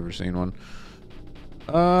if I've ever seen one.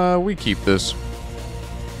 We keep this.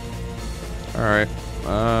 Alright.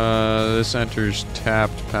 This enters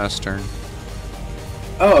tapped past turn.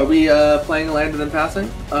 Oh, are we playing a land and then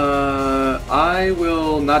passing? I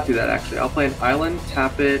will not do that actually. I'll play an island,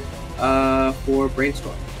 tap it for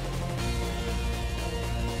Brainstorm.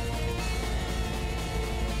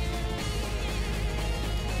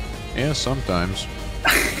 Yeah, sometimes.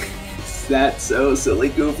 That's so silly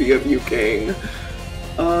goofy of you, King.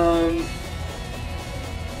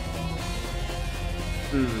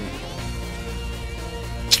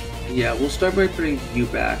 Yeah, we'll start by putting you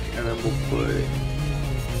back, and then we'll put...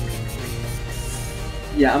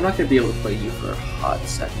 Yeah, I'm not gonna be able to play you for a hot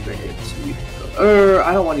second, so you can go...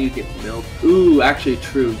 I don't want you to get milled. Ooh, actually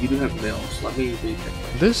true, you do have mills. Let me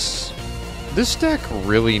repick. This deck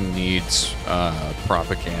really needs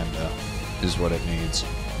propaganda, is what it needs.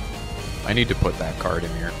 I need to put that card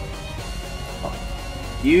in here.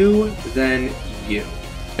 You, then you.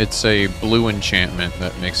 It's a blue enchantment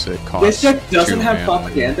that makes it cost. This deck doesn't 2 have mana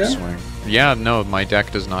propaganda? to swing. Yeah, no, my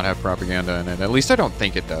deck does not have propaganda in it. At least I don't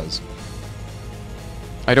think it does.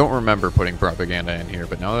 I don't remember putting propaganda in here,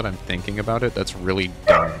 but now that I'm thinking about it, that's really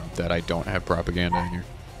dumb that I don't have propaganda in here.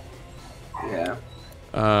 Yeah.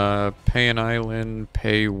 Pay an island,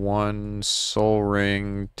 pay 1, Soul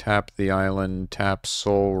Ring, tap the island, tap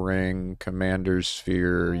Soul Ring, Commander's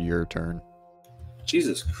Sphere, your turn.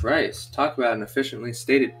 Jesus Christ. Talk about an efficiently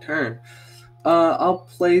stated turn. I'll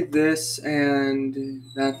play this, and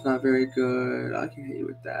that's not very good. I can hit you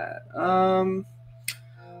with that.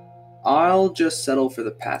 I'll just settle for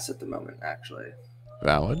the pass at the moment, actually.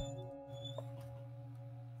 Valid.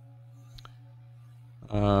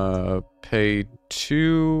 Pay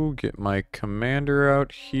 2, get my commander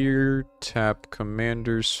out here, tap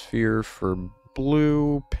Commander's Sphere for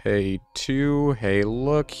blue, pay 2, hey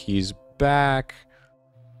look, he's back.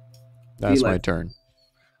 That's my turn.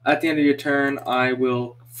 At the end of your turn, I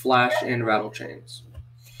will flash in Rattle Chains.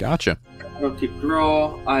 Gotcha. I'll keep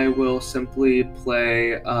draw. I will simply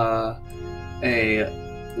play a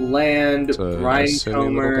land, It's a Brine silly little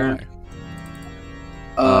Comer. guy.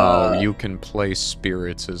 Oh, you can play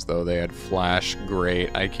spirits as though they had flash.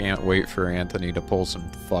 Great. I can't wait for Anthony to pull some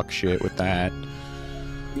fuck shit with that.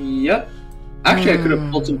 Yep. Actually, I could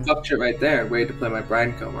have pulled some fuck shit right there and waited to play my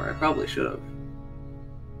Brine Comer. I probably should have.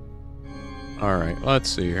 Alright, let's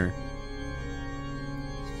see here.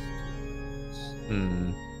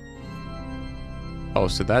 Oh,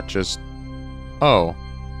 so that just... Oh.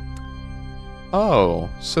 Oh,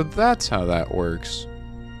 so that's how that works.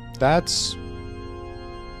 That's...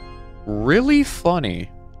 really funny.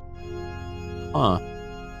 Huh.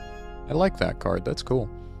 I like that card, that's cool.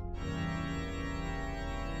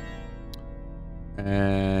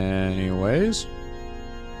 Anyways...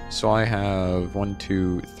 So I have 1,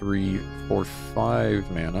 2, 3, 4,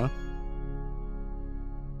 5 mana.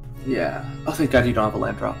 Yeah. Oh, thank God you don't have a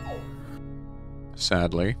land drop.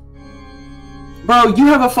 Sadly. Bro, you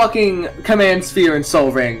have a fucking Command Sphere and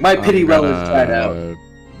Soul Ring. My pity well is dried out.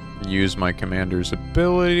 Use my commander's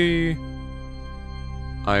ability.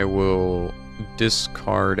 I will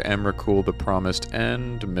discard Emrakul the Promised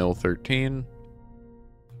End, mill 13.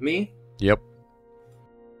 Me? Yep.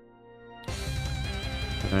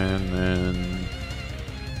 And then...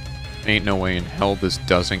 Ain't no way in hell this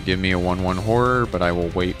doesn't give me a 1/1 horror, but I will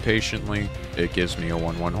wait patiently. It gives me a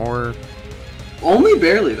 1/1 horror. Only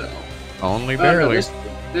barely, though. Only No, barely.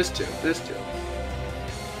 this two.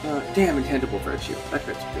 Damn, Intangible Virtue. That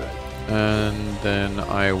card's good. And then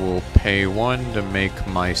I will pay 1 to make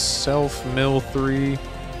myself mill 3.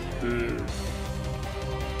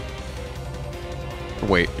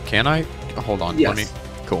 Wait, can I? Hold on, Yes. let me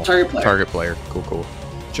Cool. Target player. Target player. Cool, cool.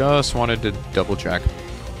 Just wanted to double check.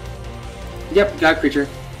 Yep, got creature.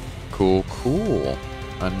 Cool, cool.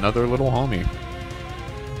 Another little homie.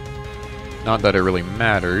 Not that it really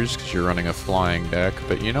matters, because you're running a flying deck,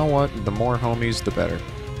 but you know what? The more homies, the better.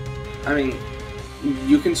 I mean,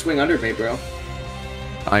 you can swing under me, bro.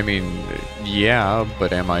 I mean, yeah,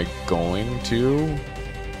 but am I going to?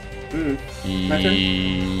 Hmm.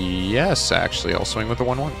 Yes, actually, I'll swing with the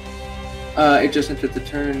 1/1. It just entered the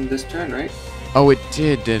turn this turn, right? Oh, it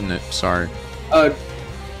did, didn't it? Sorry.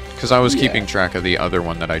 Because I was yeah. keeping track of the other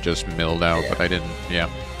one that I just milled out, but I didn't. Yeah.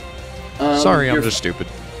 Sorry, I'm you're just stupid.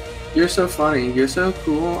 You're so funny. You're so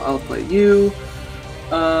cool. I'll play you.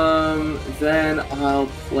 Then I'll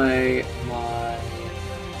play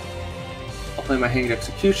my Hanged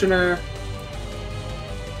Executioner.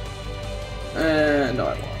 No,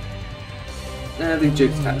 I won't. The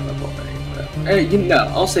jig's kind of up already. But,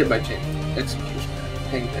 I'll save my Hanged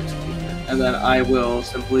Executioner. And then I will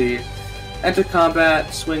simply enter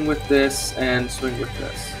combat, swing with this, and swing with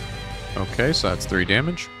this. Okay, so that's 3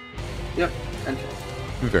 damage. Yep, enter.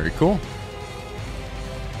 Very cool.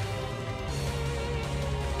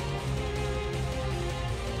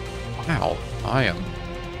 Wow, I am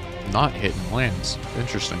not hitting lands.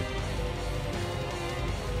 Interesting.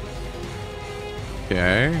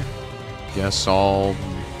 Okay. Guess I'll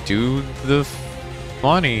do the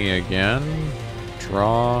funny again.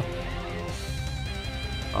 Draw.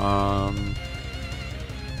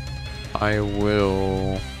 I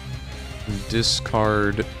will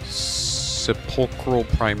discard Sepulchral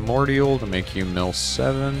Primordial to make you mill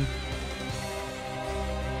 7.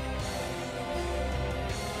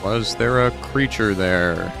 Was there a creature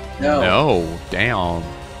there? No. No, damn.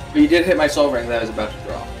 But you did hit my Soul Ring that I was about to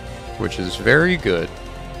draw. Which is very good.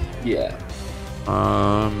 Yeah.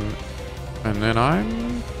 And then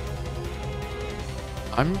I'm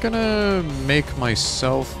gonna make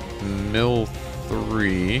myself mill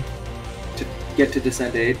 3. To get to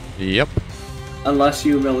Descent Aid. Yep. Unless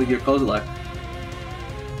you mill your Kozilek.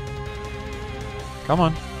 Come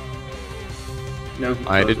on. No.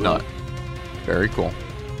 I did Kozilek. not. Very cool.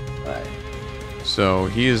 Right. So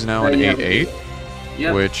he is now an 8/8,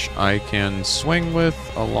 Yep. which I can swing with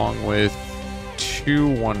along with 2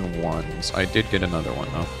 1/1s. I did get another one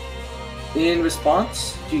though. In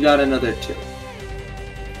response, you got another 2.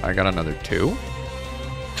 I got another 2?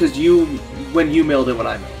 Because when you milled it, when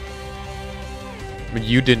I milled. But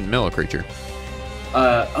you didn't mill a creature.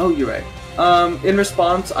 Oh, you're right. In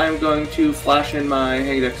response, I'm going to flash in my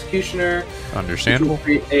Hanged Executioner. Understandable. To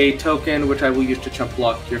create a token which I will use to chump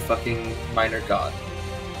block your fucking Minor God.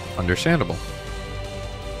 Understandable.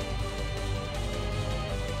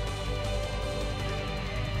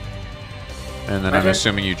 And then I'm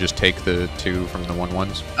assuming you just take the 2 from the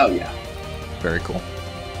 1/1s? Oh, yeah. Very cool.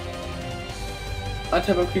 On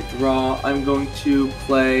top of quick draw, I'm going to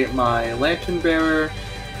play my Lantern Bearer.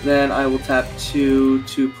 Then I will tap 2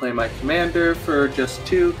 to play my Commander for just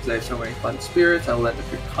 2, because I have so many fun spirits. I will enter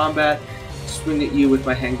through combat, swing at you with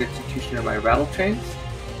my Hanged Executioner and my Rattle Chains.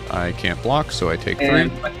 I can't block, so I take 3.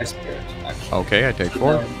 And my Spirit, actually. Okay, I take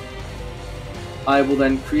 4. I will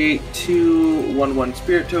then create 2 1/1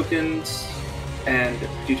 Spirit tokens, and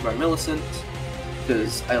due to my Millicent,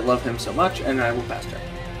 because I love him so much, and I will pass turn.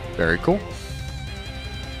 Very cool.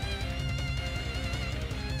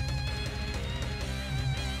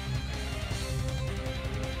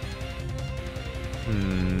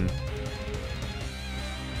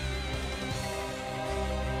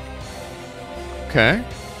 Okay,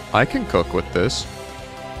 I can cook with this.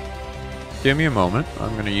 Give me a moment.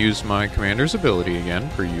 I'm going to use my commander's ability again,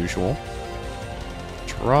 per usual.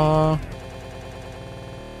 Draw.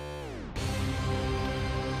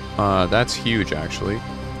 That's huge, actually.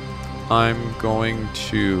 I'm going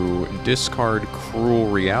to discard Cruel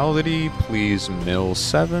Reality. Please mill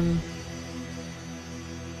 7.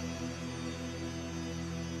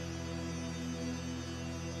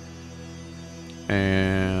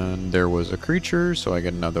 And there was a creature, so I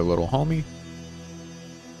get another little homie.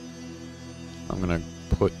 I'm going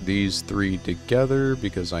to put these 3 together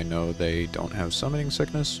because I know they don't have summoning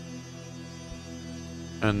sickness.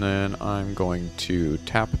 And then I'm going to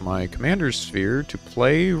tap my Commander's Sphere to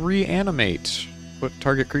play Reanimate. Put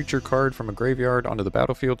target creature card from a graveyard onto the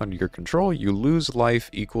battlefield under your control. You lose life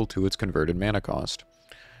equal to its converted mana cost.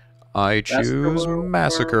 I choose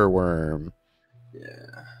Massacre Worm. Yeah.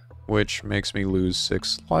 Which makes me lose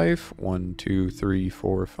 6 life. 1, 2, 3,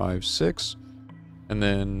 4, 5, 6. And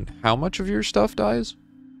then how much of your stuff dies?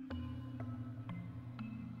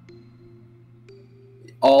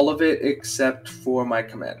 All of it except for my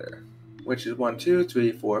Commander, which is 1, 2,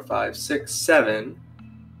 3, 4, 5, 6, 7.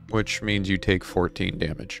 which means you take 14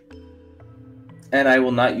 damage. And I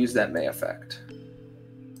will not use that May effect.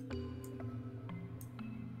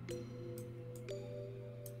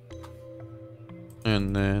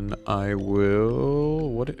 And then I will...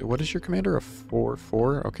 What is your commander? A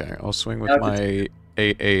 4/4? Okay, I'll swing with Yeah, my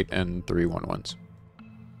 8/8 and 3 1/1s.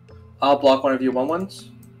 I'll block one of your 1/1s.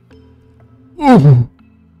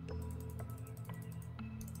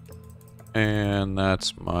 And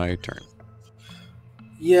that's my turn.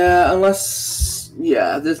 Yeah, unless...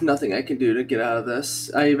 Yeah, there's nothing I can do to get out of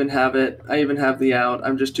this. I even have it. I even have the out.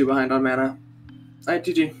 I'm just too behind on mana. Alright,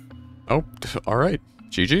 GG. Oh, alright.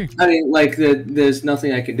 GG. I mean, like, there's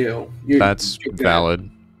nothing I can do. That's you're good. valid.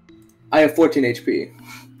 I have 14 HP.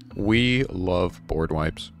 We love board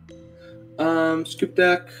wipes. Scoop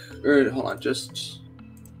deck, or hold on, just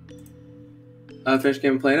finish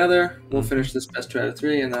game and play another. We'll finish this best 2 out of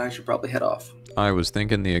 3, and then I should probably head off. I was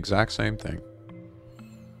thinking the exact same thing.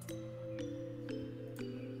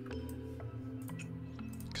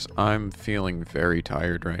 Because I'm feeling very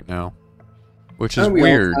tired right now. Which is Aren't we all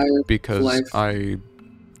weird, tired because life?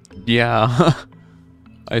 Yeah.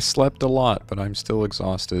 I slept a lot, but I'm still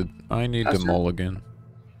exhausted. I need to That's fair. mulligan.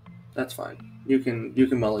 That's fine. You can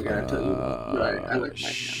mulligan until you want. But I like my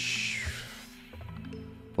hand.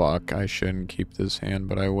 Fuck, I shouldn't keep this hand,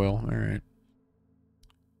 but I will. Alright.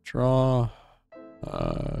 Draw.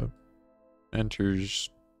 Enters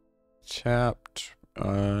tapped.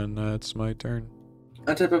 And that's my turn.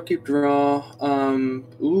 Untap upkeep draw.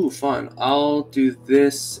 Ooh, fun. I'll do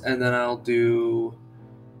this, and then I'll do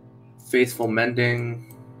Faithful Mending.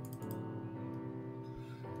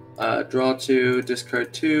 Draw 2,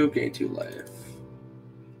 discard 2, gain 2 life.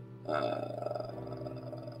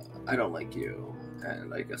 I don't like you,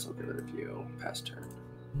 and I guess I'll get rid of you. Pass turn.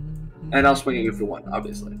 And I'll swing at you for 1,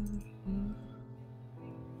 obviously.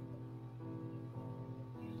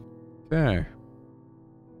 Okay.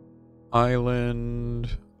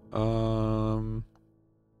 Island.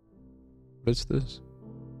 What's this?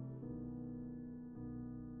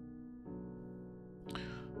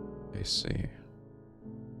 I see.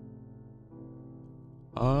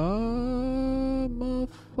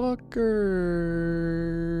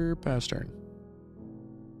 Motherfucker. Pass turn.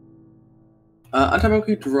 Untap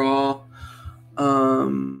upkeep draw.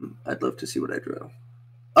 I'd love to see what I drew.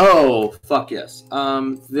 Oh, fuck yes.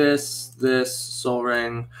 This Soul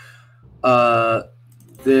Ring.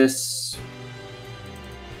 This.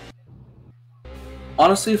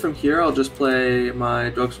 Honestly, from here, I'll just play my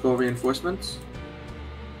Drug Scroll Reinforcements.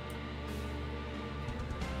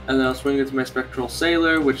 And then I'll swing into my Spectral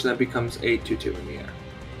Sailor, which then becomes a 2/2 in the air.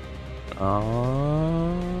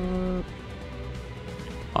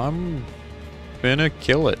 I'm gonna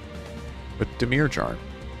kill it with Dimir Jar.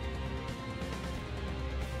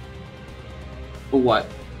 But what?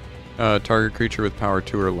 Target creature with power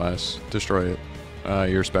 2 or less. Destroy it.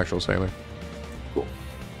 Your Spectral Sailor. Cool.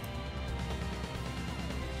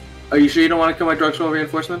 Are you sure you don't want to kill my Drug Scroll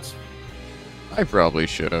Reinforcements? I probably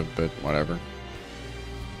should have, but whatever.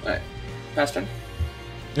 Alright. Pass turn.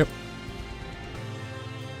 Yep.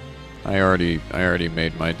 I already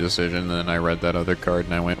made my decision, and then I read that other card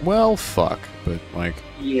and I went, well, fuck. But like,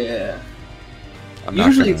 Yeah. I'm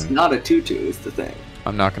Usually not it's gonna, not a 2/2 is the thing.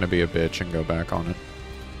 I'm not gonna be a bitch and go back on it.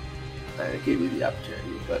 I gave you the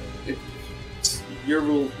opportunity, but it's your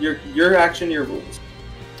rule, your action, your rules.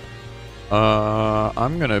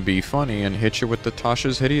 I'm gonna be funny and hit you with the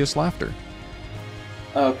Tasha's Hideous Laughter.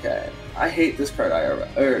 Okay. I hate this card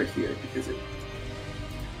here because it.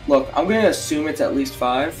 Look, I'm gonna assume it's at least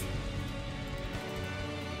 5.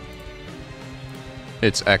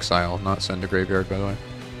 It's Exile, not Send to Graveyard, by the way.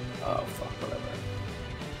 Oh fuck, whatever.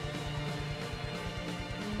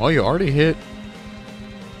 Well, you already hit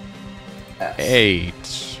S.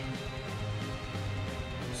 8.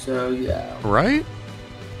 So yeah. Right?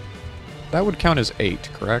 That would count as 8,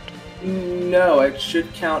 correct? No, it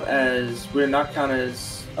should count as. Would it not count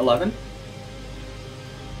as 11?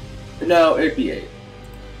 No, it'd be 8.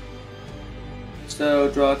 So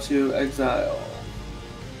draw 2, exile.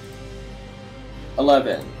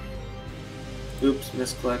 11. Oops,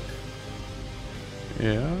 misclick.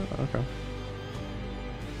 Yeah, okay.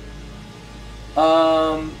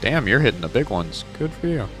 Damn, you're hitting the big ones. Good for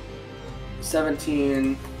you.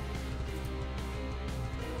 17.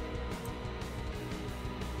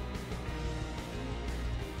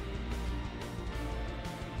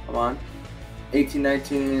 Come on. 18,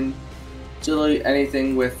 19. Literally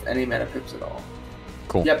anything with any mana pips at all.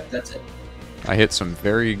 Cool. Yep, that's it. I hit some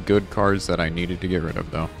very good cards that I needed to get rid of,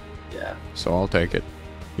 though. Yeah. So I'll take it.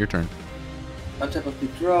 Your turn. Untap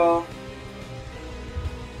upkeep draw.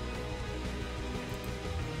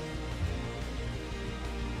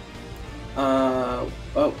 Oh,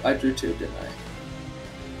 I drew 2, didn't I?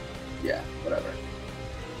 Yeah, whatever.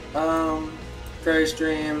 Fairy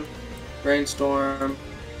Stream, Brainstorm.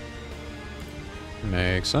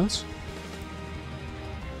 Makes sense.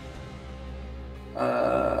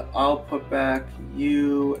 I'll put back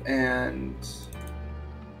you and...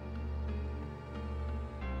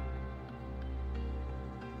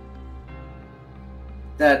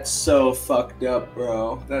 That's so fucked up,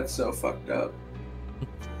 bro. That's so fucked up.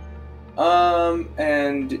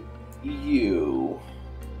 And you.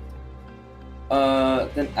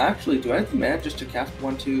 Then actually, do I have the mana just to cast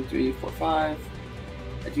 1, 2, 3, 4, 5?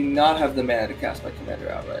 I do not have the mana to cast my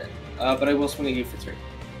commander outright. But I will swing at you for 3.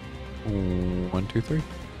 1, 2, 3.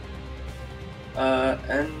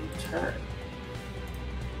 And turn.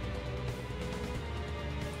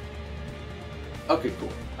 Okay, cool.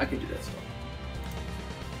 I can do that still.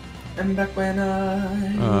 And back when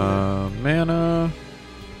Mana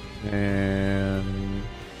and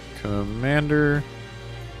commander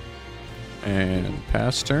and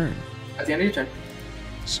pass turn. at the end of your turn,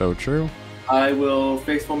 So true. I will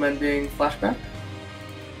Faithful Mending flashback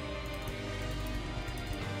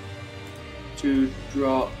to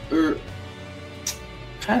draw.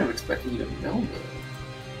 Kind of expecting you to mill me.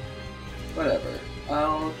 Whatever.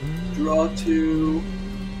 I'll draw 2,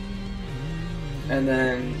 and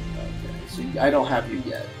then. So I don't have you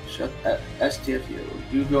yet. Shut STFU.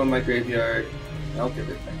 You go in my graveyard. I'll give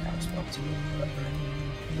it that kind of spell to you. Whatever.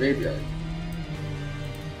 Graveyard.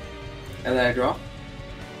 And then I draw.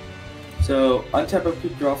 So untap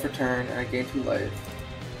upkeep, draw for turn, and I gain 2 life.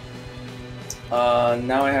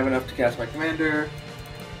 Now I have enough to cast my commander.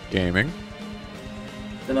 Gaming.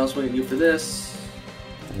 Then I'll swing at you for this.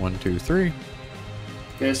 1, 2, 3.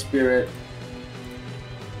 Get a spirit.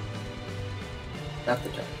 Not the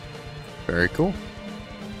turn. Very cool.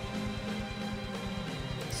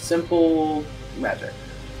 Simple magic.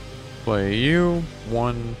 Play you.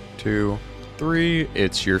 1, 2, 3.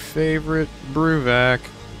 It's your favorite Bruvac.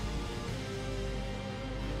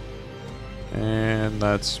 And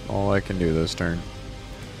that's all I can do this turn.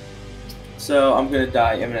 So I'm gonna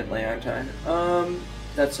die imminently, aren't I?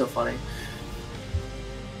 That's so funny.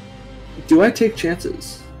 Do I take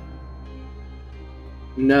chances?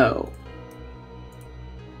 No.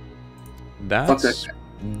 That's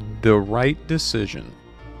the right decision.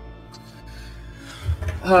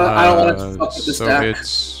 I don't want to fuck with the so stack.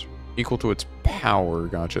 it's equal to its power,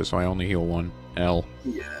 gotcha, so I only heal 1. L.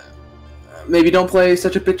 Yeah. Maybe don't play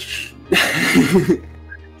such a bitch.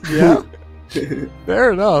 Yeah.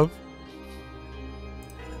 Fair enough.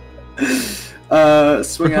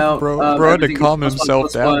 Swing out. Bro had to everything calm is +1,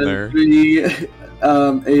 himself down +1, there. 3,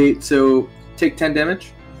 8. So take 10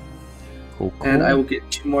 damage, Cool, cool. and I will get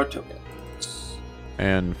 2 more tokens.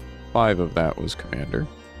 And 5 of that was commander.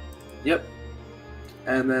 Yep.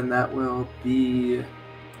 And then that will be...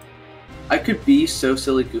 I could be so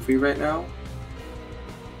silly goofy right now.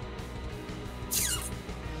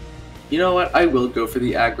 You know what? I will go for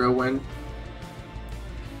the aggro win.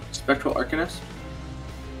 Spectral Arcanist.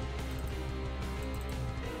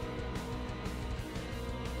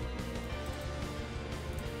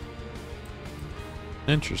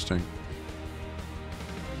 Interesting.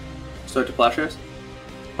 Start to Plashers.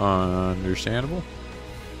 Understandable.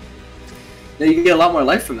 Now you get a lot more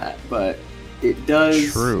life from that, but it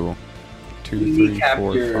does... True. 2, You 3, cap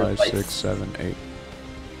 4, your 5, life. 6, 7, 8.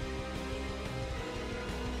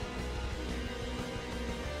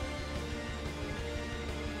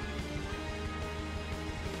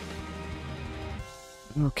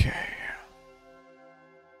 Okay.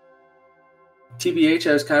 TBH,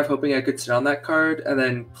 I was kind of hoping I could sit on that card and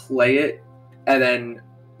then play it, and then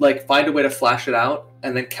like find a way to flash it out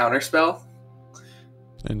and then counterspell.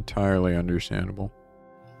 Entirely understandable.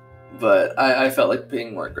 But I felt like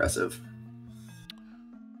being more aggressive.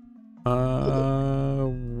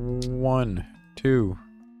 1, 2,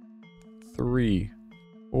 3,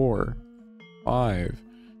 4, 5.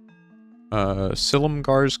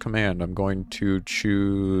 Silumgar's command. I'm going to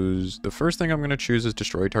choose... The first thing I'm going to choose is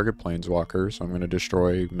destroy target planeswalker, so I'm going to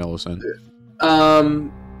destroy Millicent.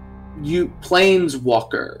 You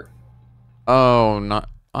Planeswalker. Oh, not...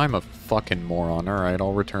 I'm a fucking moron. Alright,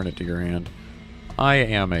 I'll return it to your hand. I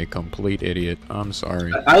am a complete idiot. I'm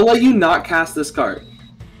sorry. I'll let you not cast this card.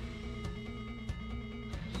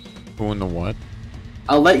 Who in the what?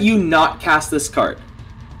 I'll let you not cast this card.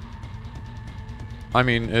 I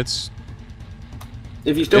mean, it's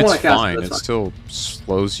If you still want to cast fine. it, It that's still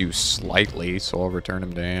slows you slightly, so I'll return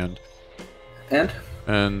him to hand. fine.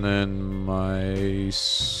 And then my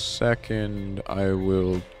second, I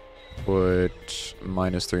will put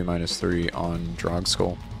 -3/-3 on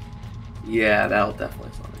Drogskull. Yeah, that'll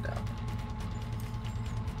definitely slow me down.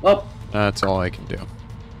 Well, That's all I can do.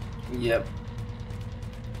 yep.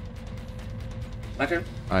 My turn.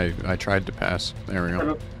 I tried to pass. There we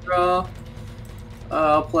go. Draw.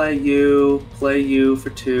 I'll play you for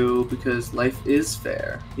 2 because life is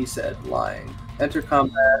fair, he said, lying. Enter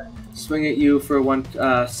combat, swing at you for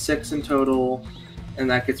 6 in total, and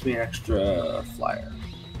that gets me an extra flyer.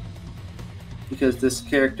 Because this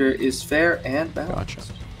character is fair and balanced.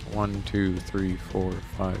 Gotcha. 1, 2, 3, 4,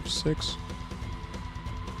 5, 6.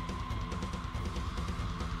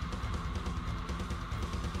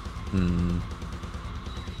 Hmm.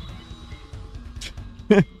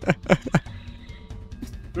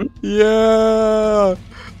 Yeah!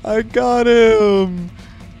 I got him!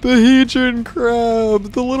 The Hedron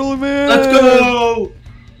Crab! The little man! Let's go!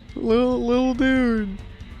 Little dude.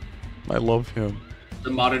 I love him.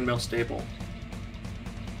 The modern mill staple.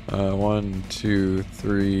 1, 2,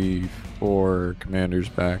 3, 4 commanders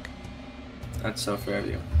back. That's so fair of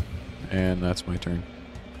you. And that's my turn.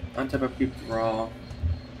 Untap upkeep, draw.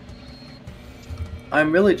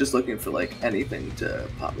 I'm really just looking for like anything to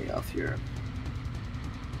pop me off here.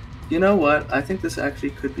 You know what? I think this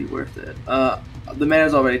actually could be worth it. The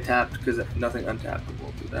mana's already tapped because nothing untapped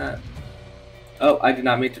will do that. Oh, I did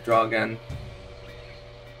not mean to draw again.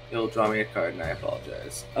 You'll draw me a card and I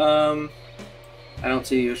apologize. I don't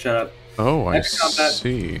see you, shut up. Oh, I Next combat.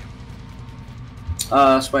 see.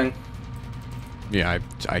 Swing. Yeah,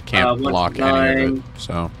 I can't 1, block any of 9. it,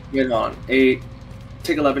 so. Get on. 8.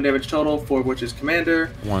 Take 11 damage total, 4 of which is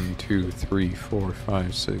commander. 1, 2, 3, 4,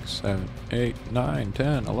 5, 6, 7, 8, 9,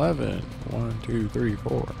 10, 11. 1, 2, 3,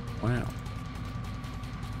 4. Wow.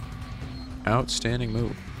 Outstanding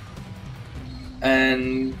move.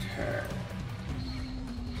 And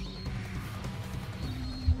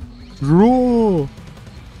Draw!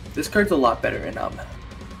 this card's a lot better in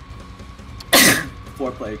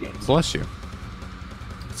 4-player games. Bless you.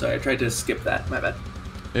 Sorry, I tried to skip that. My bad.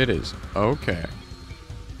 It is. Okay.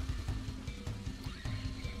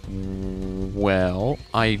 Well,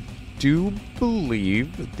 I do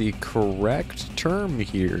believe the correct term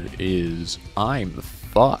here is I'm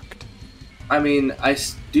fucked. I mean, I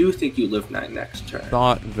do think you live 9 next turn.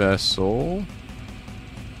 Thought Vessel.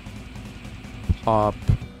 Pop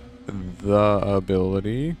the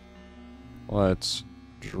ability. Let's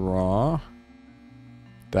draw.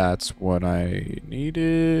 That's what I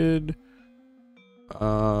needed.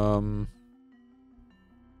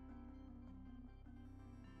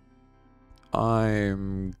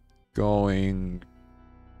 I'm going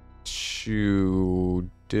to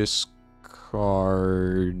discard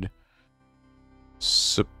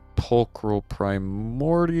Sepulchral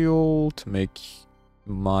Primordial to make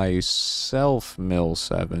myself mill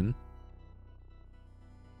 7.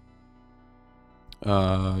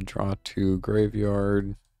 Draw 2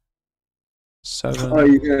 graveyard. 7. Are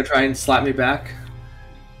you gonna try and slap me back?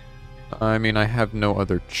 I mean, I have no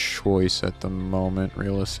other choice at the moment,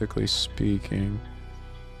 realistically speaking.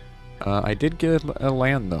 I did get a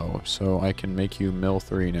land, though, so I can make you mill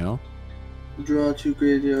 3 now. Draw 2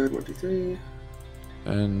 graveyard, 1, 2, 3.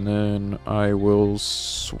 And then I will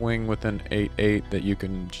swing with an 8/8 that you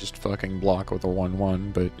can just fucking block with a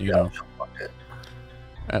 1/1, but, you know. Fuck it.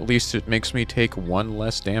 At least it makes me take 1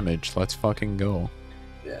 less damage. Let's fucking go.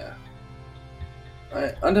 Yeah.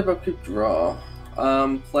 Alright, untap upkeep, draw.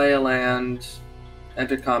 Play a land,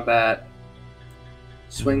 enter combat,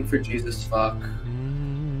 swing for Jesus fuck.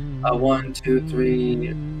 1, 2,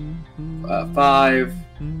 3, 5,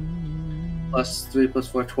 plus 3, plus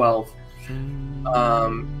 4, 12.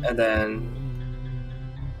 And then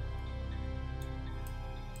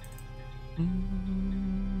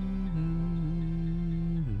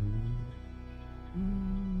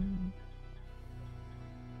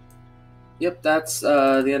yep, that's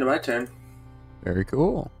the end of my turn. Very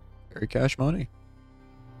cool. Very cash money.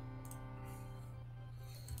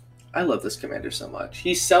 I love this commander so much.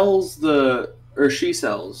 He sells or she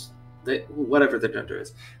sells whatever the gender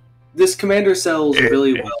is. This commander sells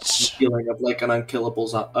really well. The feeling of like an unkillable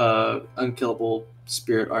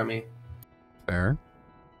spirit army. Fair.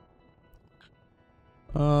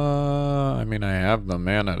 I mean, I have the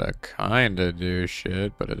mana to kinda do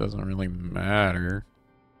shit, but it doesn't really matter.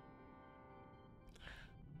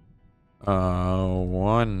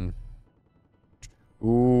 1,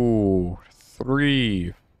 2,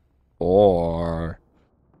 3, 4.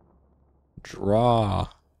 Draw.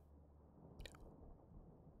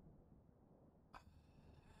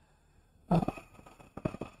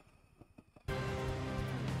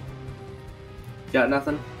 Got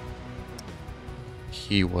nothing?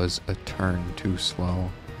 He was a turn too slow.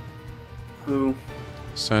 Who?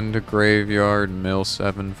 Send a graveyard mill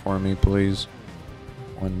 7 for me, please.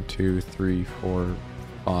 1, 2, 3, 4,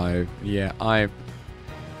 5. Yeah,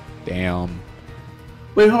 damn.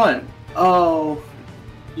 Wait, hold on. Oh,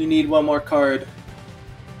 you need one more card.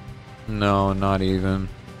 No, not even.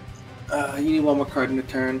 You need one more card in the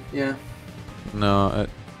turn. Yeah. No,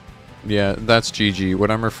 yeah, that's GG.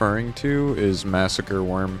 What I'm referring to is Massacre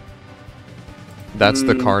Worm. That's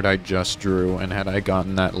the card I just drew, and had I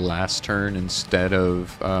gotten that last turn instead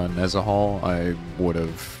of Nezahal, I would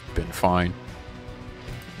have been fine.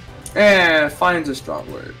 Fine's a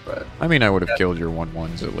strong word, but... I mean, I would have killed your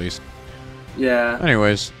 1/1s at least. Yeah.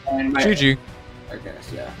 Anyways, GG. I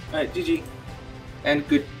guess, yeah. Alright, GG. And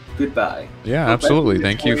goodbye. Yeah, Go absolutely. back to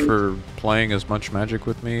Thank you the for playing as much Magic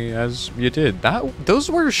with me as you did.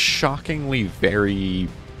 Those were shockingly very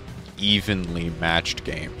evenly matched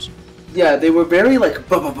games. Yeah, they were very like...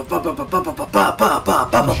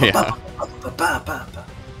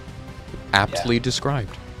 Aptly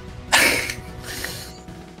described.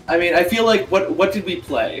 I mean, I feel like, what did we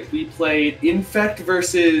play? We played Infect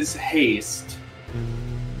versus Haste.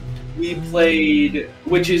 We played,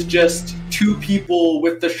 which is just two people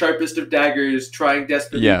with the sharpest of daggers trying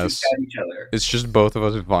desperately to stab each other. It's just both of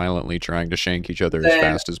us violently trying to shank each other as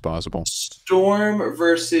fast as possible. Storm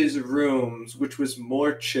versus Rooms, which was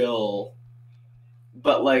more chill,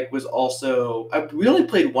 but like was also... we only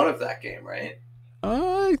played one of that game, right?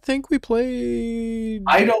 I think we played...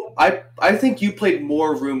 I think you played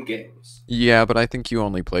more Room games. Yeah, but I think you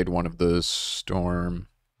only played one of the Storm.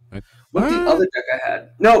 What the other deck I had?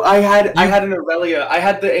 No, I had an Aurelia. I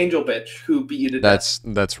had the Angel bitch who beat you to death.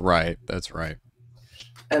 That's right. That's right.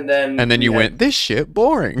 And then you went, this shit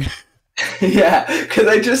boring. Yeah, because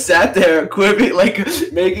I just sat there equipping, like,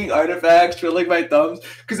 making artifacts, twiddling my thumbs.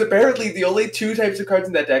 Because apparently the only two types of cards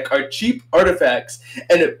in that deck are cheap artifacts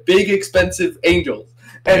and big, expensive angels.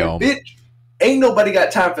 And bitch, ain't nobody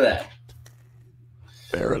got time for that.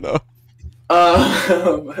 Fair enough.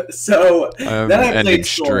 So then I played ending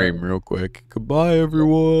stream real quick. Goodbye,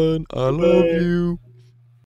 everyone. I love you.